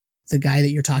the guy that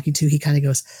you're talking to, he kind of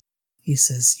goes, he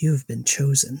says, "You have been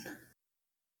chosen.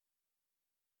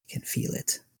 You can feel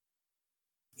it.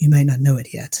 You might not know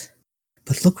it yet,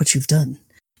 but look what you've done.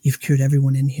 You've cured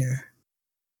everyone in here.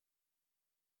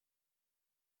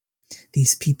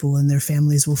 These people and their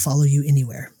families will follow you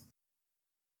anywhere."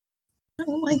 I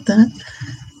don't like that.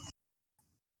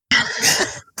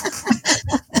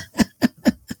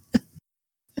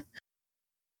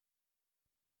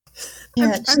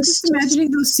 Yeah, I'm just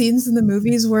imagining those scenes in the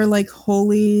movies where like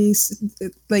holy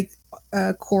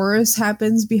chorus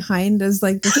happens behind as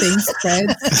like the thing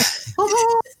spreads.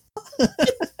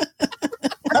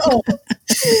 Oh.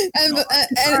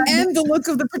 and the look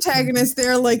of the protagonist,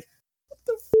 they're like, what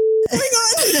the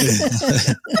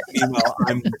f- Meanwhile,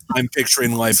 I'm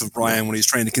picturing life of Brian when he's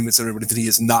trying to convince everybody that he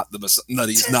is not the Messiah.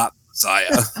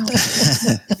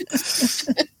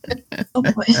 Oh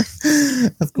boy.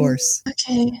 Of course.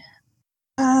 Okay.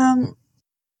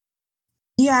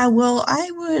 Yeah, well,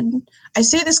 I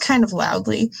say this kind of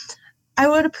loudly. I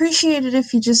would appreciate it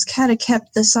if you just kind of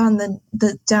kept this on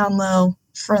the down low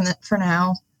for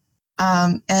now.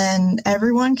 And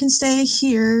everyone can stay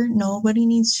here. Nobody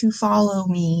needs to follow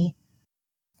me.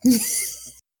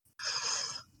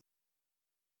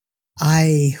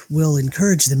 I will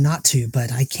encourage them not to,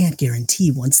 but I can't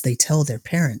guarantee once they tell their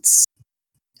parents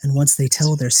and once they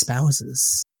tell their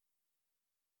spouses.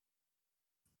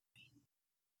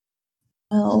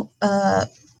 Well,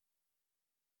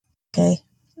 okay.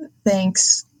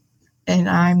 Thanks. And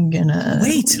I'm gonna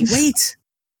Wait.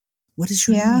 What is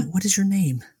your Yeah? name? What is your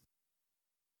name?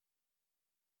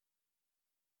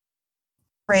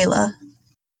 Rayla.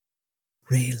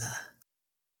 Rayla.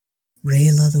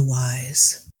 Rayla the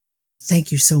Wise.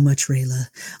 Thank you so much, Rayla.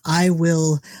 I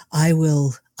will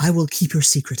keep your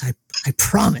secret. I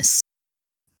promise.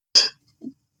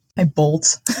 I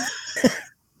bolt.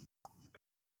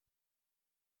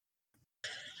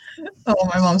 Oh,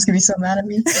 my mom's gonna be so mad at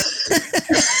me.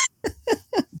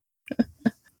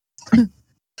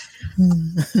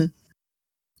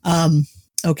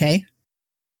 Okay.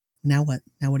 Now what?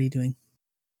 Now what are you doing?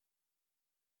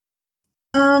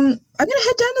 I'm gonna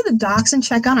head down to the docks and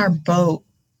check on our boat.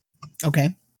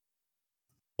 Okay.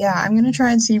 Yeah, I'm gonna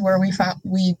try and see where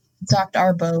we docked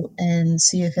our boat and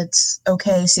see if it's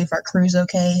okay, see if our crew's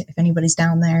okay, if anybody's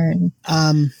down there. And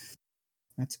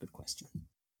that's a good question.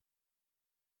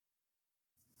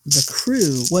 The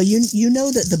crew, well, you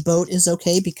know that the boat is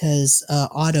okay because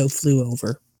Otto flew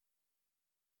over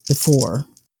before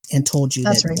and told you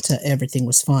That's that right. Everything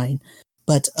was fine.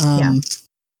 But Yeah.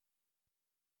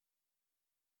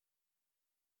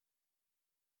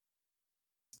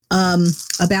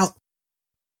 About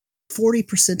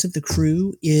 40% of the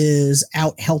crew is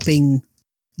out helping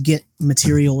get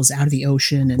materials out of the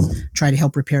ocean and try to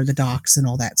help repair the docks and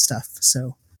all that stuff.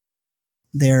 So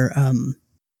they're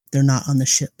not on the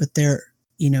ship, but they're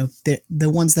the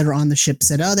ones that are on the ship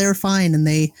said, "Oh, they're fine," and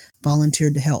they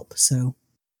volunteered to help. So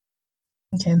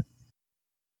Okay.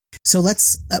 So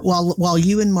let's while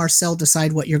you and Marcel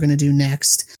decide what you're going to do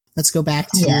next, let's go back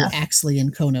to Axley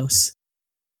and Konos.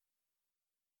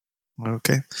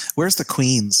 Okay. Where's the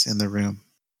queens in the room?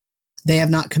 They have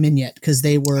not come in yet because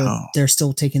they're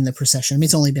still taking the procession. I mean,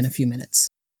 it's only been a few minutes.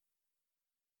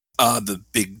 The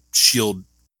big shield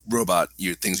robot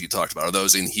things you talked about, are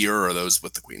those in here or are those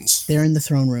with the queens? They're in the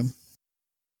throne room.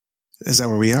 Is that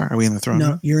where we are? Are we in the throne room?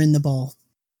 No, you're in the ball.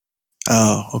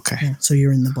 Oh, okay. Yeah, so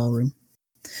you're in the ballroom.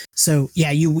 So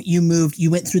yeah, you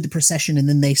went through the procession, and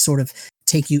then they sort of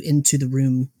take you into the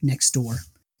room next door,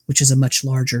 which is a much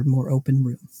larger, more open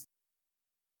room.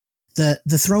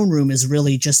 The throne room is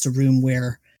really just a room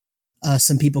where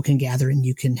some people can gather and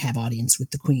you can have audience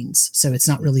with the queens. So it's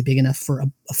not really big enough for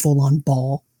a full-on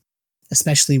ball,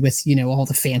 especially with, all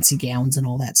the fancy gowns and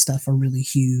all that stuff are really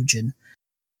huge. And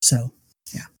so,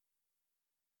 yeah.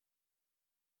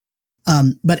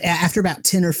 But after about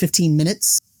 10 or 15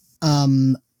 minutes,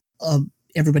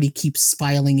 everybody keeps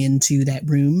filing into that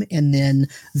room, and then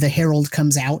the herald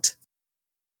comes out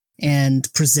and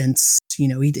presents,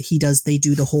 they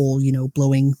do the whole,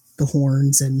 blowing the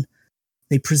horns, and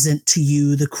they present to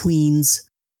you the queens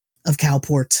of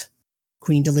Calport,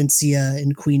 Queen Delincia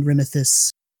and Queen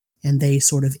Rimethus, and they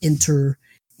sort of enter,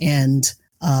 and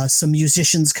some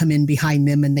musicians come in behind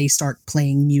them and they start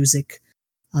playing music.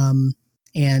 And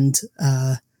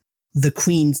the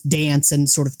queens dance, and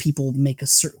sort of people make a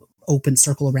open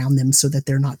circle around them so that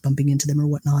they're not bumping into them or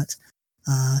whatnot.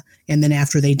 And then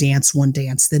after they dance one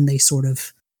dance, then they sort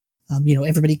of,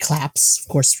 everybody claps. Of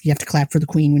course, you have to clap for the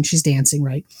queen when she's dancing,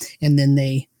 right? And then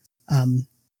they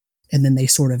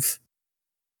sort of,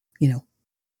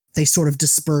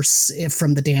 disperse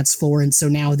from the dance floor. And so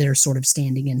now they're sort of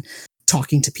standing and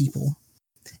talking to people.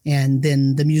 And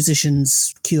then the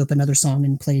musicians cue up another song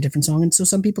and play a different song. And so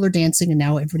some people are dancing, and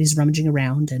now everybody's rummaging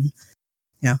around, and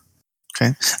yeah.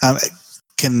 Okay.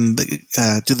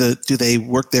 Do they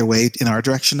work their way in our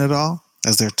direction at all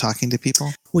as they're talking to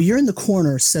people? Well, you're in the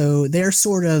corner, so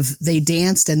they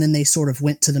danced, and then they sort of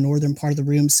went to the northern part of the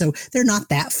room. So they're not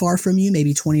that far from you,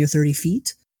 maybe 20 or 30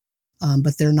 feet.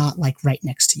 But they're not like right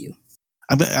next to you.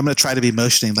 I'm going to try to be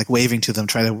motioning, like waving to them,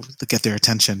 try to get their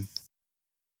attention.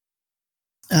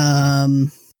 Let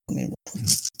me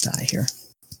die here.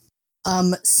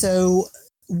 So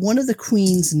one of the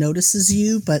queens notices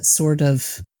you, but sort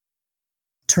of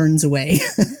turns away,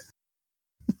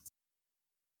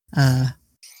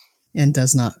 and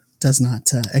does not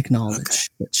acknowledge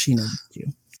that she noticed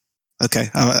you. Okay.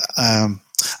 All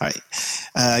right.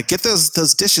 Get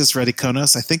those dishes ready,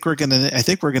 Konos. I think we're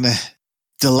gonna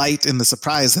delight in the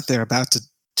surprise that they're about to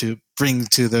bring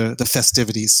to the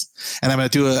festivities. And I'm going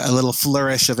to do a little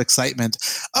flourish of excitement.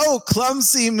 Oh,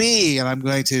 clumsy me! And I'm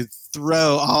going to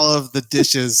throw all of the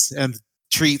dishes and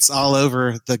treats all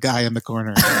over the guy in the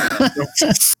corner.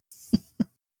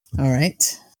 All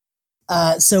right.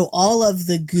 So all of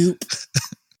the goop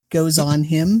goes on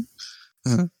him,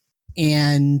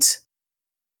 and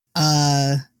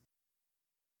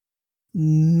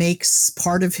makes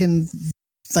part of him,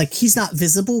 like, he's not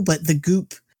visible, but the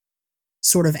goop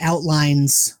sort of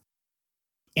outlines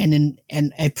and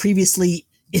a previously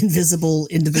invisible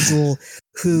individual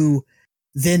who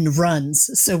then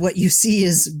runs. So what you see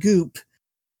is goop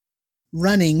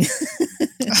running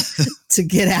to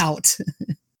get out.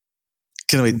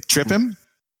 Can we trip him?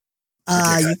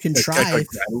 You can try.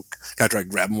 Can I try to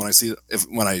grab him when I see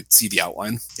the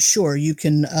outline? Sure, you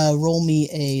can roll me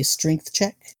a strength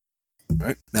check. All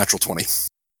right, natural 20.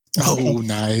 Okay. Oh,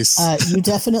 nice. You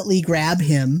definitely grab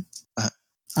him,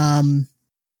 and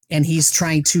he's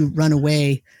trying to run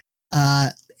away.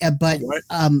 But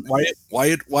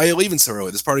why are you leaving so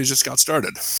early? This party's just got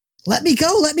started. Let me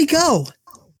go. Let me go.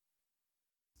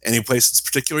 Any place in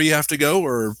particular you have to go,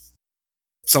 or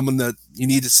someone that you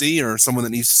need to see, or someone that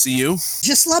needs to see you?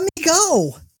 Just let me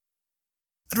go.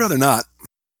 I'd rather not.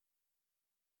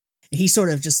 He sort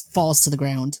of just falls to the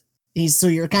ground. So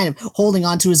you're kind of holding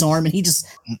onto his arm, and he just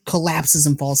collapses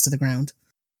and falls to the ground.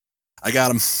 I got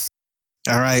him.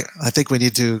 All right. I think we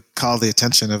need to call the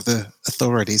attention of the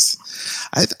authorities.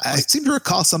 I seem to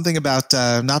recall something about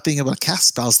not being able to cast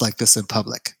spells like this in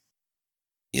public.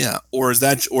 Yeah. Or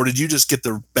did you just get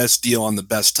the best deal on the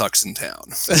best tux in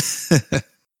town?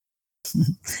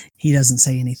 He doesn't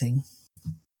say anything.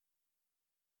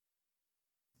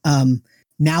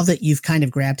 Now that you've kind of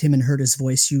grabbed him and heard his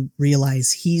voice, you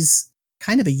realize he's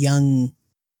kind of a young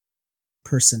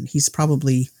person. He's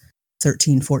probably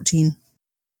 13, 14.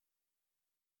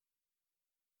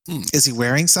 Is he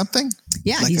wearing something?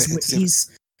 Yeah, like he's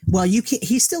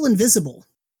still invisible.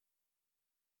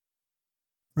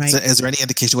 Right. So is there any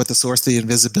indication what the source of the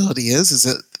invisibility is? Is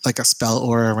it like a spell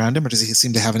aura around him, or does he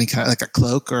seem to have any kind of like a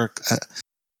cloak or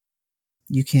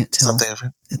you can't tell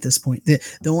at this point.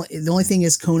 The only thing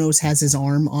is Konos has his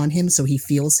arm on him, so he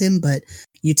feels him, but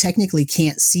you technically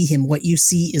can't see him. What you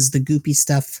see is the goopy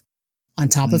stuff on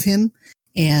top of him.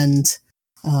 And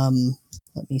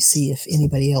let me see if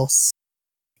anybody else.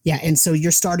 Yeah, and so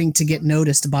you're starting to get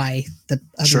noticed by the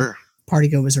other party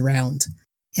goers around.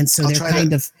 And so they're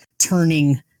kind of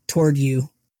turning toward you.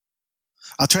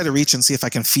 I'll try to reach and see if I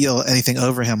can feel anything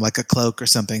over him, like a cloak or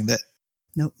something that...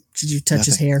 Nope. Did you touch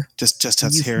his hair? Just touch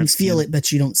his hair. You feel it,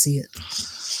 but you don't see it.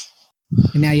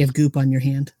 And now you have goop on your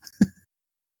hand.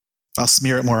 I'll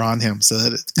smear it more on him so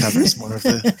that it covers more of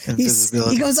the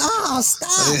invisibility. He goes,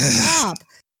 stop.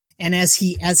 And as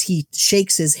he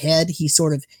shakes his head, he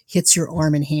sort of hits your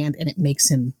arm and hand, and it makes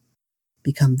him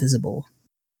become visible.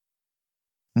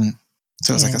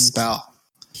 So it's like a spell.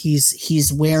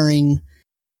 He's wearing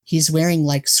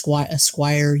like a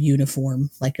squire uniform,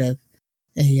 like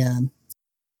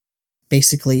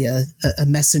basically a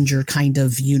messenger kind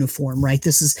of uniform, right?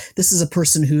 This is a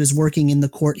person who is working in the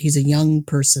court. He's a young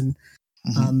person.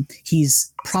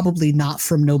 He's probably not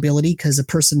from nobility, because a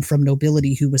person from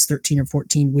nobility who was 13 or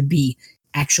 14 would be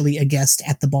actually a guest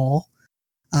at the ball.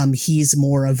 He's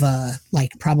more of a,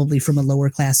 like, probably from a lower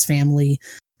class family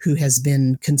who has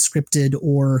been conscripted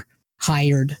or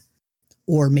hired,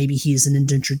 or maybe he's an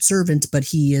indentured servant, but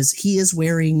he is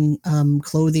wearing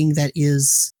clothing that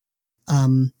is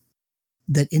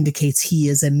that indicates he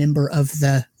is a member of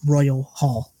the royal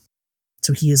hall.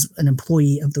 So he is an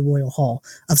employee of the royal hall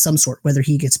of some sort, whether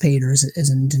he gets paid or as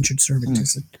an indentured servant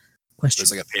is a question.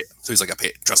 So he's like a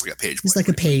page, dressed like a page. He's like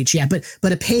a page, yeah.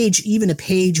 But a page, even a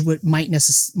page,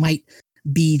 might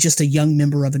be just a young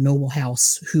member of a noble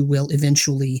house who will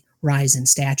eventually rise in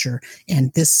stature,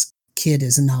 and this kid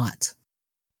is not.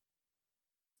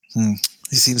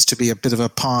 He seems to be a bit of a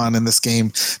pawn in this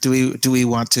game. Do we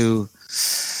want to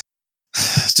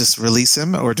just release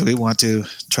him, or do we want to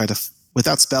try to?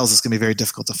 Without spells, it's going to be very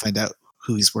difficult to find out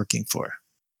who he's working for.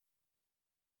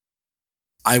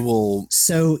 I will.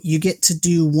 So you get to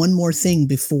do one more thing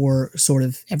before sort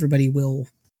of everybody will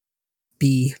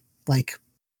be like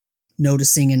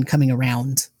noticing and coming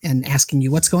around and asking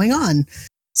you what's going on.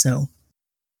 So.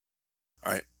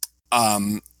 All right.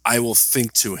 I will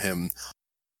think to him,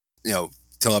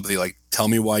 telepathy, like, tell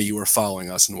me why you were following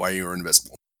us and why you were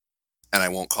invisible. And I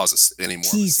won't cause us any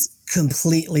more. He's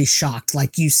completely shocked.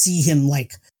 Like, you see him,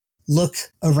 like, look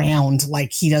around,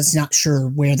 like he does not sure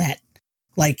where that,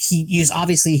 like, he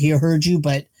obviously he heard you,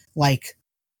 but, like.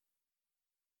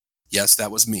 Yes,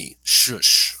 that was me.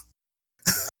 Shush.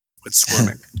 Quit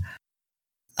squirming.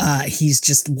 He's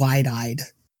just wide-eyed.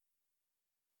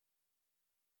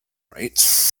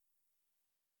 Right.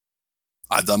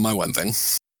 I've done my one thing.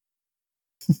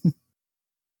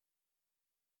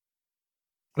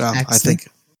 Well, excellent.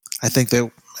 I think that,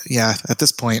 yeah, at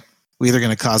this point, we're either going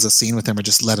to cause a scene with him or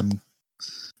just let him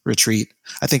retreat.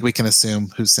 I think we can assume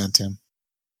who sent him.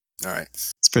 All right.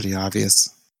 It's pretty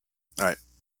obvious. All right.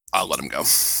 I'll let him go.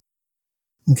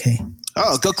 Okay.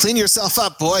 Oh, go clean yourself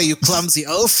up, boy, you clumsy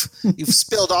oaf. You've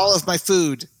spilled all of my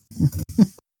food.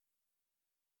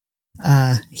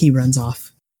 He runs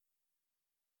off.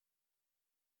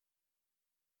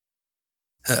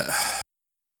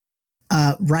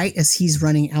 Right as he's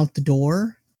running out the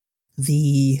door,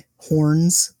 the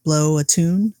horns blow a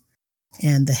tune,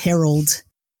 and the herald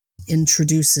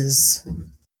introduces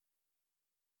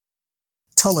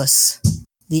Tullus,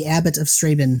 the abbot of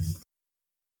Straben,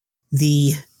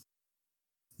 the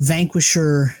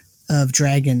vanquisher of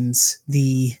dragons,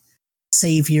 the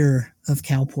savior of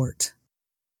Calport,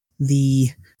 the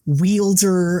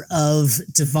wielder of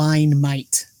divine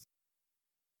might.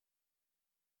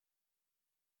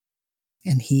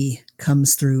 And he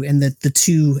comes through, and the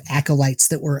two acolytes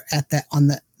that were at that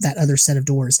other set of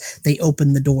doors, they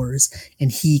open the doors,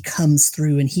 and he comes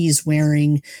through, and he's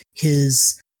wearing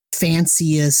his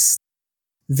fanciest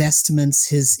vestments,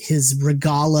 his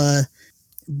regala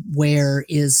wear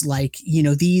is like,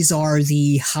 these are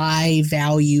the high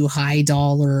value, high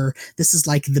dollar. This is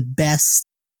like the best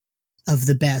of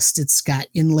the best. It's got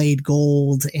inlaid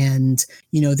gold, and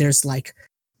there's like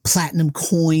platinum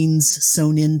coins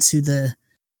sewn into the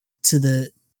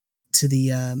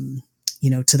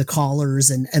collars,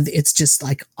 and it's just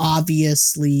like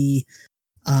obviously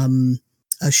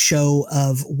a show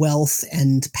of wealth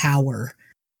and power.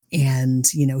 And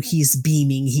he's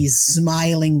beaming, he's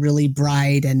smiling really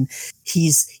bright, and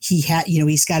he's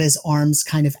got his arms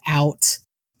kind of out,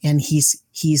 and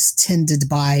he's tended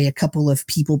by a couple of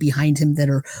people behind him that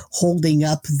are holding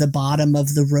up the bottom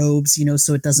of the robes,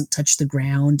 so it doesn't touch the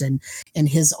ground. And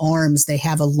his arms, they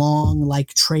have a long,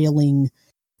 like, trailing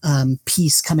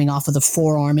piece coming off of the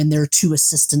forearm, and there are two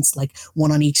assistants, like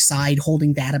one on each side,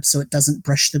 holding that up so it doesn't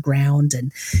brush the ground.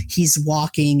 And he's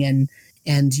walking, and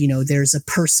and there's a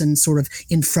person sort of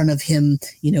in front of him,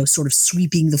 sort of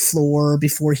sweeping the floor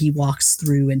before he walks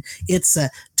through, and it's a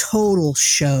total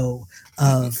show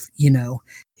of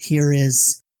here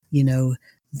is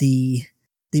the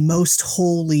most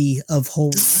holy of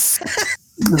holy.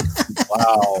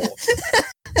 Wow.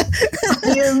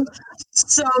 I am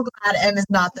so glad M is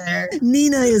not there.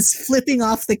 Nina is flipping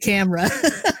off the camera.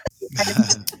 I'm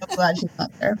so glad she's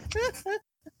not there.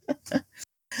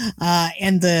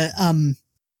 And the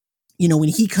when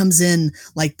he comes in,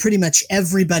 like pretty much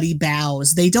everybody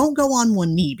bows. They don't go on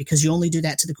one knee because you only do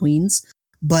that to the queens,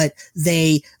 but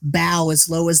they bow as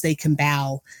low as they can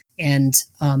bow. And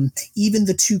even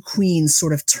the two queens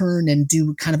sort of turn and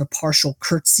do kind of a partial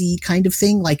curtsy kind of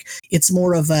thing. Like it's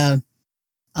more of a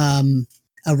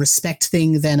respect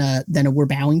thing than a we're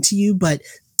bowing to you, but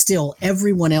still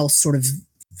everyone else sort of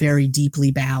very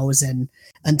deeply bows, and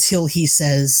until he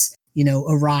says,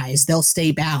 arise, they'll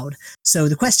stay bowed. So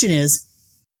the question is,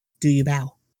 do you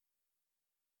bow?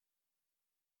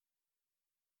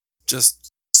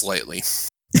 Just slightly.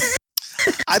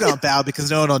 I don't bow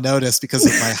because no one will notice because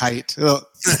of my height.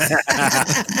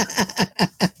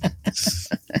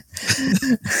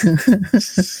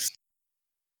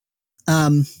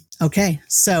 Okay,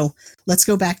 so let's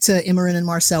go back to Imran and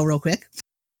Marcel real quick.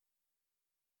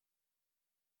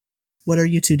 What are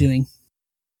you two doing?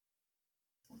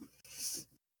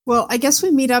 Well, I guess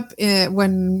we meet up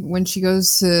when she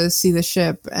goes to see the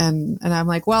ship, and I'm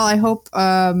like, well, I hope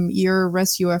your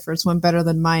rescue efforts went better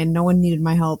than mine. No one needed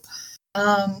my help.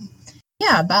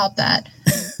 Yeah, about that.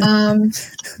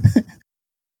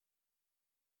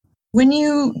 When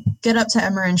you get up to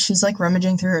Emma and she's like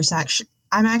rummaging through her sack,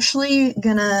 I'm actually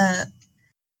gonna.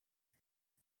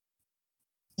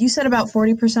 You said about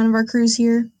 40% of our crew's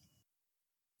here.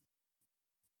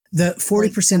 The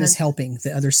 40% is helping.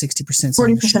 The other 60%.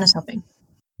 40% is helping.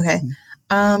 Okay.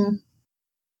 Mm-hmm.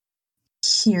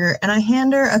 Here, and I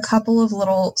hand her a couple of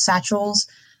little satchels.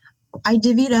 I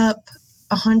divvied up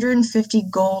 150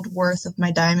 gold worth of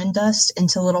my diamond dust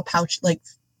into little pouch, like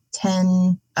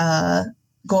 10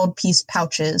 gold piece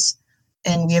pouches,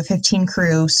 and we have 15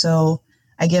 crew. So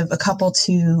I give a couple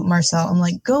to Marcel. I'm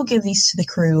like, go give these to the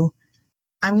crew.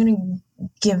 I'm gonna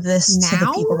give this to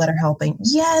the people that are helping.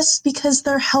 Yes, because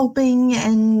they're helping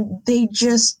and they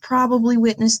just probably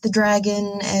witnessed the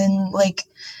dragon, and like,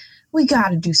 we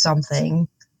gotta do something.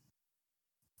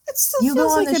 It still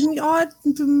feels like an odd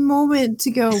moment to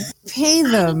go pay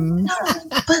them. No,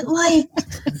 but like,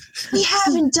 we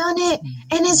haven't done it,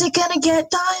 and is it gonna get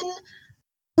done?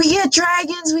 We get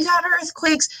dragons, we got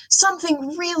earthquakes,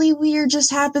 something really weird just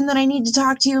happened that I need to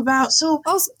talk to you about. So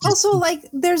also like,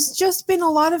 there's just been a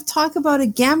lot of talk about a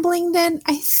gambling den.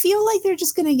 I feel like they're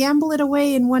just going to gamble it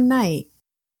away in one night.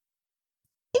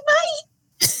 They might.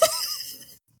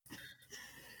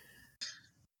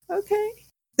 Okay.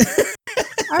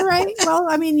 All right. Well,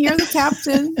 I mean, you're the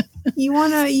captain. You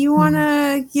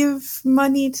wanna give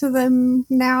money to them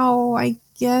now? I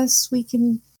guess we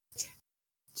can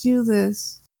do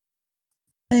this.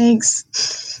 Thanks.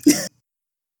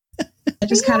 I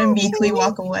just kind of meekly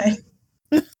walk away.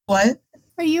 What?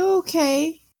 Are you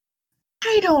okay?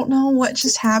 I don't know what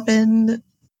just happened.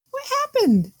 What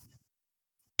happened?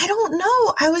 I don't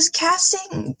know. I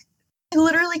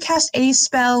literally cast a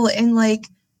spell, and like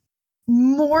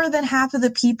more than half of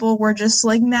the people were just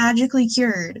like magically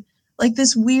cured. Like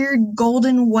this weird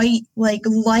golden white like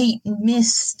light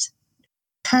mist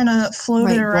kind of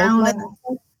floated around.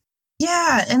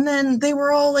 Yeah, and then they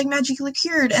were all like magically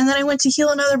cured, and then I went to heal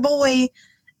another boy,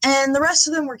 and the rest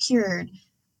of them were cured.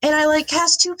 And I like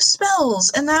cast 2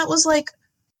 spells, and that was like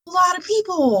a lot of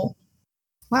people.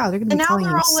 Wow, they're gonna be calling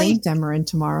him Saint Emerin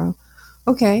tomorrow.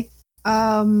 Okay.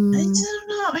 I don't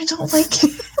know. I don't like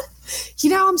it.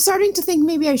 I'm starting to think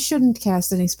maybe I shouldn't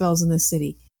cast any spells in this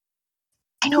city.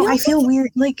 I know, I feel weird.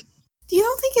 Like, do you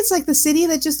don't think it's like the city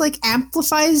that just like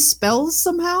amplifies spells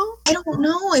somehow? I don't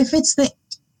know if it's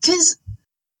because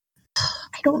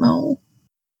I don't know.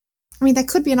 I mean, that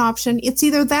could be an option. It's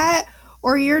either that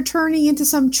or you're turning into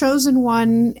some chosen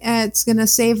one that's going to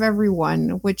save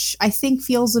everyone, which I think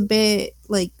feels a bit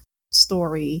like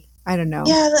story. I don't know.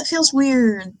 Yeah, that feels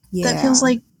weird. Yeah. That feels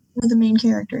like one of the main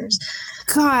characters.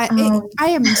 God, I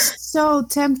am so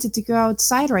tempted to go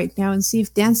outside right now and see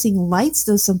if dancing lights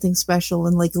does something special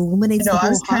and like illuminates the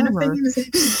whole harbor.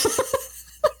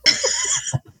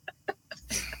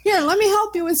 Here, let me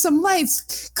help you with some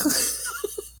lights.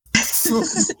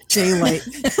 Daylight.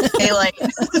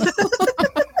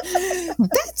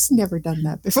 That's never done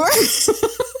that before.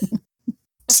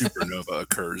 Supernova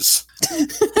occurs.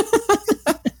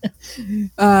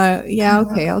 Yeah,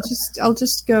 okay. I'll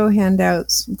just go hand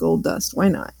out some gold dust. Why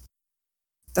not?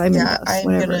 Diamond dust,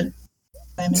 whatever.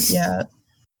 I'm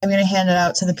gonna hand it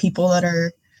out to the people that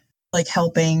are like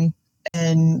helping,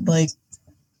 and like,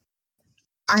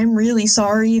 I'm really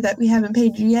sorry that we haven't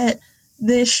paid you yet.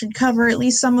 This should cover at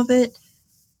least some of it.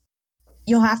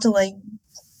 You'll have to like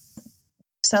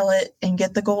sell it and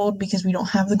get the gold because we don't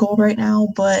have the gold right now,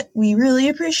 but we really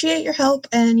appreciate your help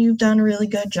and you've done a really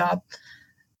good job.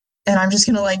 And I'm just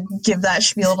gonna like give that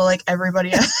spiel to like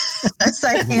everybody else.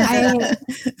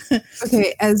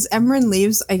 Okay, as Emran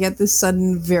leaves, I get this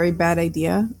sudden very bad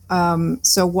idea.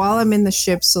 So while I'm in the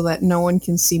ship, so that no one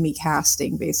can see me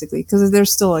casting, basically, because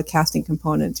there's still a casting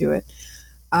component to it.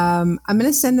 I'm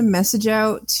gonna send a message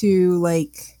out to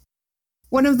like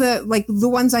one of the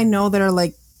ones I know that are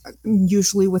like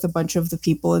usually with a bunch of the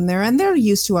people in there, and they're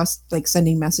used to us like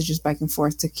sending messages back and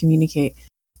forth to communicate.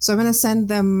 So I'm going to send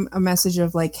them a message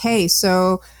of like, hey,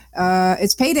 so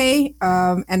it's payday,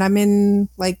 and I'm in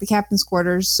like the captain's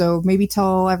quarters, so maybe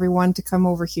tell everyone to come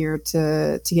over here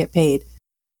to get paid.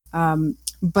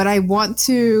 But I want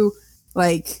to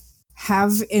like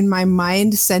have in my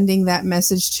mind sending that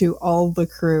message to all the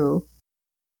crew.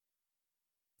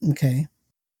 Okay.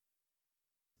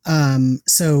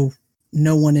 So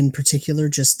no one in particular,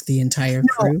 just the entire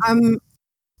crew? No,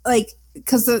 like,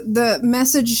 because the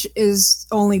message is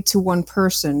only to one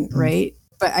person, right?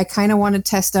 But I kind of want to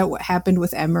test out what happened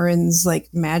with Emmeren's like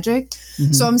magic.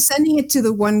 Mm-hmm. So I'm sending it to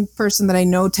the one person that I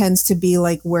know tends to be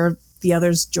like where the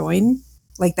others join.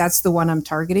 Like that's the one I'm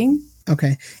targeting.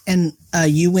 Okay. And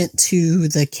you went to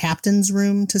the captain's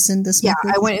room to send this message?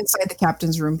 Yeah, I went inside the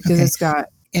captain's room because it's got...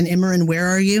 And Emmeren, where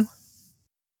are you?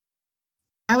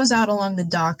 I was out along the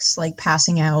docks, like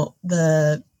passing out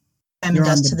the diamond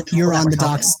dust to the people. You're on the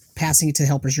docks passing it to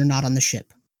helpers. You're not on the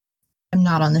ship. I'm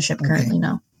not on the ship currently,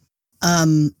 no.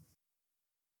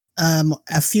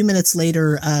 A few minutes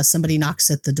later, somebody knocks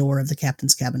at the door of the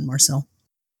captain's cabin, Marcel.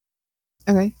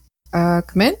 Okay.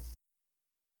 Come in?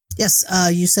 Yes,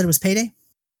 you said it was payday?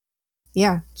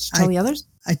 Yeah. Did you tell the others?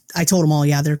 I told them all,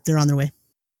 yeah, they're on their way.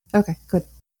 Okay, good.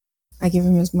 I give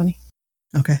him his money.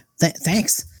 Okay.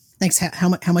 Thanks. Thanks. How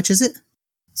much is it?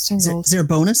 It's 10 gold. Is there a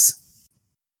bonus?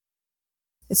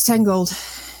 It's 10 gold.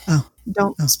 Oh.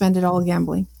 Don't spend it all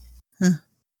gambling. Huh.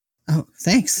 Oh,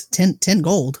 thanks. 10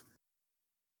 gold.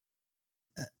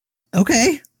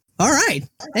 Okay. All right.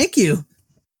 Thank you.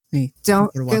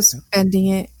 Don't go spending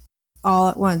it all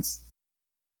at once.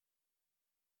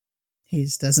 He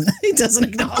doesn't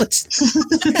acknowledge.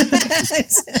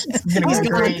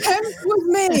 Was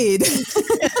made.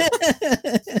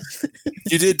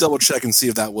 You did double check and see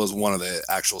if that was one of the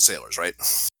actual sailors, right?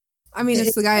 I mean,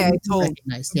 it's the guy I told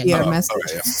via message.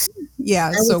 Okay,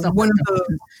 yeah. So one of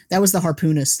that was the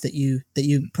harpoonist that you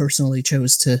personally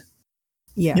chose to.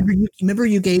 Yeah. Remember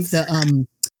you gave the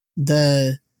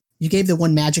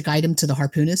one magic item to the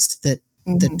harpoonist that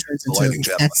turns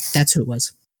into that's who it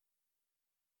was.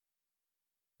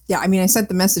 Yeah, I mean, I sent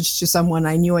the message to someone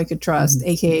I knew I could trust,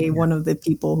 aka one of the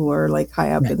people who are like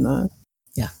high up in the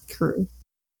crew.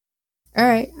 All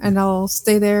right, and I'll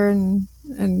stay there and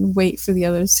wait for the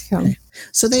others to come. Okay.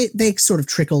 So they sort of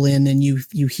trickle in, and you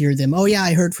hear them. Oh yeah,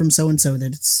 I heard from so and so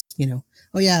that it's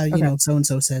Oh yeah, so and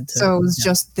so said. So it was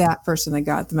just that person that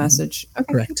got the message.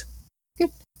 Okay, correct.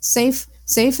 Good. Safe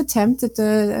attempt at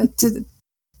the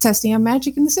testing on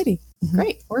magic in the city. Mm-hmm.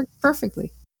 Great, worked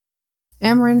perfectly.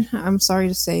 Emmeren, I'm sorry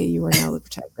to say you are now the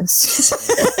protagonist.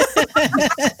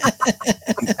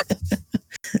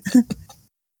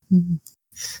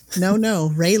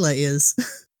 No, Rayla is.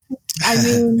 I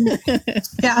mean,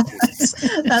 yeah,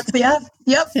 that's the F.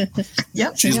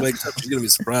 Yep. She's gonna be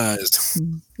surprised.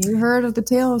 You heard of the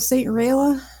tale of Saint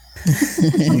Rayla?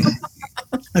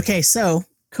 Okay, so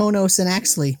Konos and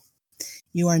Axley,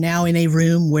 you are now in a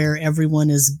room where everyone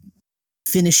is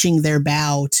finishing their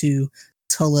bow to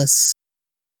Tullus,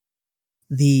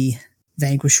 the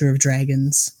vanquisher of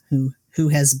dragons, who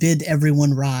has bid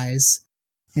everyone rise,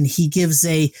 and he gives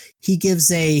a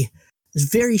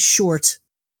very short,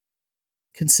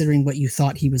 considering what you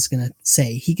thought he was going to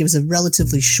say. He gives a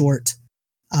relatively short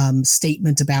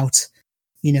statement about,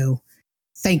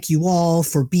 thank you all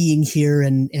for being here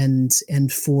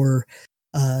and for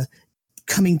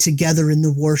coming together in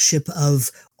the worship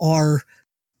of our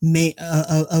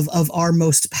our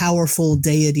most powerful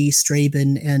deity,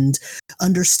 Straben, and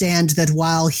understand that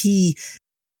while he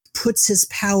puts his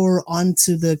power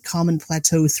onto the common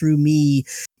plateau through me,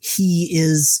 he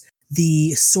is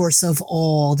the source of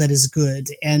all that is good,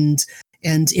 and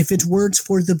And if it weren't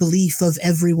for the belief of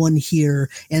everyone here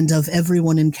and of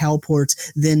everyone in Calport,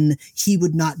 then he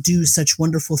would not do such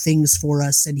wonderful things for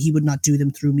us, and he would not do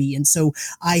them through me. And so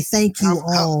I thank you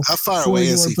all how far for away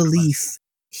your is he belief.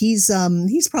 He's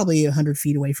probably 100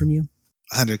 feet away from you.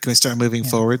 100. Can we start moving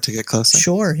forward to get closer?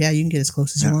 Sure. Yeah, you can get as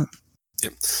close as you want.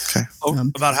 Yep. Okay.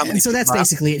 About how many? And so that's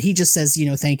basically it. He just says,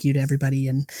 thank you to everybody,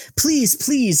 and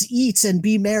please eat and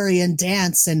be merry and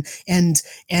dance and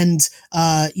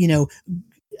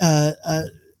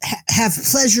have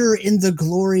pleasure in the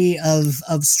glory of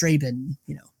Straben.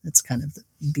 That's kind of the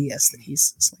BS that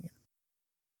he's slinging.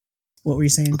 What were you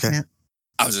saying, Matt?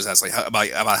 I was just asking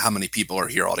about how many people are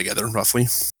here altogether, roughly.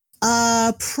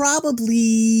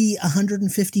 Probably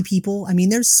 150 people. I mean,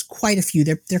 there's quite a few.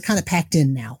 They're kind of packed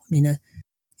in now. I mean,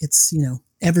 it's,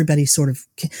 everybody sort of,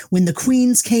 when the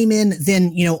queens came in,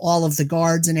 then, all of the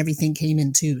guards and everything came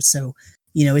in too. So,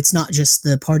 it's not just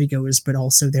the partygoers, but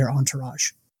also their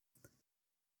entourage.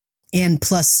 And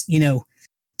plus,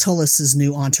 Tullis's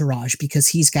new entourage, because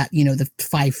he's got, the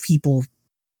 5 people,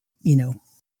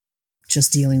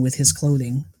 just dealing with his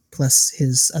clothing, plus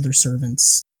his other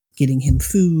servants getting him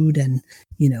food and,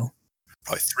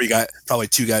 probably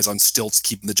 2 guys on stilts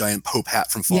keeping the giant Pope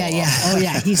hat from falling off. Oh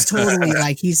yeah. He's totally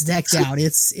he's decked out.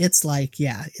 It's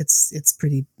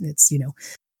pretty,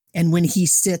 and when he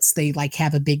sits, they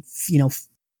have a big,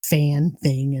 fan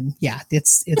thing. And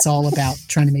it's all about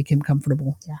trying to make him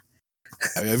comfortable. Yeah.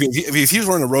 I mean, if he was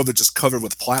wearing a robe that's just covered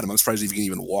with platinum, I'm surprised if he can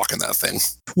even walk in that thing.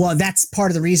 Well, that's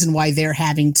part of the reason why they're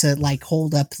having to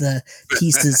hold up the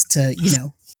pieces to,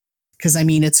 because I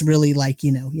mean, it's really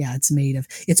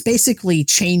it's basically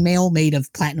chainmail made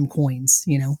of platinum coins,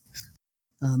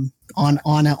 on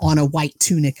a white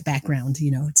tunic background,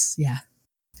 it's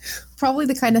probably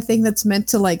the kind of thing that's meant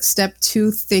to step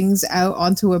 2 things out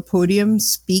onto a podium,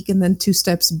 speak, and then 2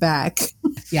 steps back.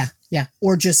 Yeah.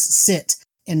 Or just sit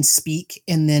and speak,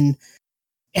 and then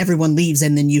everyone leaves,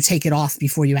 and then you take it off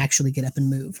before you actually get up and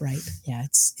move, right? Yeah,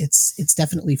 it's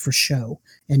definitely for show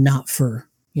and not for,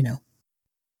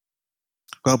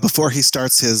 Well, before he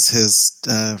starts his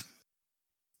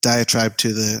diatribe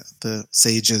to the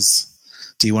sages,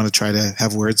 do you want to try to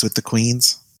have words with the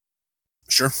queens?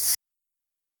 Sure.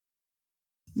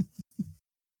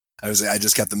 I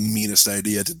just got the meanest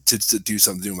idea to do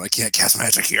something to him. I can't cast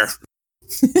magic here.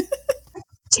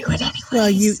 Do it anyway. Well,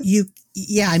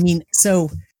 I mean, so,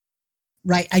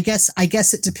 right. I guess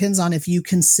it depends on if you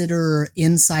consider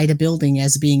inside a building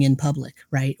as being in public,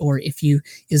 right? Or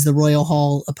is the Royal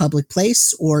Hall a public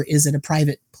place, or is it a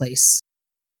private place?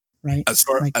 Right. As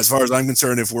far as I'm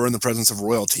concerned, if we're in the presence of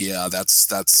royalty,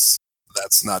 that's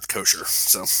not kosher.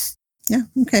 So. Yeah.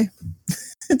 Okay.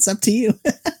 It's up to you.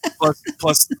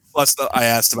 plus, I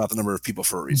asked about the number of people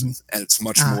for a reason, and it's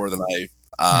much more than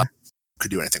I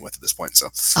could do anything with at this point. So,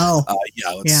 let's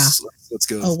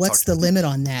go. Oh, what's the limit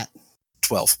on that?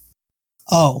 12.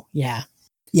 Oh, yeah.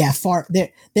 Far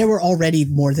there were already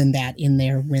more than that in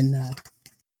there when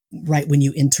when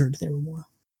you entered. There were more.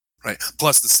 Right.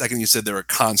 Plus, the second you said there were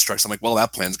constructs, I'm like, well,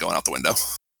 that plan's going out the window.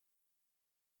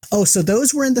 Oh, so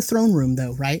those were in the throne room,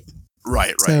 though, right?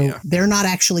 Right. So they're not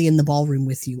actually in the ballroom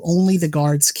with you. Only the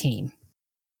guards came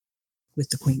with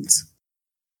the queens.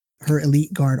 Her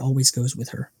elite guard always goes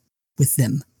with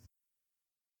them.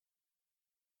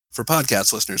 For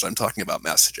podcast listeners, I'm talking about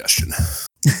mass suggestion.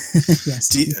 Yes.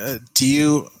 Do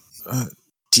you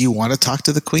want to talk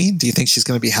to the queen? Do you think she's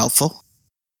going to be helpful?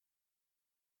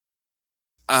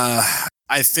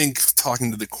 I think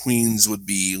talking to the queens would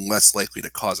be less likely to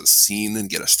cause a scene and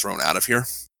get us thrown out of here.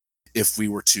 If we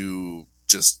were to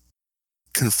just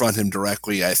confront him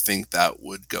directly, I think that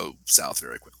would go south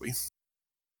very quickly.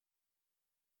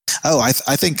 Oh, I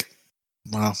think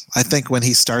when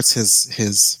he starts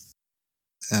his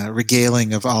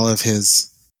regaling of all of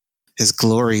his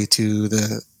glory to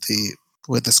the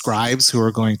scribes who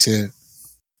are going to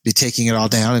be taking it all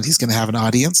down, and he's going to have an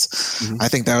audience, I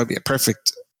think that would be a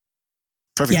perfect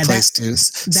place to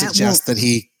suggest that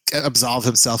he absolve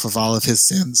himself of all of his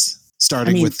sins,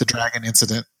 starting with the dragon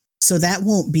incident. So that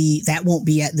won't be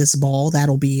at this ball.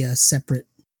 That'll be a separate.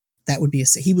 That would be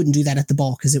he wouldn't do that at the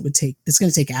ball because it's going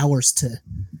to take hours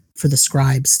for the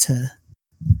scribes to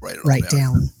write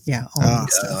down. Yeah.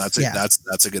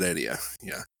 That's a good idea.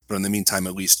 Yeah. But in the meantime,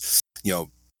 at least,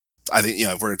 I think,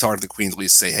 if we're going to talk to the queens, at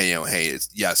least say, hey,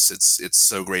 it's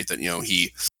so great that,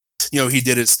 he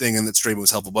did his thing and that Straben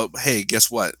was helpful, but hey,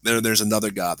 guess what? There's another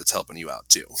god that's helping you out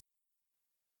too.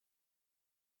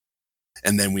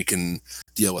 And then we can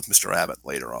deal with Mr. Abbott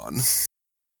later on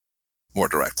more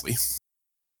directly.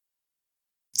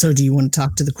 So do you want to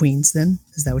talk to the queens then?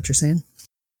 Is that what you're saying?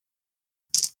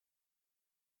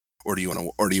 or do you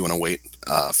want to wait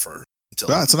for until?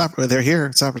 Well, they're here.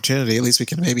 It's an opportunity. At least we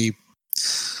can maybe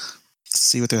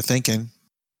see what they're thinking.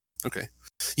 Okay.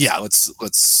 Yeah, let's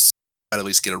at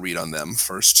least get a read on them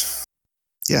first.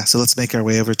 Yeah, so let's make our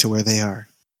way over to where they are.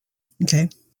 Okay.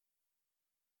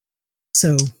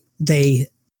 So they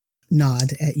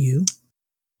nod at you.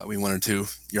 We wanted to,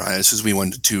 Your Highness, we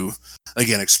wanted to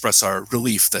again express our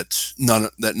relief that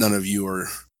none of you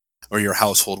or your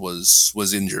household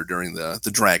was injured during the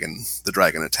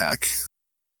dragon attack.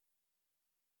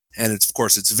 And of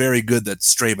course it's very good that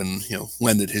Straben,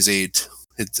 lended his aid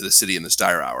to the city in this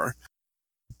dire hour.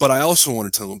 But I also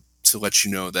wanted to let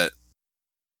you know that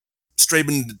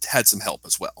Straben had some help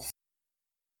as well.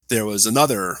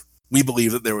 We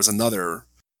believe that there was another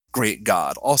great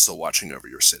god also watching over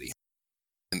your city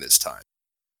in this time.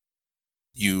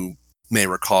 You may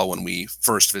recall when we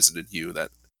first visited you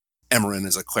that Emmeryn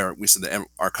is a cleric. We said that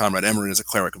our comrade Emmeryn is a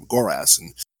cleric of Goras,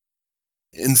 and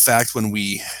in fact, when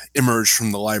we emerged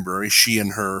from the library, she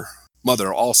and her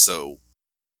mother also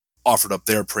offered up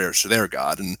their prayers to their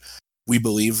god, and we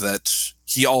believe that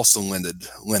he also lended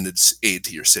aid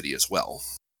to your city as well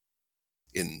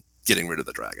in getting rid of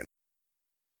the dragon.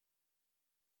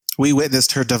 We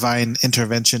witnessed her divine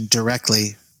intervention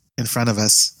directly in front of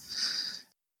us,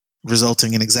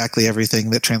 resulting in exactly everything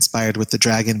that transpired with the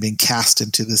dragon being cast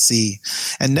into the sea.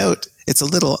 And note, it's a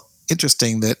little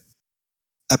interesting that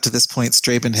up to this point,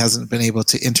 Straben hasn't been able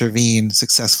to intervene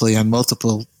successfully on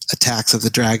multiple attacks of the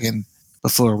dragon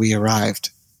before we arrived.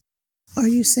 Are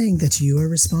you saying that you are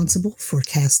responsible for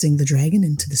casting the dragon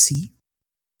into the sea?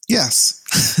 Yes.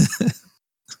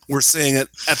 We're saying it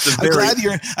at the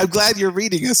very... I'm glad you're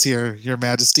reading us here, Your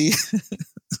Majesty.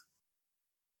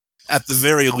 At the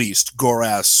very least,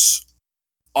 Goras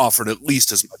offered at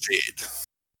least as much aid.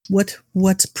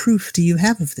 What proof do you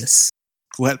have of this?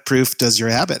 What proof does your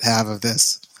abbot have of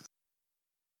this?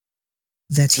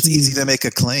 It's easy to make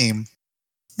a claim.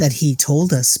 That he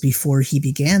told us before he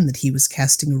began that he was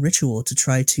casting a ritual to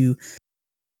try to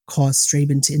cause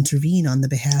Straben to intervene on the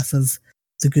behalf of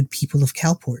the good people of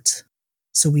Calport.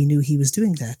 So we knew he was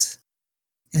doing that.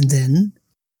 And then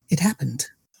it happened.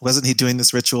 Wasn't he doing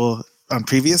this ritual on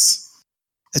previous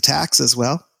attacks as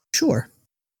well? Sure.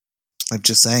 I'm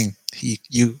just saying,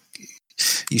 you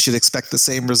should expect the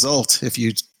same result if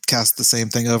you cast the same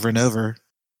thing over and over.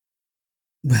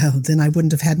 Well, then I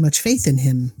wouldn't have had much faith in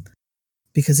him,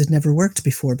 because it never worked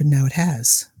before, but now it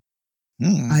has.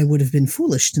 I would have been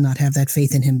foolish to not have that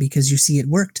faith in him, because you see, it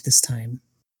worked this time.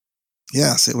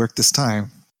 Yes, it worked this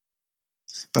time.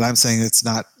 But I'm saying it's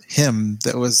not him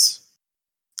that was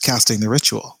casting the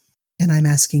ritual. And I'm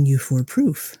asking you for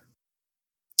proof.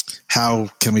 How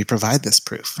can we provide this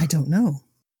proof? I don't know.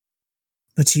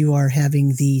 But you are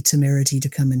having the temerity to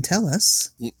come and tell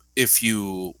us. If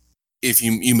you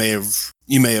may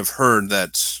have heard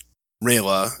that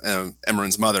Rayla,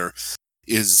 Emmeryn's mother,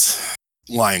 is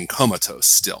lying comatose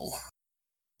still.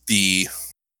 The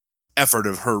effort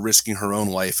of her risking her own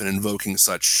life and invoking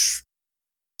such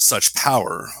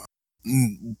power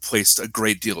placed a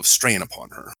great deal of strain upon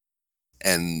her.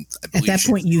 And I believe at that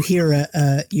point, you hear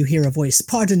a voice.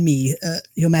 Pardon me,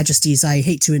 Your Majesties. I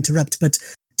hate to interrupt, but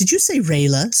did you say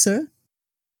Rayla, sir?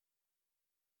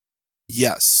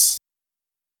 Yes.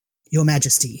 Your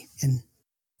Majesty. And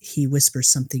he whispers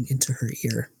something into her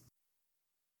ear.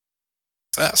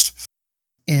 Fast.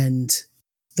 And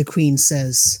the Queen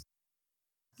says,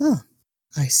 "Oh,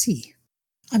 I see.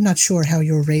 I'm not sure how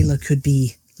your Rayla could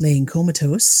be laying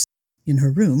comatose in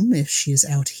her room if she is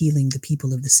out healing the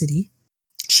people of the city."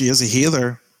 She is a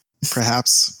healer.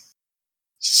 Perhaps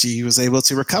she was able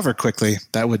to recover quickly.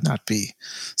 That would not be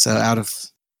so out of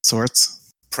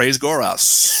sorts. Praise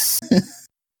Goras.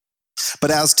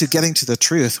 But as to getting to the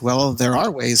truth, well, there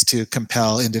are ways to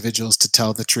compel individuals to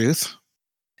tell the truth.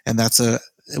 And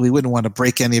we wouldn't want to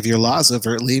break any of your laws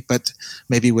overtly, but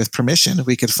maybe with permission,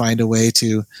 we could find a way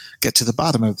to get to the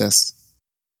bottom of this.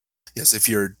 Yes, if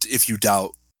you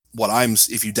doubt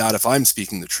if I'm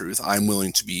speaking the truth, I'm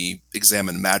willing to be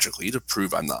examined magically to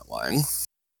prove I'm not lying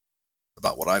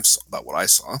about what I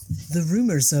saw. The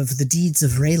rumors of the deeds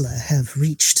of Rayla have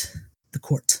reached the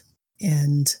court,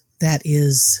 and that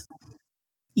is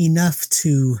enough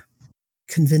to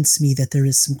convince me that there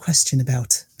is some question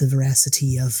about the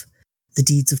veracity of the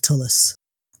deeds of Tullus.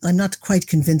 I'm not quite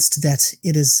convinced that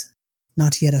it is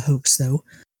not yet a hoax, though,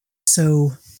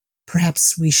 so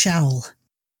perhaps we shall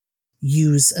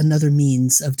use another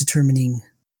means of determining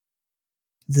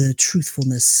the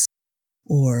truthfulness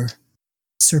or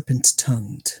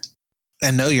serpent-tongued.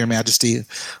 And no, Your Majesty,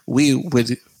 we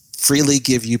would freely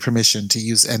give you permission to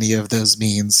use any of those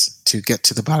means to get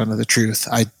to the bottom of the truth.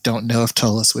 I don't know if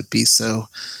Tullus would be so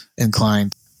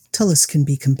inclined. Tullus can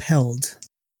be compelled.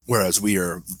 Whereas we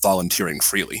are volunteering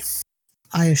freely.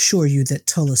 I assure you that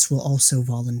Tullus will also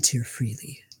volunteer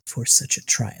freely for such a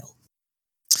trial.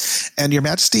 And Your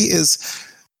Majesty, is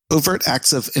overt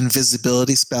acts of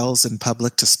invisibility spells in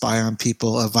public to spy on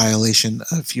people a violation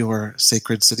of your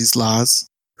sacred city's laws?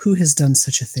 Who has done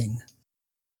such a thing?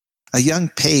 A young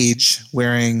page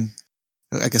wearing,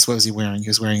 I guess, what was he wearing? He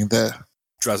was wearing the...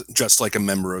 Dressed like a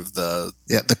member of the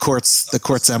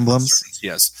court's emblems.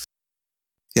 Yes.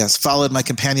 Yes, followed my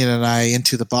companion and I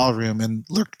into the ballroom and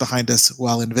lurked behind us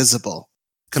while invisible.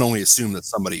 Can only assume that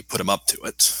somebody put him up to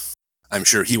it. I'm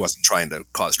sure he wasn't trying to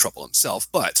cause trouble himself,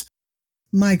 but...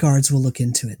 My guards will look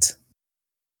into it.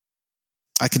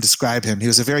 I can describe him. He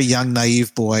was a very young,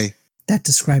 naive boy. That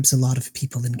describes a lot of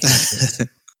people in Guildford.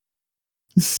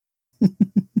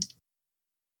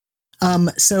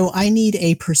 So I need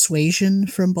a persuasion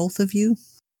from both of you.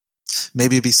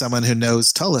 Maybe it'd be someone who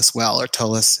knows Tullus well, or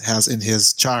Tullus has in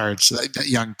his charge that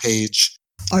young page.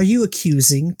 Are you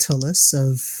accusing Tullus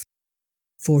of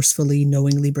forcefully,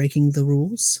 knowingly breaking the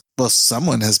rules? Well,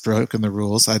 someone has broken the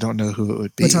rules. I don't know who it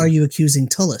would be. But are you accusing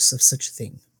Tullus of such a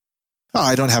thing? Oh,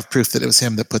 I don't have proof that it was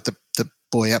him that put the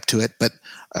boy up to it, but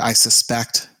I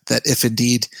suspect that if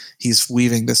indeed he's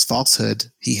weaving this falsehood,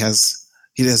 he has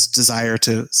desire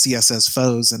to see us as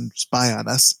foes and spy on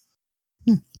us.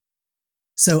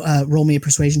 So roll me a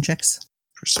persuasion checks.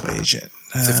 Persuasion.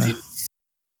 15.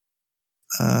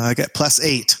 I got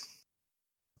 +8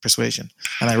 persuasion,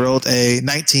 and I rolled a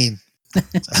 19.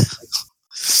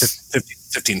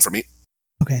 15 for me.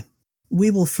 Okay.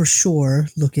 We will for sure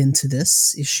look into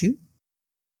this issue.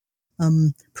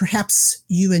 Perhaps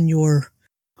you and your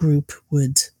group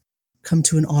would come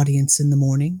to an audience in the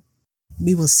morning.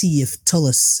 We will see if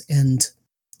Tullus and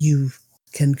you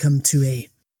can come to a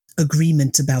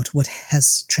agreement about what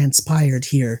has transpired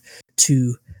here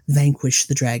to vanquish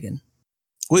the dragon.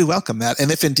 We welcome that. And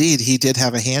if indeed he did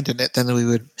have a hand in it, then we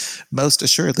would most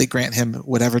assuredly grant him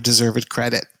whatever deserved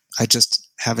credit. I just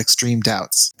have extreme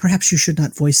doubts. Perhaps you should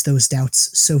not voice those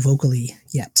doubts so vocally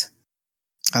yet.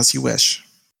 As you wish.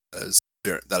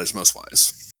 That is most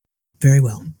wise. Very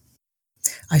well.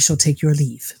 I shall take your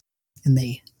leave. And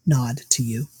they nod to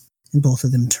you, and both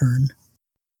of them turn.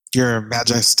 Your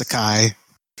Majesticai.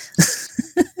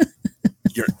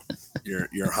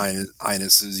 Your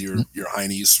highnesses, your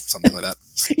heinies, something like that.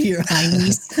 Your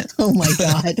heinies. Oh my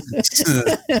god.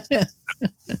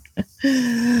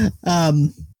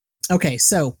 Okay,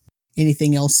 so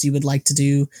anything else you would like to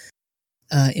do,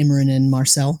 Imran and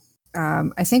Marcel?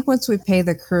 I think once we pay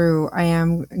the crew, I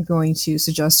am going to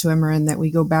suggest to Imran that we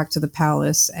go back to the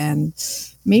palace, and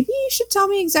maybe you should tell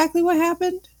me exactly what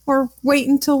happened, or wait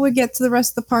until we get to the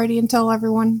rest of the party and tell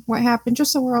everyone what happened,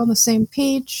 just so we're on the same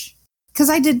page. Because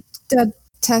I did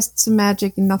test some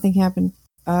magic and nothing happened.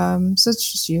 So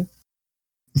it's just you.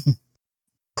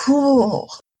 Cool.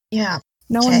 Yeah.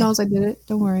 No one knows I did it.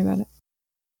 Don't worry about it.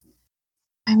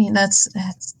 I mean, that's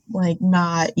like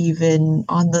not even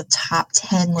on the top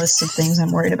 10 list of things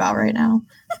I'm worried about right now.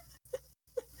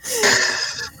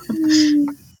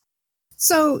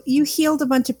 So you healed a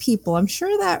bunch of people. I'm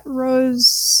sure that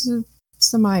rose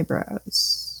some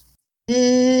eyebrows.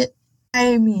 I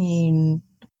mean,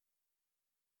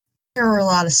 there were a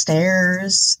lot of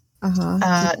stares.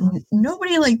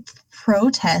 Nobody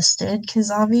protested because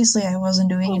obviously I wasn't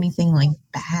doing anything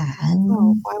bad.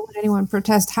 Oh, why would anyone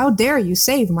protest? How dare you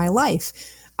save my life?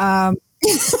 How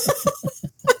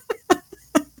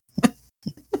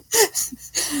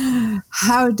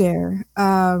dare?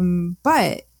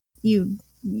 But you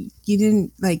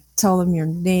didn't tell them your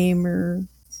name or?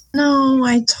 No,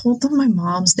 I told them my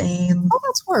mom's name. Oh,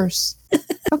 that's worse.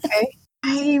 Okay.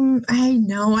 I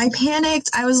know. I panicked.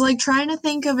 I was trying to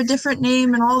think of a different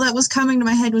name, and all that was coming to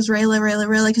my head was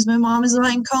Rayla, because my mom is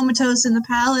lying comatose in the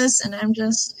palace, and I'm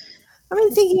just. I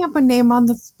mean, thinking up a name on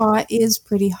the spot is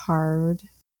pretty hard.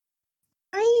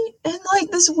 Right? And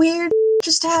this weird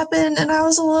just happened, and I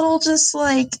was a little just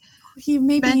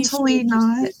mentally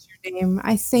not. Your name.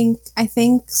 I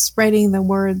think spreading the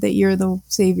word that you're the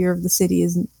savior of the city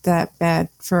isn't that bad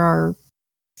for our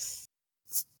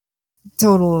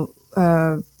total.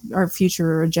 Our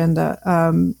future agenda.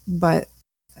 But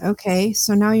okay,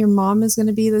 so now your mom is going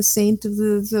to be the saint of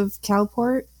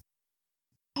Calport?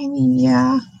 I mean,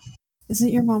 yeah.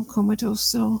 Isn't your mom comatose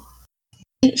still?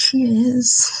 She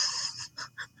is.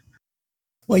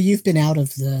 Well, you've been out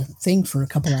of the thing for a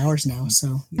couple hours now,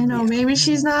 so... I know, maybe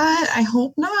she's not. I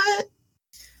hope not.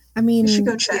 I mean... We should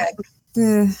go check.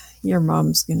 Your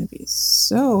mom's going to be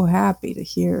so happy to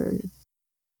hear.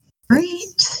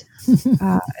 Great.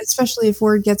 Especially if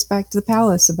word gets back to the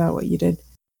palace about what you did.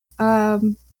 But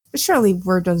surely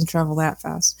word doesn't travel that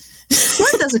fast.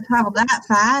 Word doesn't travel that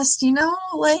fast, you know?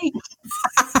 Like...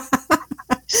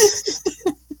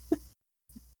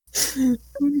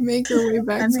 We make our way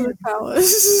back to the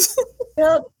palace.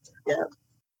 Yep.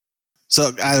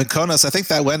 So, Konos, I think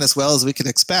that went as well as we could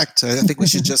expect. I think we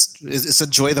should just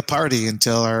enjoy the party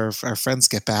until our friends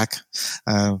get back.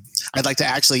 I'd like to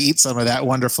actually eat some of that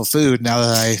wonderful food now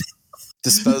that I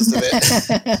disposed of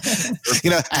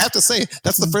it. I have to say,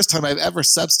 that's the first time I've ever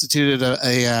substituted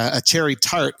a cherry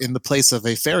tart in the place of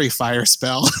a fairy fire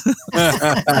spell.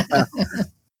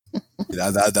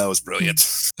 That was brilliant.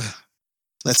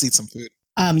 Let's eat some food.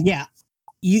 Yeah.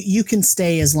 You can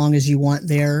stay as long as you want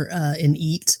there and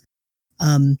eat.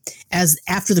 As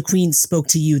after the queen spoke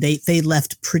to you, they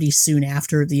left pretty soon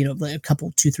after, a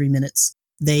couple, 2-3 minutes.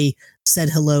 They said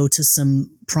hello to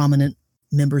some prominent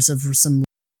members of some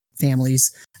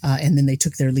families, and then they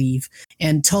took their leave.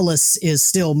 And Tullus is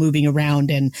still moving around,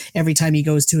 and every time he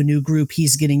goes to a new group,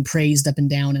 he's getting praised up and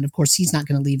down. And of course, he's not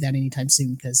going to leave that anytime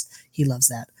soon because he loves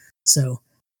that. So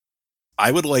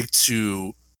I would like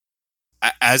to,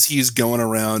 as he's going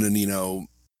around and,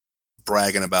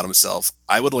 bragging about himself,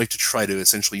 I would like to try to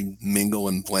essentially mingle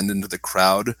and blend into the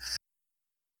crowd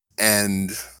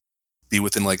and be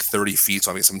within like 30 feet.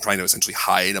 So I guess I'm trying to essentially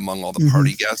hide among all the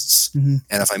party guests. Mm-hmm.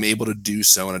 And if I'm able to do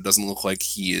so and it doesn't look like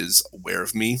he is aware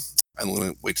of me, I'm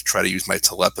going to wait to try to use my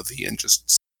telepathy and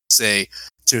just say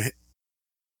to him,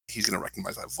 he's going to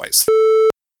recognize my voice.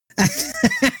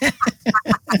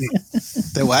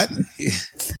 The what?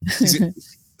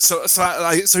 So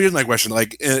here's my question: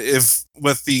 like, if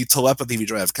with the telepathy we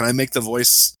drive, can I make the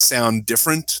voice sound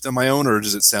different than my own, or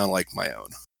does it sound like my own?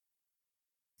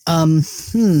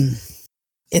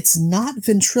 It's not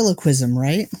ventriloquism,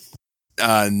 right?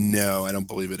 No, I don't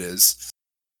believe it is.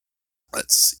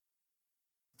 Let's see.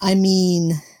 I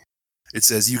mean, it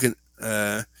says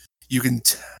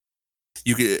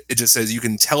it just says you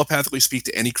can telepathically speak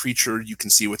to any creature you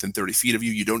can see within 30 feet of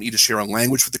you. You don't need to share a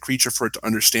language with the creature for it to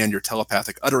understand your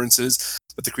telepathic utterances,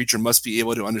 but the creature must be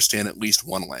able to understand at least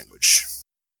one language.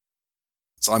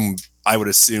 So I would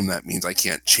assume that means I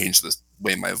can't change the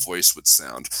way my voice would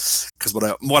sound, because what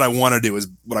I would want to do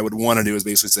is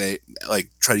basically say, like,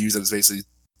 try to use it as basically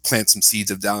plant some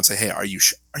seeds of doubt and say, hey, are you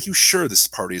sure this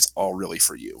party is all really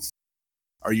for you?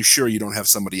 Are you sure you don't have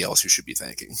somebody else you should be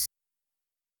thanking?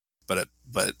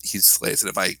 But he's said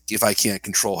if I can't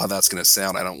control how that's going to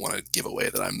sound, I don't want to give away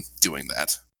that I'm doing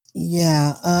that.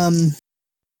 Yeah.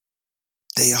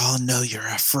 They all know you're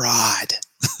a fraud.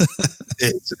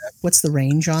 What's the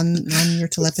range on your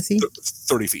telepathy?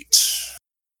 30 feet.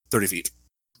 30 feet.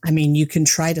 I mean, you can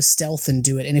try to stealth and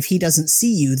do it, and if he doesn't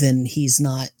see you, then he's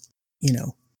not.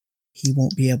 He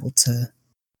won't be able to.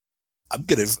 I'm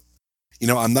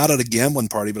not at a gambling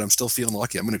party, but I'm still feeling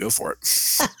lucky. I'm gonna go for it.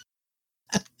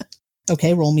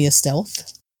 Okay, roll me a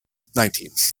stealth. 19.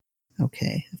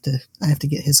 Okay, I have to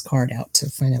get his card out to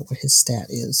find out what his stat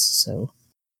is. So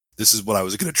this is what I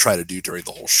was going to try to do during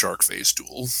the whole shark phase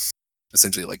duel.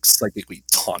 Essentially, like, psychically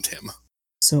taunt him.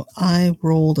 So I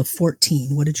rolled a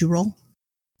 14. What did you roll?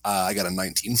 I got a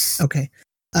 19. Okay.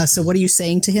 So what are you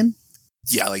saying to him?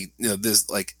 Yeah,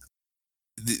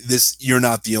 this, you're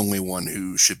not the only one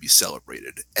who should be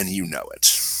celebrated, and you know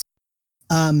it.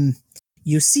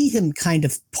 You see him kind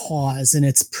of pause, and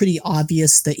it's pretty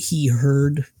obvious that he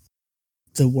heard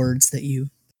the words that you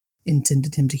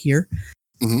intended him to hear.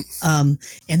 Mm-hmm.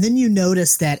 And then you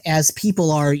notice that as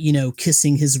people are,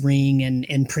 kissing his ring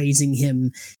and praising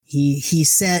him, he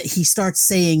starts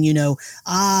saying,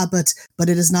 but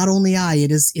it is not only I,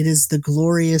 it is the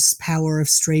glorious power of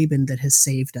Straben that has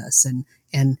saved us.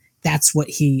 And that's what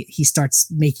he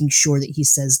starts making sure that he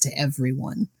says to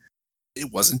everyone.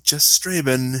 It wasn't just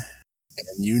Straben,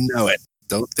 and you know it.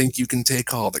 Don't think you can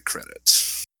take all the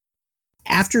credit.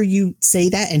 After you say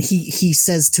that, and he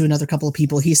says to another couple of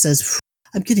people, he says,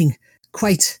 I'm getting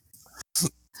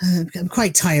I'm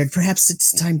quite tired. Perhaps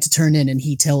it's time to turn in. And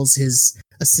he tells his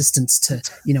assistants to,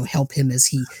 help him as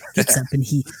he gets up, and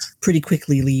he pretty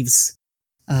quickly leaves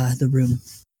the room.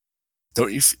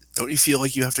 Don't you feel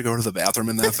like you have to go to the bathroom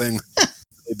in that thing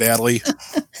really badly?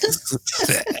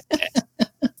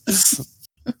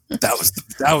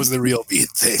 That was the real beat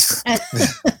thing.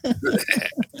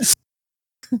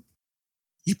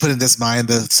 You put in his mind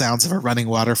the sounds of a running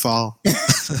waterfall.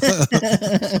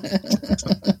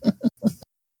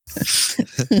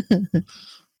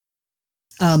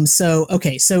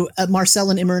 So Marcel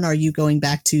and Imran, are you going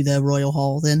back to the Royal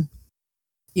Hall then?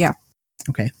 Yeah.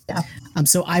 Okay. Yeah.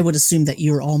 So I would assume that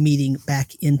you're all meeting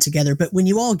back in together. But when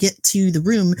you all get to the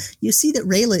room, you see that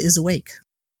Rayla is awake.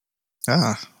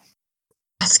 Ah.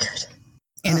 That's good.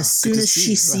 And as soon as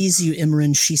she sees you,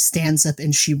 Imran, she stands up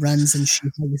and she runs and she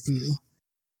hugs you.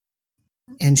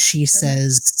 And she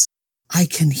says, I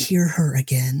can hear her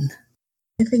again.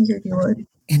 I figured you would.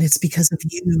 And it's because of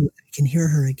you. I can hear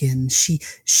her again.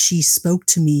 She spoke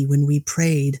to me when we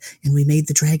prayed and we made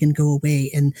the dragon go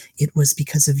away. And it was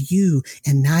because of you.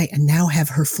 And now have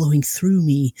her flowing through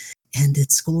me. And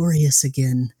it's glorious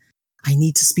again. I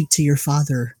need to speak to your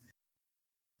father.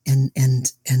 And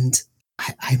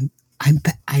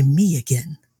I'm me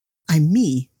again. I'm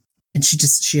me. And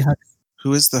she hugs.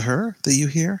 Who is the her that you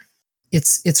hear?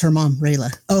 It's her mom,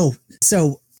 Rayla. Oh,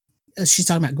 so she's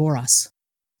talking about Goros.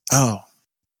 Oh.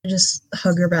 I just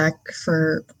hug her back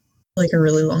for like a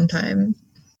really long time.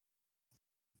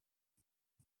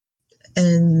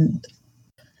 And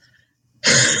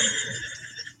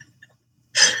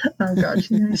oh god,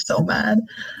 she's so mad.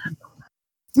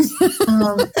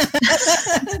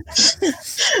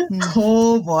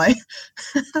 Oh boy.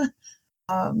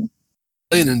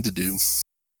 Planning to do.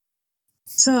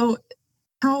 So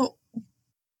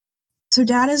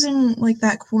Dad is in like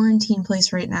that quarantine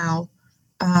place right now.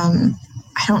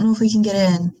 I don't know if we can get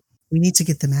in. We need to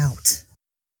get them out.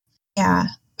 Yeah,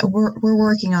 we're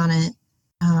working on it.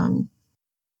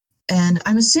 And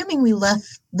I'm assuming we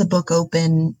left the book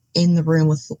open in the room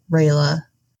with Rayla.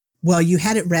 Well, you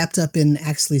had it wrapped up in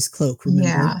Axley's cloak, remember?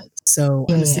 Yeah. So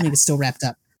I'm assuming it's still wrapped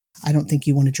up. I don't think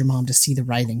you wanted your mom to see the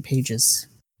writhing pages.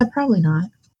 Probably not.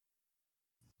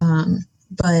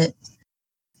 But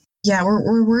yeah,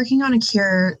 we're working on a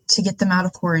cure to get them out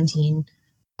of quarantine.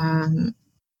 The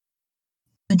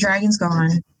dragon's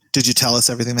gone. Did you tell us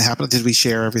everything that happened? Did we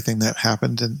share everything that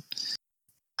happened? And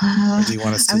or do you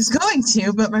want us to? I was going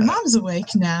to, but my mom's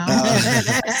awake now.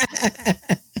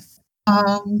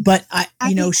 But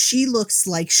she looks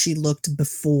like she looked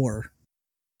before.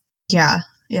 Yeah.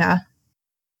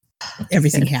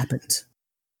 Everything happened,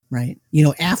 right?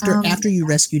 After you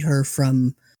rescued her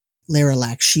from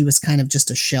Laralax, she was kind of just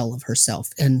a shell of herself,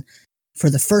 and for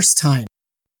the first time,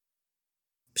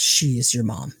 she is your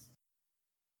mom.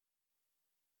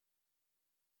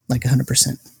 Like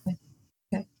 100%.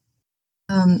 Okay.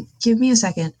 Give me a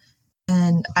second,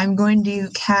 and I'm going to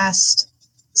cast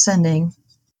Sending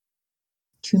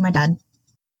to my dad.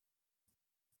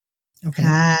 Okay.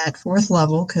 At 4th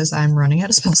level, because I'm running out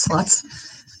of spell slots.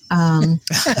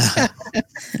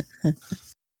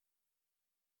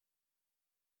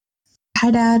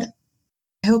 Hi, Dad.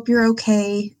 I hope you're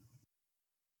okay.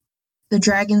 The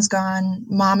dragon's gone.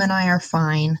 Mom and I are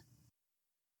fine.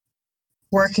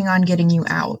 Working on getting you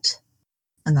out.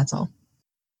 And that's all.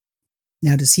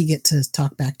 Now, does he get to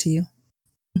talk back to you?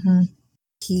 Mm-hmm.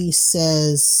 He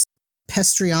says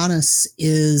Pestrianus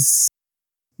is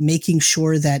making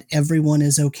sure that everyone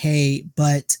is okay,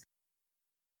 but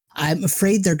I'm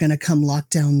afraid they're going to come lock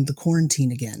down the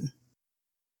quarantine again.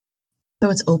 So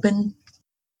it's open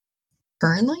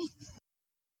currently?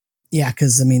 Yeah,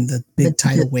 because, the big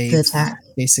tidal wave, the attack.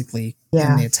 Basically,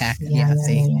 and the attack. Yeah.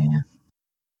 Do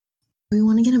we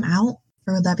want to get him out,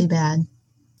 or would that be bad?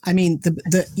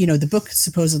 The book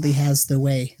supposedly has the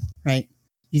way, right?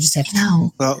 You just have to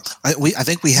know. Well, I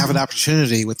think we have an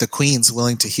opportunity with the queens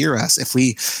willing to hear us. If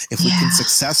we can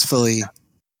successfully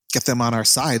get them on our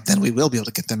side, then we will be able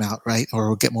to get them out, right? Or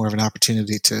we'll get more of an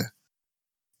opportunity to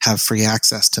have free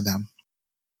access to them.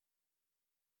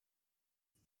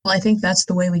 Well, I think that's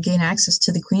the way we gain access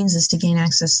to the queens, is to gain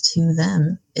access to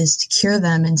them, is to cure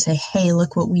them and say, hey,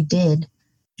 look what we did.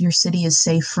 Your city is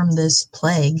safe from this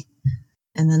plague.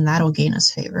 And then that'll gain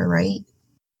us favor, right?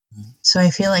 Mm-hmm. So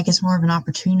I feel like it's more of an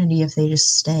opportunity if they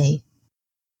just stay.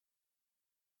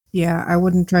 Yeah, I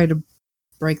wouldn't try to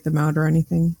break them out or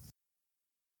anything.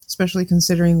 Especially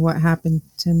considering what happened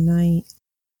tonight.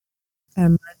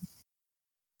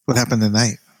 What happened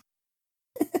tonight?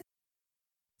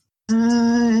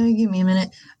 Give me a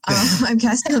minute. I'm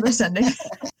casting another Sending.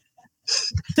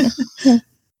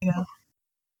 Yeah.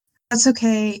 That's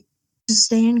okay. Just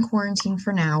stay in quarantine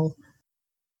for now.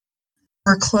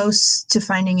 We're close to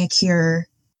finding a cure.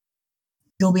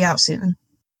 You'll be out soon.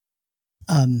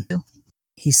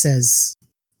 He says,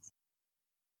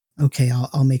 okay,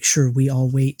 I'll make sure we all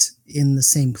wait in the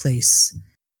same place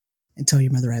and tell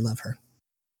your mother I love her.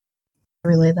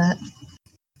 Relay that.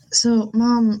 So,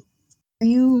 Mom, are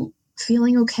you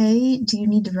feeling okay? Do you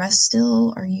need to rest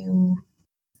still?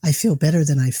 I feel better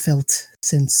than I felt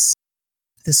since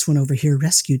this one over here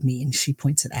rescued me, and she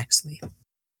points at Axley.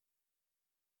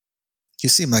 You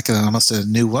seem like almost a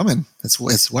new woman.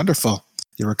 It's wonderful.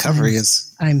 Your recovery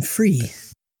is... I'm free.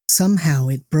 Somehow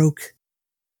it broke.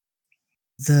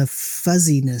 The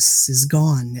fuzziness is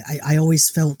gone. I always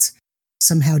felt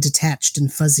somehow detached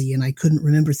and fuzzy, and I couldn't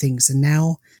remember things, and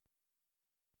now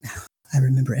I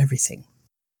remember everything.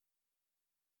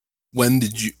 When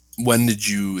did you, if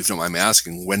you don't mind me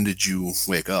asking, when did you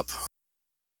wake up?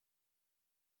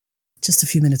 Just a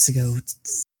few minutes ago.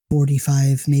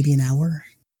 45, maybe an hour.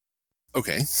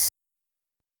 Okay.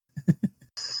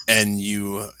 And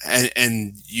you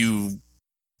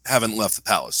haven't left the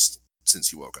palace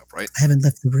since you woke up, right? I haven't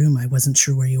left the room. I wasn't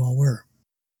sure where you all were.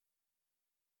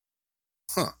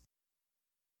 Huh.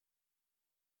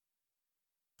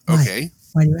 Why? Okay.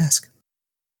 Why do you ask?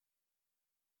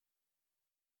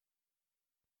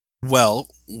 Well,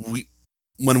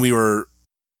 when we were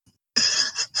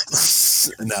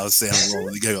now Sam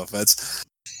rolling the giggle fence.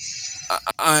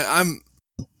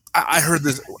 I heard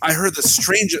this. We heard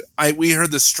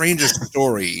the strangest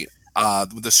story,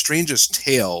 the strangest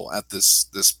tale at this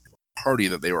party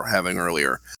that they were having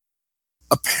earlier.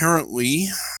 Apparently,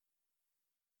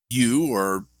 you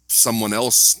or someone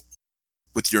else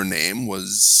with your name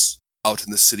was out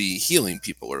in the city healing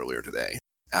people earlier today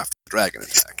after the dragon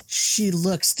attack. She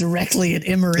looks directly at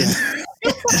Imran.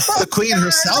 The queen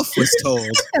herself was told.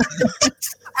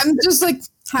 I'm just like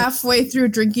halfway through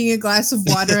drinking a glass of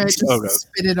water. I just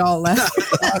spit it all out.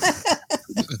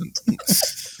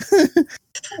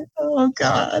 Oh,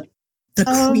 God. The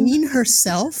queen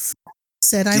herself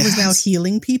said I was out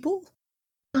healing people?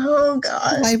 Oh,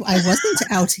 God. I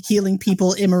wasn't out healing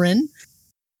people, Imran.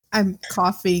 I'm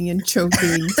coughing and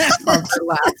choking from the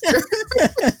laughter.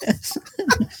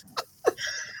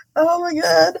 Oh my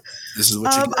God. This is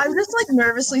what you I'm just like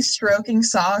nervously stroking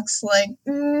socks, like.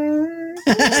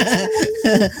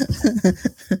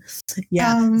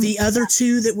 Yeah, the other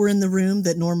two that were in the room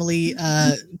that normally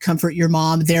comfort your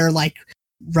mom, they're like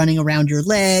running around your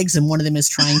legs, and one of them is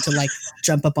trying to like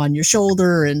jump up on your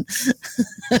shoulder, and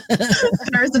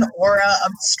there's an aura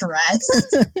of stress.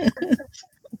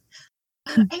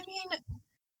 I mean,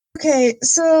 okay,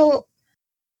 so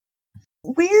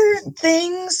weird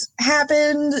things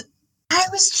happened.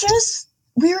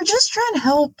 We were just trying to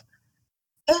help,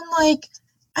 and like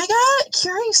I got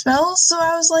curing spells, so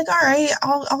I was like, all right,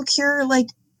 I'll cure like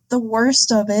the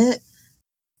worst of it.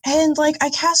 And like I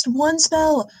cast one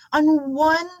spell on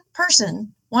one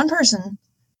person,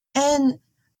 and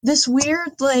this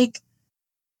weird like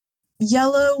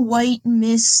yellow white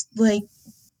mist like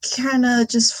kind of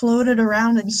just floated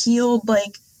around and healed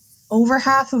like over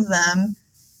half of them.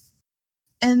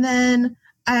 And then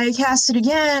I cast it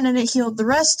again and it healed the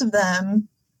rest of them.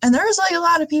 And there was like a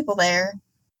lot of people there.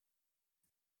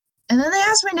 And then they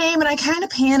asked my name and I kind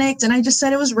of panicked and I just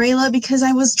said it was Rayla because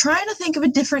I was trying to think of a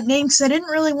different name because I didn't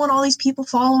really want all these people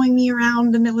following me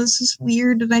around and it was just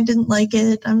weird and I didn't like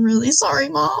it. I'm really sorry,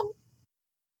 Mom.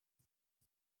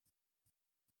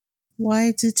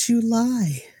 Why did you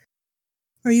lie?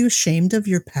 Are you ashamed of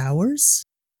your powers?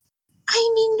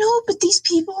 I mean, no, but these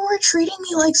people were treating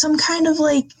me like some kind of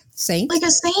like saint, like a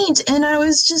saint, and I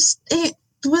was just, it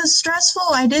was stressful.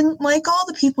 I didn't like all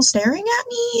the people staring at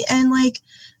me, and like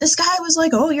this guy was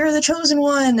like, "Oh, you're the chosen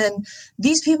one," and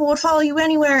these people would follow you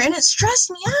anywhere, and it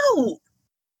stressed me out.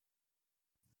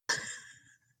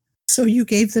 So you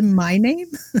gave them my name?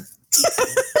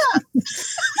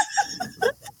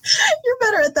 You're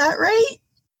better at that, right?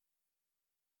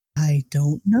 I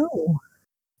don't know.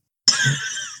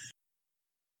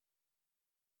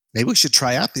 Maybe we should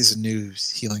try out these new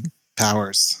healing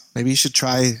powers. Maybe you should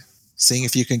try seeing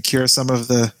if you can cure some of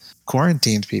the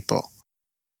quarantined people.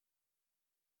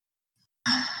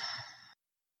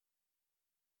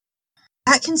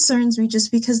 That concerns me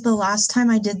just because the last time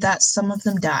I did that, some of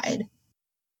them died.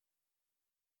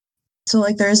 So,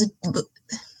 like, there's a...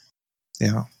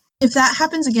 Yeah. If that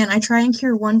happens again, I try and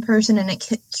cure one person and it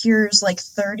cures, like,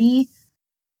 30.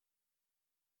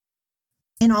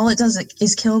 And all it does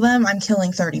is kill them. I'm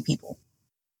killing 30 people.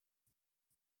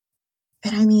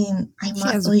 And I mean, I She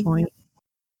might, has like... a point.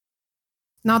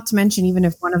 Not to mention, even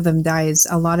if one of them dies,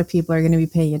 a lot of people are going to be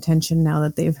paying attention now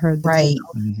that they've heard the Right.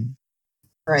 Mm-hmm.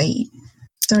 Right.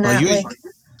 So now,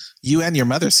 you and your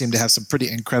mother seem to have some pretty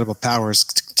incredible powers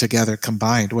together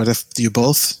combined. What if you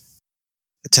both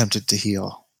attempted to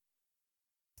heal?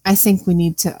 I think we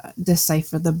need to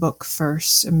decipher the book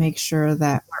first and make sure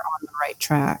that we're on the right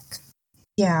track.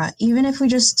 Yeah, even if we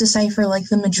just decipher like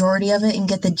the majority of it and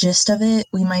get the gist of it,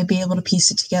 we might be able to piece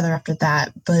it together after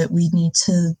that. But we need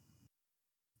to...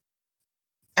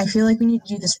 I feel like we need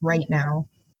to do this right now.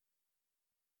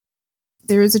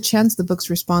 There is a chance the book's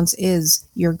response is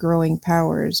your growing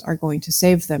powers are going to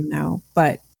save them now,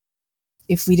 but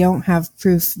if we don't have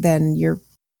proof, then you're,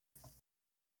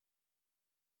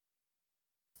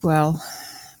 well,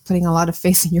 putting a lot of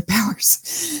faith in your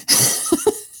powers.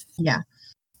 Yeah.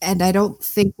 And I don't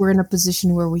think we're in a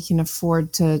position where we can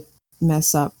afford to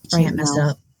mess up right Can't mess now.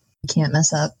 up. You can't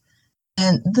mess up.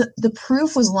 And the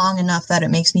proof was long enough that it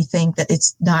makes me think that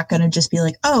it's not going to just be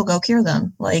like, oh, go cure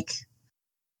them. Like,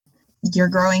 your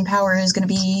growing power is going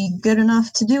to be good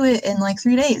enough to do it in like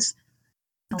 3 days.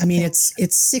 I mean, it's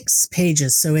 6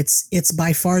 pages, so it's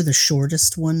by far the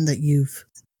shortest one that you've.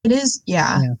 It is,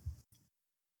 yeah. Yeah.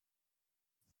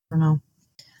 I don't know.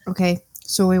 Okay,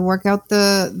 so we work out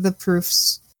the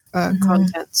proofs,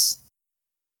 contents.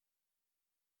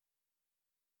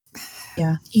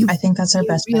 Yeah, I think that's our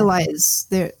best bet. Realize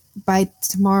that by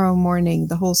tomorrow morning,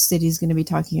 the whole city is going to be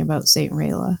talking about Saint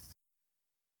Rayla.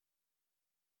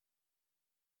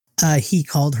 He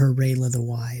called her Rayla the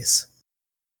Wise.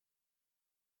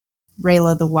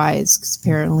 Rayla the Wise, because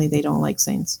apparently they don't like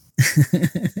saints.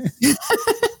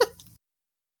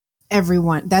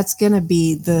 Everyone, that's going to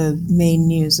be the main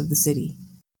news of the city.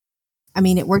 I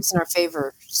mean, it works in our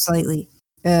favor slightly.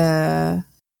 I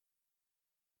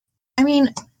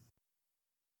mean,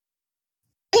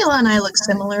 Ayla and I look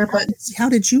similar, but How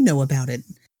did you know about it?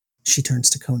 She turns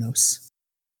to Konos.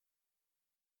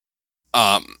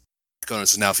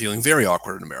 Konos is now feeling very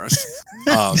awkward and embarrassed.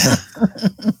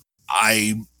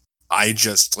 I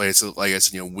just like I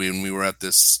said, you know, when we were at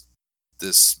this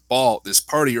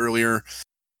party earlier,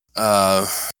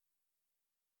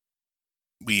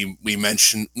 we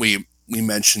mentioned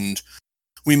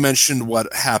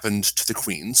what happened to the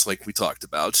queens, like we talked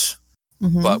about.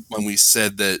 Mm-hmm. But when we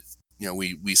said that, you know,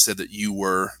 we said that you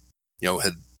were, you know,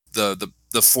 had the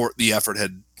effort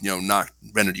had, you know, not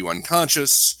rendered you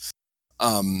unconscious.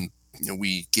 You know,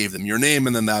 we gave them your name,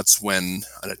 and then that's when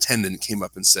an attendant came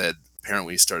up and said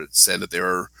that there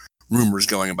were rumors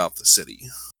going about the city.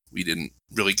 We didn't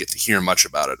really get to hear much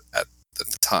about it at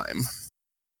the time.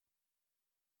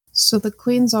 So the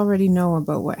queens already know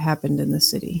about what happened in the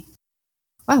city.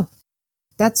 Wow,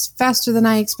 that's faster than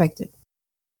I expected.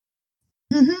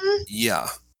 mm-hmm. Yeah,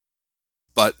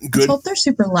 but I good. hope they're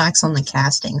super lax on the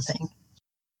casting thing.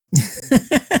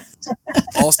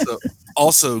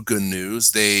 Also good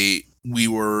news.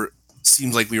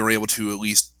 Seems like we were able to at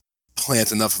least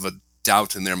plant enough of a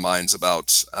doubt in their minds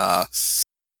about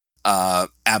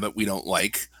Abbott we don't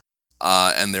like,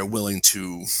 and they're willing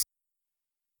to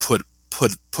put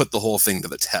the whole thing to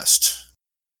the test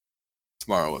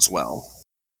tomorrow as well.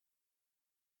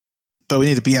 But we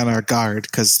need to be on our guard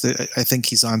because I think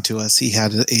he's on to us. He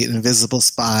had an invisible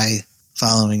spy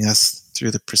following us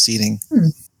through the proceeding.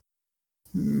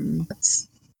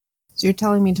 So you're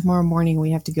telling me tomorrow morning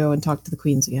we have to go and talk to the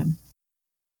queens again?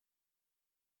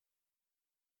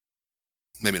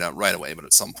 Maybe not right away, but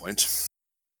at some point.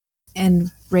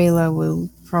 And Rayla will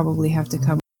probably have to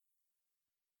come.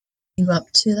 You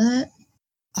up to that?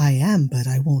 I am, but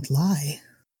I won't lie.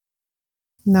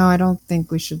 No, I don't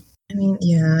think we should. I mean,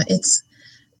 yeah, it's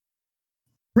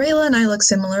Rayla and I look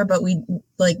similar, but we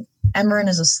like Emran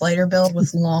is a slighter build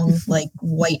with long, like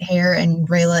white hair, and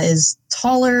Rayla is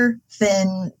taller,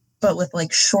 thin, but with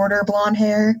like shorter blonde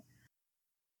hair.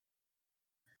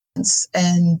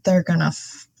 And they're gonna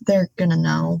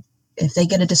know if they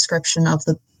get a description of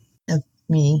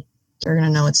me. They're gonna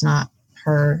know it's not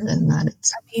her, and that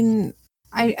it's. I mean,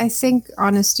 I think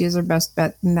honesty is our best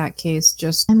bet in that case.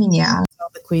 Just I mean, yeah.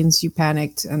 Tell the queens you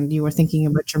panicked and you were thinking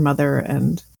about your mother,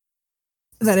 and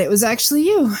that it was actually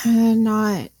you and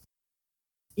not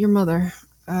your mother.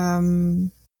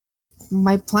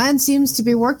 My plan seems to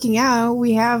be working out.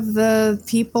 We have the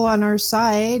people on our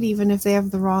side, even if they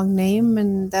have the wrong name,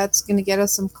 and that's going to get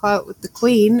us some clout with the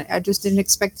queen. I just didn't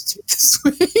expect it to be this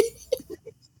way.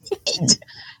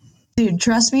 Dude,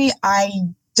 trust me, I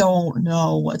don't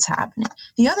know what's happening.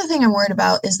 The other thing I'm worried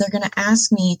about is they're going to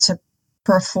ask me to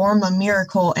perform a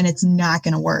miracle and it's not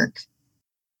going to work.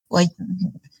 Like,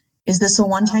 is this a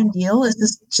one-time deal? Is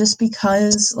this just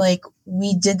because, like,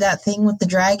 we did that thing with the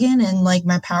dragon and, like,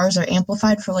 my powers are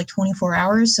amplified for, like, 24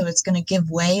 hours, so it's going to give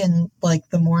way in, like,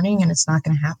 the morning and it's not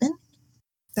going to happen?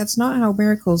 That's not how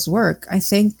miracles work. I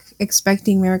think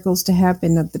expecting miracles to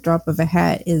happen at the drop of a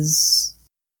hat is...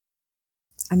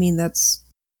 I mean, that's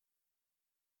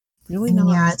really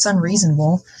not... Yeah, it's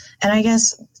unreasonable. And I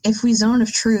guess if we zone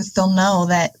of truth, they'll know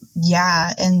that,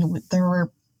 yeah, and there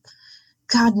were...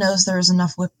 God knows there was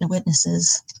enough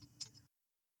witnesses.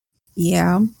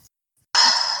 Yeah.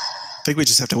 I think we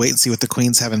just have to wait and see what the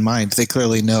queens have in mind. They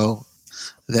clearly know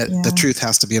that the truth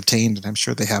has to be obtained, and I'm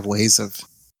sure they have ways of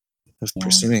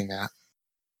pursuing that.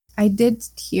 I did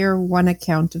hear one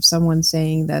account of someone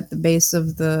saying that the base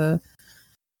of the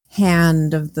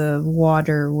hand of the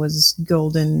water was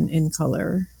golden in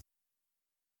color.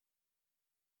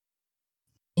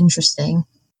 Interesting.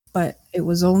 But it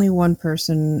was only one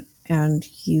person, and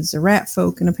he's a rat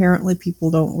folk, and apparently people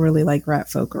don't really like rat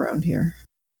folk around here.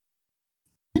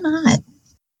 Why not?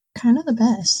 Kind of the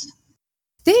best.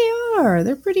 They are.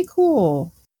 They're pretty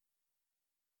cool.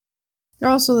 They're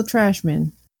also the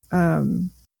trashmen.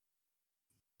 Trashmen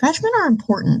are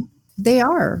important. They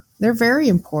are. They're very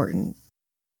important.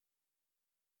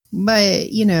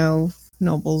 But, you know,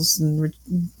 nobles and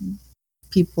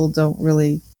people don't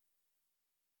really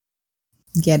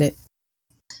get it.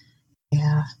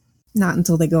 Yeah. Not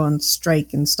until they go on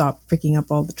strike and stop picking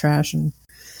up all the trash, and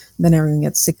then everyone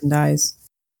gets sick and dies.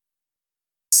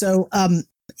 So,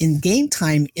 in game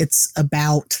time, it's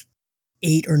about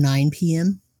 8 or 9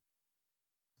 p.m.,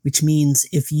 which means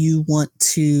if you want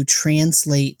to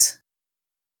translate,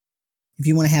 if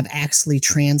you want to have Axley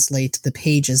translate the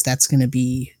pages, that's going to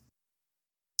be,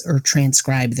 or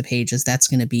transcribe the pages, that's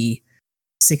going to be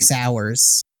 6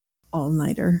 hours.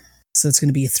 All-nighter. So it's going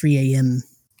to be a 3 a.m.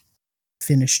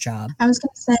 finish job. I was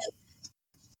going to say,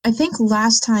 I think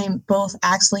last time both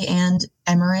Axley and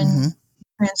Emmerin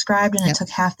transcribed, and it took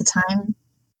half the time.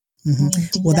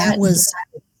 Well, that was...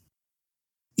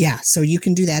 Yeah, so you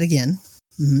can do that again.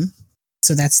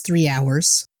 So that's 3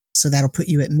 hours. So that'll put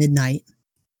you at midnight.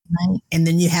 And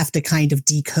then you have to kind of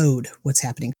decode what's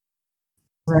happening.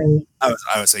 Right. I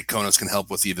would say Konos can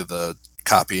help with either the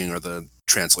copying or the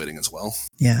translating as well.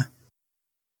 Yeah.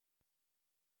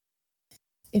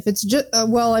 If it's just,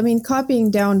 well, I mean,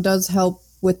 copying down does help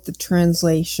with the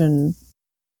translation.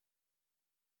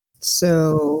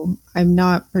 So I'm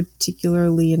not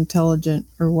particularly intelligent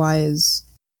or wise.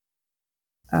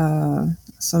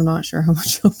 So I'm not sure how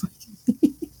much help I can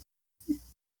be.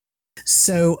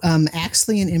 So,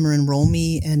 Axley and Emmerin, roll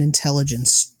me an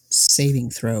intelligence saving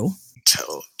throw.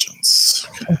 Intelligence.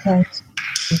 Okay.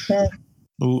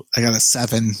 Ooh, I got a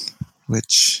 7,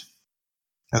 which...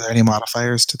 Are there any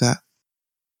modifiers to that?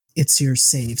 It's your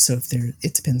save, so if there,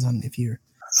 it depends on if you're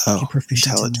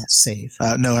proficient in that save.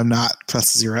 No, I'm not.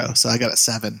 +0, so I got a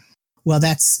 7. Well,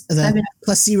 that's the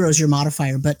 +0 is your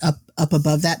modifier, but up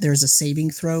above that there's a saving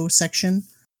throw section,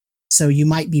 so you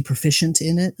might be proficient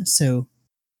in it. So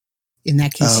in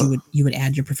that case, you would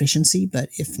add your proficiency. But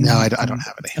if no, not, I don't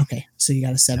have any. Okay, so you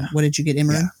got a 7. Yeah. What did you get,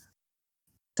 Emmerin?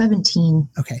 17.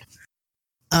 Okay.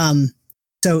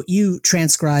 So you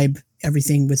transcribe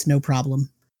everything with no problem.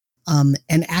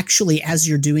 And actually, as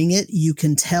you're doing it, you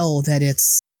can tell that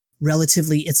it's a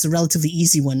relatively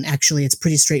easy one. Actually, it's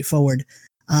pretty straightforward.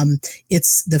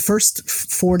 It's the first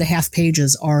 4.5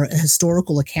 pages are a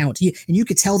historical account. And you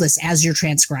could tell this as you're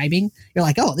transcribing. You're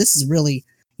like, oh, this is really,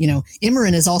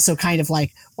 Emmerin is also kind of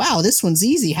like, wow, this one's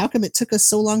easy. How come it took us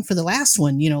so long for the last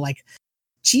one? Like,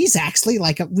 geez, actually,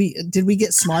 like did we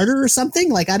get smarter or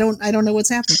something? Like, I don't know what's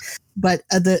happening. But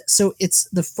so it's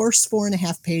the first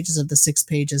 4.5 pages of the 6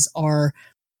 pages are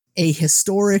a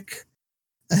historical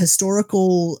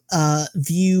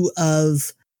view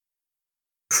of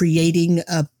creating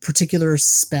a particular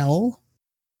spell,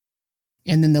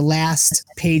 and then the last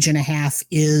 1.5 pages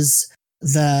is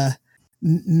the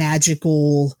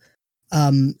magical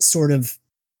sort of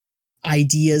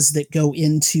ideas that go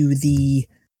into the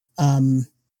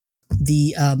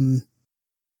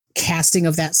casting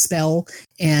of that spell,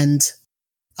 and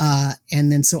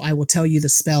then so I will tell you the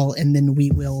spell, and then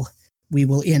we will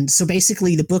end. So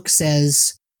basically, the book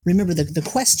says, remember the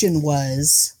question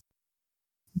was,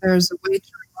 there's a way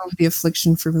to remove the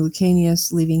affliction from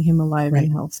Lucanius, leaving him alive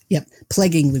and healthy. Yep,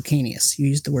 plaguing Lucanius. You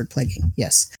used the word plaguing,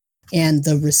 yes. And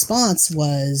the response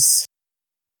was,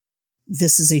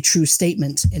 this is a true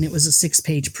statement, and it was a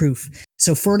 6-page proof.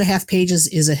 So 4.5 pages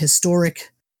is a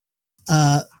historic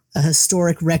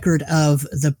record of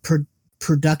the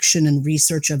production and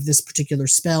research of this particular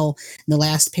spell. And the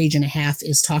last 1.5 pages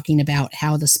is talking about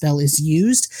how the spell is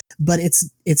used, but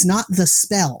it's not the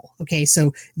spell. Okay,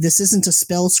 so this isn't a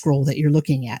spell scroll that you're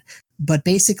looking at, but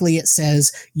basically it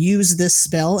says use this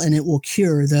spell and it will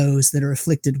cure those that are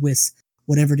afflicted with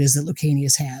whatever it is that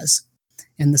Lucanius has.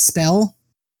 And the spell,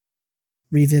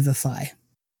 Revivify.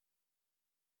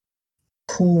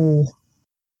 Cool.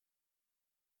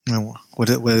 What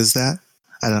is that?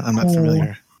 I'm not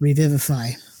familiar.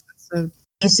 Revivify. So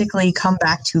basically, come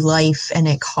back to life, and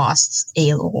it costs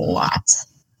a lot. I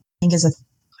think it's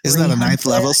Isn't that a 9th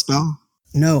level spell?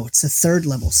 No, it's a 3rd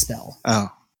level spell. Oh.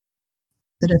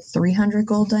 Is it a 300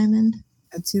 gold diamond?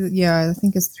 I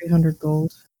think it's 300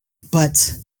 gold.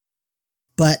 But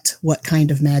what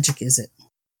kind of magic is it?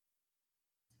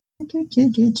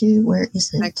 Where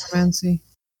is it? Necromancy.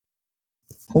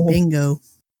 Oh. Bingo.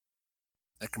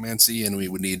 necromancy, and we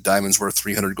would need diamonds worth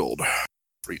 300 gold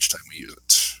for each time we use it.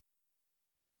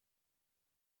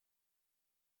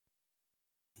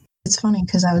 It's funny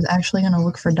because I was actually going to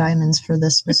look for diamonds for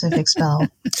this specific spell.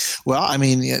 Well, I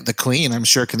mean, the queen, I'm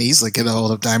sure, can easily get a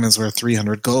hold of diamonds worth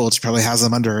 300 gold. She probably has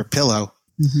them under her pillow.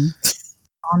 Mm-hmm.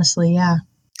 Honestly, yeah.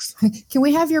 Can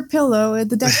we have your pillow at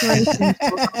the decoration?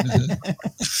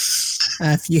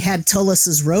 If you had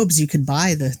Tullis's robes, you could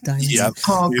buy the diamonds. Yeah,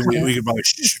 Oh, we could probably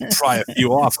pry a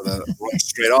few off of the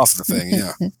straight off the thing.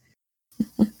 Yeah.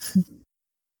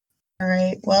 All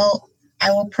right. Well,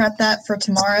 I will prep that for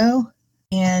tomorrow.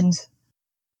 And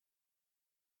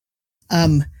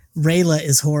Rayla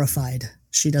is horrified.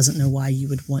 She doesn't know why you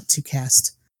would want to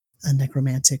cast a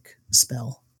necromantic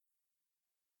spell.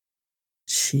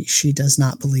 She does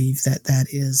not believe that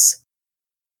is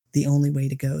the only way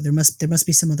to go. There must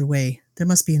be some other way. There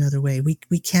must be another way.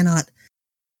 We cannot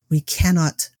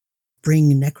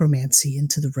bring necromancy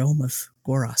into the realm of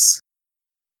Goros.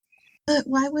 but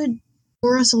why would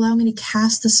Goros allow me to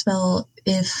cast the spell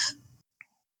if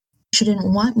she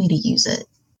didn't want me to use it?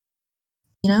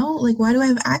 You know, like, why do I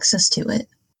have access to it?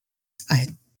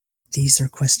 These are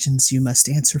questions you must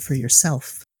answer for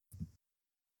yourself.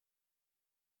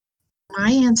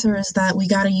 My answer is that we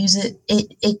got to use it.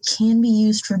 It can be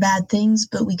used for bad things,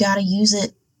 but we got to use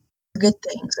it for good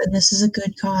things. And this is a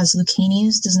good cause.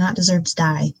 Lucanius does not deserve to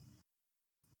die.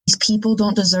 These people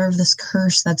don't deserve this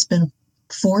curse that's been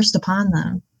forced upon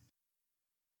them.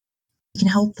 We can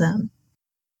help them.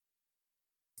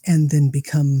 And then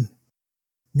become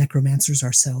necromancers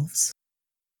ourselves.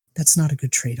 That's not a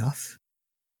good trade-off.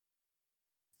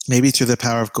 Maybe through the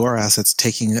power of Goros, it's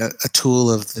taking a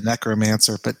tool of the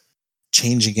necromancer, but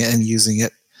changing it and using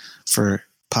it for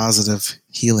positive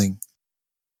healing.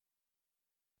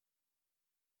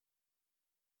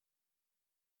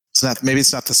 Maybe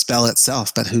it's not the spell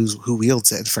itself, but who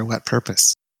wields it and for what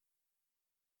purpose.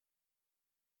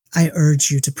 I urge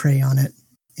you to pray on it,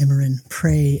 Imran.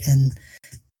 Pray and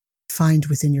find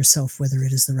within yourself whether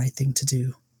it is the right thing to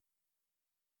do.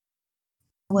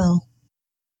 Well,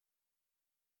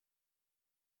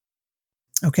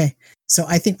 okay. So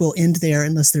I think we'll end there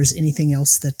unless there's anything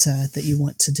else that you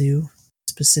want to do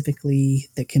specifically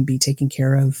that can be taken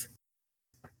care of.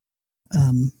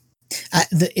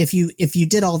 If you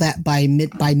did all that by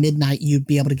midnight, you'd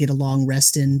be able to get a long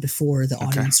rest in before the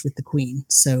audience with the Queen.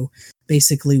 So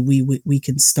basically, we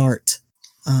can start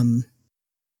the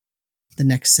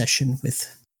next session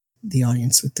with the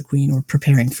audience with the Queen, or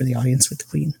preparing for the audience with the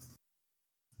Queen.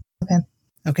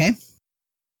 Okay.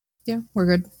 Yeah, we're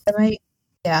good.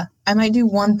 I might do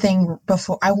one thing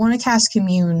before. I want to cast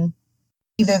Commune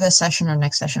either this session or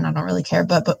next session. I don't really care.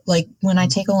 But like when I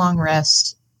take a long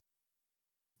rest,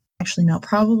 actually no,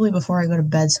 probably before I go to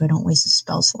bed so I don't waste a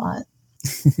spell slot.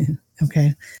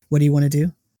 Okay. What do you want to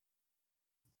do?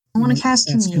 I want to cast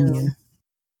Commune.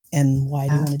 And why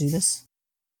do you want to do this?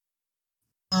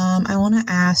 I want to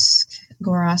ask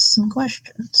Goros some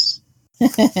questions.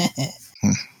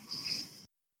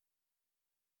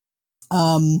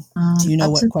 Do you know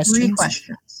what questions? 3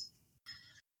 questions.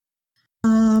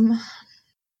 I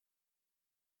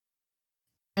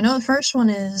know the first one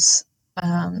is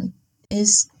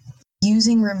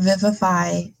using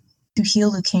Revivify to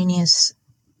heal Lucanius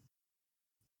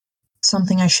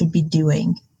something I should be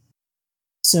doing?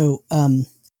 So,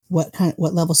 what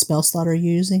level spell slot are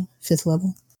you using? 5th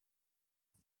level?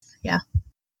 Yeah.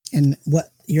 And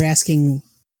what you're asking,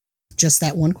 just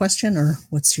that one question, or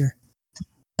what's your?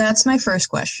 That's my first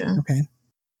question. Okay.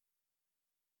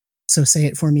 So say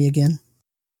it for me again.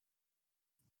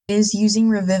 Is using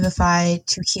Revivify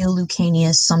to heal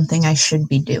Lucanius something I should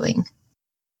be doing?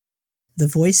 The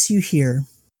voice you hear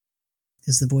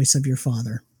is the voice of your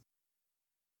father.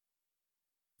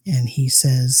 And he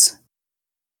says,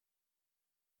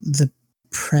 the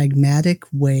pragmatic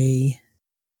way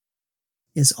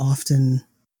is often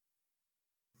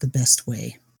the best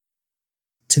way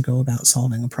to go about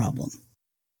solving a problem.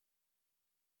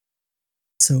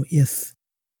 So if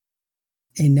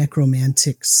a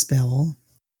necromantic spell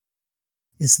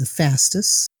is the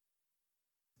fastest,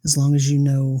 as long as you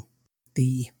know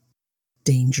the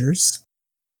dangers,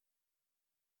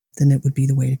 then it would be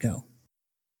the way to go.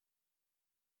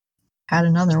 Had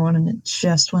another one and it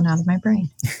just went out of my brain.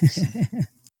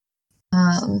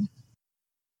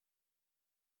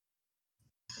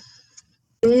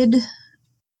 Did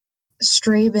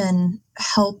Straben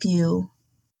help you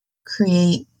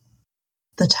create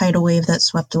the tidal wave that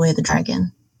swept away the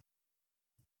dragon?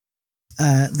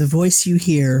 The voice you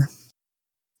hear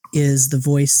is the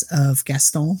voice of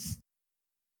Gaston,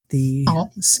 the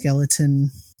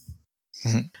skeleton.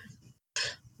 Mm-hmm.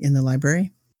 in the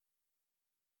library.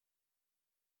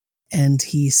 And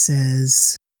he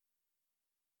says,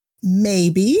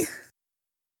 maybe,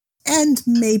 and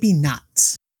maybe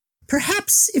not.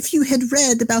 Perhaps if you had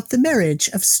read about the marriage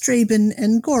of Straben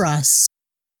and Goras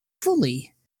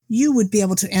fully, you would be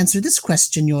able to answer this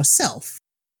question yourself.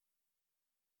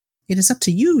 It is up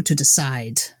to you to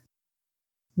decide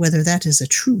whether that is a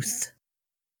truth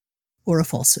or a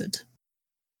falsehood.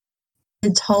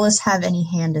 Did Tullus have any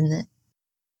hand in it?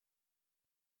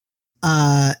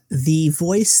 The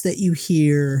voice that you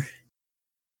hear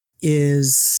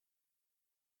is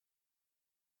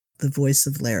the voice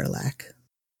of Laralac.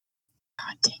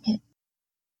 God dang it.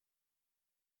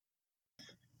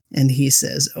 And he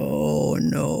says, oh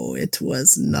no, it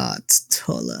was not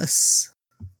Tullus.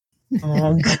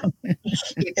 Oh, God.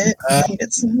 I hate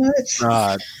it so much.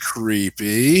 Not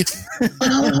creepy.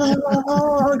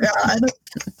 Oh, God.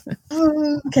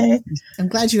 Okay. I'm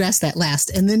glad you asked that last.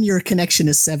 And then your connection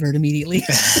is severed immediately.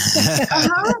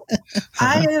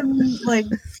 I am, like,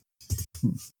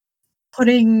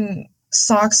 putting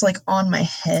socks, like, on my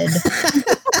head.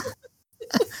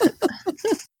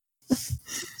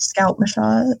 Scalp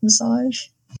massage.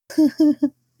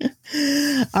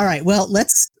 All right. Well,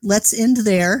 let's end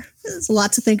there. There's a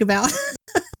lot to think about.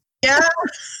 Yeah.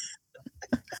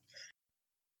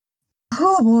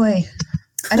 Oh boy.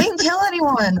 I didn't kill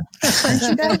anyone. Aren't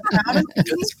you guys proud of me?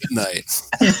 Good night.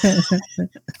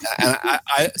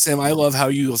 And Sam, I love how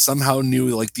you somehow knew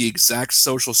like the exact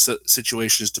social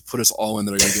situations to put us all in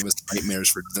that are going to give us nightmares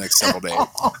for the next several days.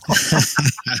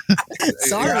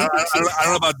 Sorry. I don't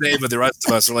know about Dave, but the rest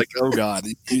of us are like, oh God,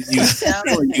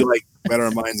 you like read our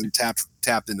minds and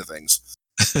tapped into things.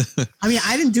 I mean,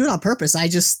 I didn't do it on purpose.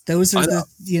 Those are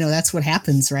that's what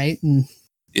happens, right? And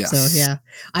yeah. So yeah,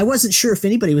 I wasn't sure if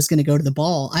anybody was going to go to the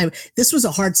ball. This was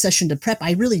a hard session to prep.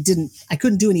 I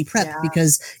couldn't do any prep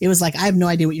because it was like, I have no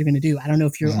idea what you're going to do. I don't know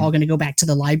if you're all going to go back to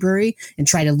the library and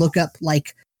try to look up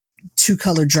like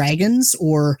 2-color dragons,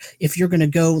 or if you're going to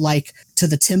go like to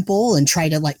the temple and try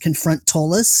to like confront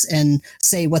Tullus and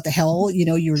say, what the hell,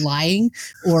 you're lying.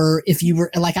 Or if you were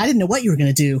like, I didn't know what you were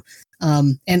going to do.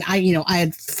 And I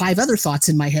had 5 other thoughts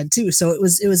in my head too. So it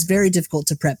was very difficult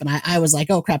to prep. And I was like,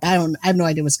 oh crap, I have no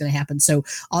idea what's going to happen. So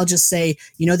I'll just say,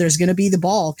 there's going to be the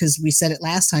ball, because we said it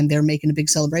last time, they're making a big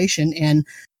celebration. And,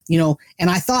 and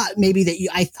I thought maybe that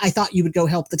I thought you would go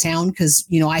help the town, because,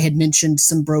 I had mentioned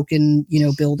some broken,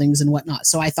 buildings and whatnot.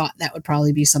 So I thought that would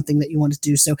probably be something that you wanted to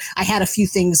do. So I had a few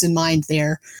things in mind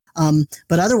there.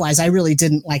 But otherwise I really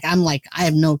didn't I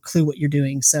have no clue what you're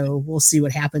doing. So we'll see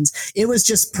what happens. It was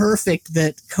just perfect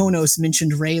that Konos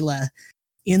mentioned Rayla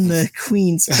in the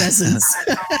Queen's presence.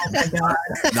 Oh my God.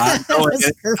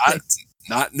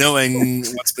 Not knowing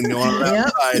what's been going on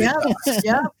outside.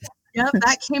 Yep,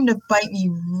 that came to bite me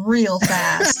real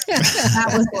fast.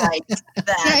 That was like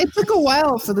that. Yeah, it took a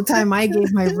while for the time I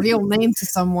gave my real name to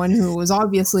someone who was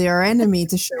obviously our enemy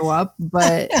to show up,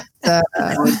 but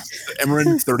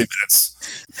Emran, 30 minutes.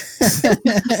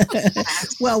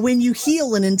 Well, when you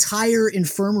heal an entire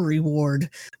infirmary ward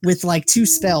with like 2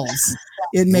 spells,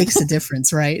 it makes a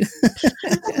difference, right?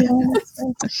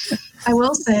 I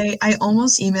will say, I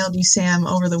almost emailed you, Sam,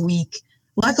 over the week.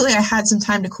 Luckily, I had some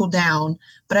time to cool down,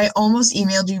 but I almost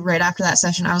emailed you right after that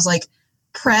session. I was like,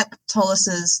 prep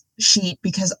Tullus's sheet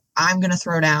because I'm going to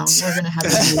throw down. We're going to have a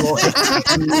duel.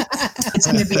 It's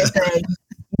going to be a thing.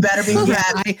 Better be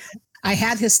prepped. I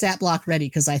had his stat block ready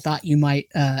because I thought you might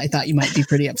be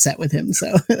pretty upset with him.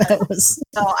 So that was.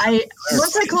 So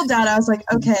once I cooled down, I was like,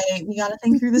 okay, we got to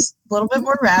think through this a little bit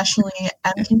more rationally.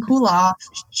 Em can cool off.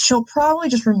 She'll probably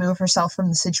just remove herself from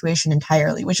the situation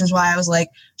entirely, which is why I was like,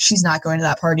 she's not going to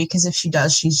that party, because if she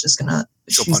does, she's gonna.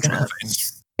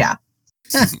 Yeah.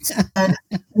 And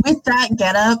with that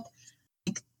getup,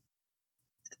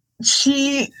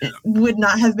 she would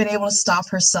not have been able to stop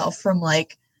herself from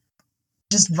like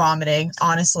just vomiting.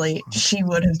 Honestly, she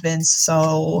would have been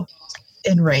so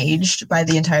enraged by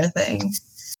the entire thing.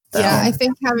 Yeah, I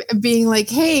think being like,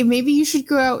 hey, maybe you should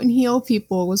go out and heal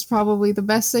people was probably the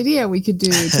best idea we could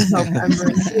do to help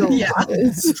Emran heal. Yeah.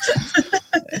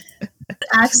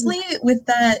 Actually, with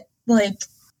that, like,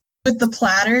 with the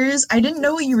platters, I didn't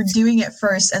know what you were doing at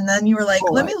first, and then you were like,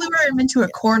 let me lure him into a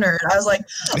corner. And I was like,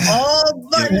 oh,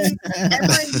 buddy,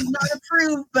 Emran does not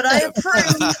approve, but I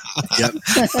approve. Yep.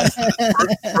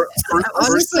 That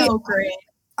was so great.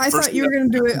 I thought you were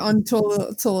going to do it on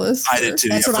Tullus. I did too.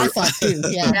 That's what I thought too.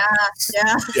 Yeah.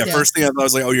 Yeah. First thing I thought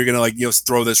was like, oh, you're gonna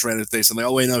throw this right in his face. I'm like,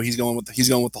 oh wait, no, he's going with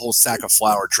the whole sack of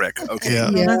flour trick. Okay,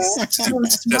 That's so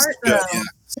smart though.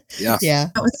 Yeah.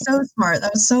 That was so smart.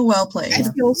 That was so well played. I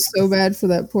feel so bad for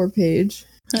that poor Paige.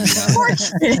 Poor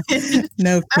kid.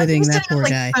 No kidding, that I was poor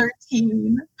like guy.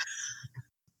 13.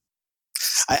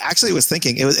 I actually was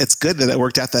thinking it's good that it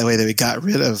worked out that way, that we got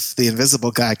rid of the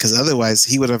invisible guy, because otherwise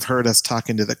he would have heard us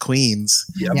talking to the queens.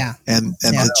 Yeah. And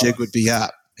the jig would be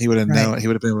up. He would have known. He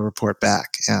would have been able to report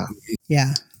back.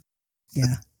 Yeah.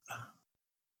 Yeah.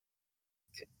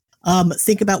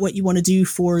 Think about what you want to do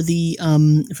for the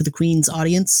Queen's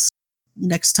audience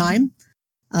next time.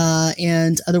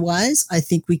 And otherwise, I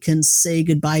think we can say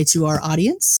goodbye to our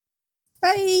audience.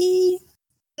 Bye.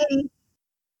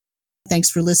 Thanks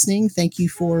for listening. Thank you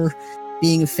for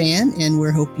being a fan, and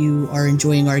we hope you are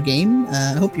enjoying our game.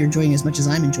 I hope you're enjoying as much as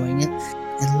I'm enjoying it.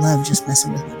 I love just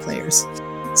messing with my players.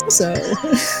 So,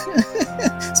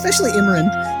 especially Imran.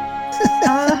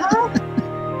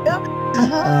 Yep.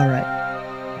 All right.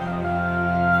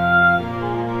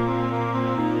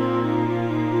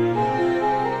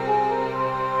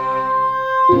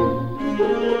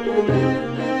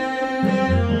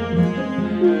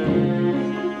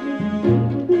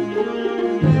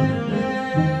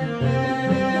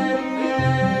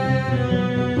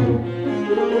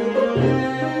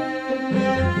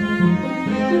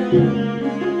 Thank you.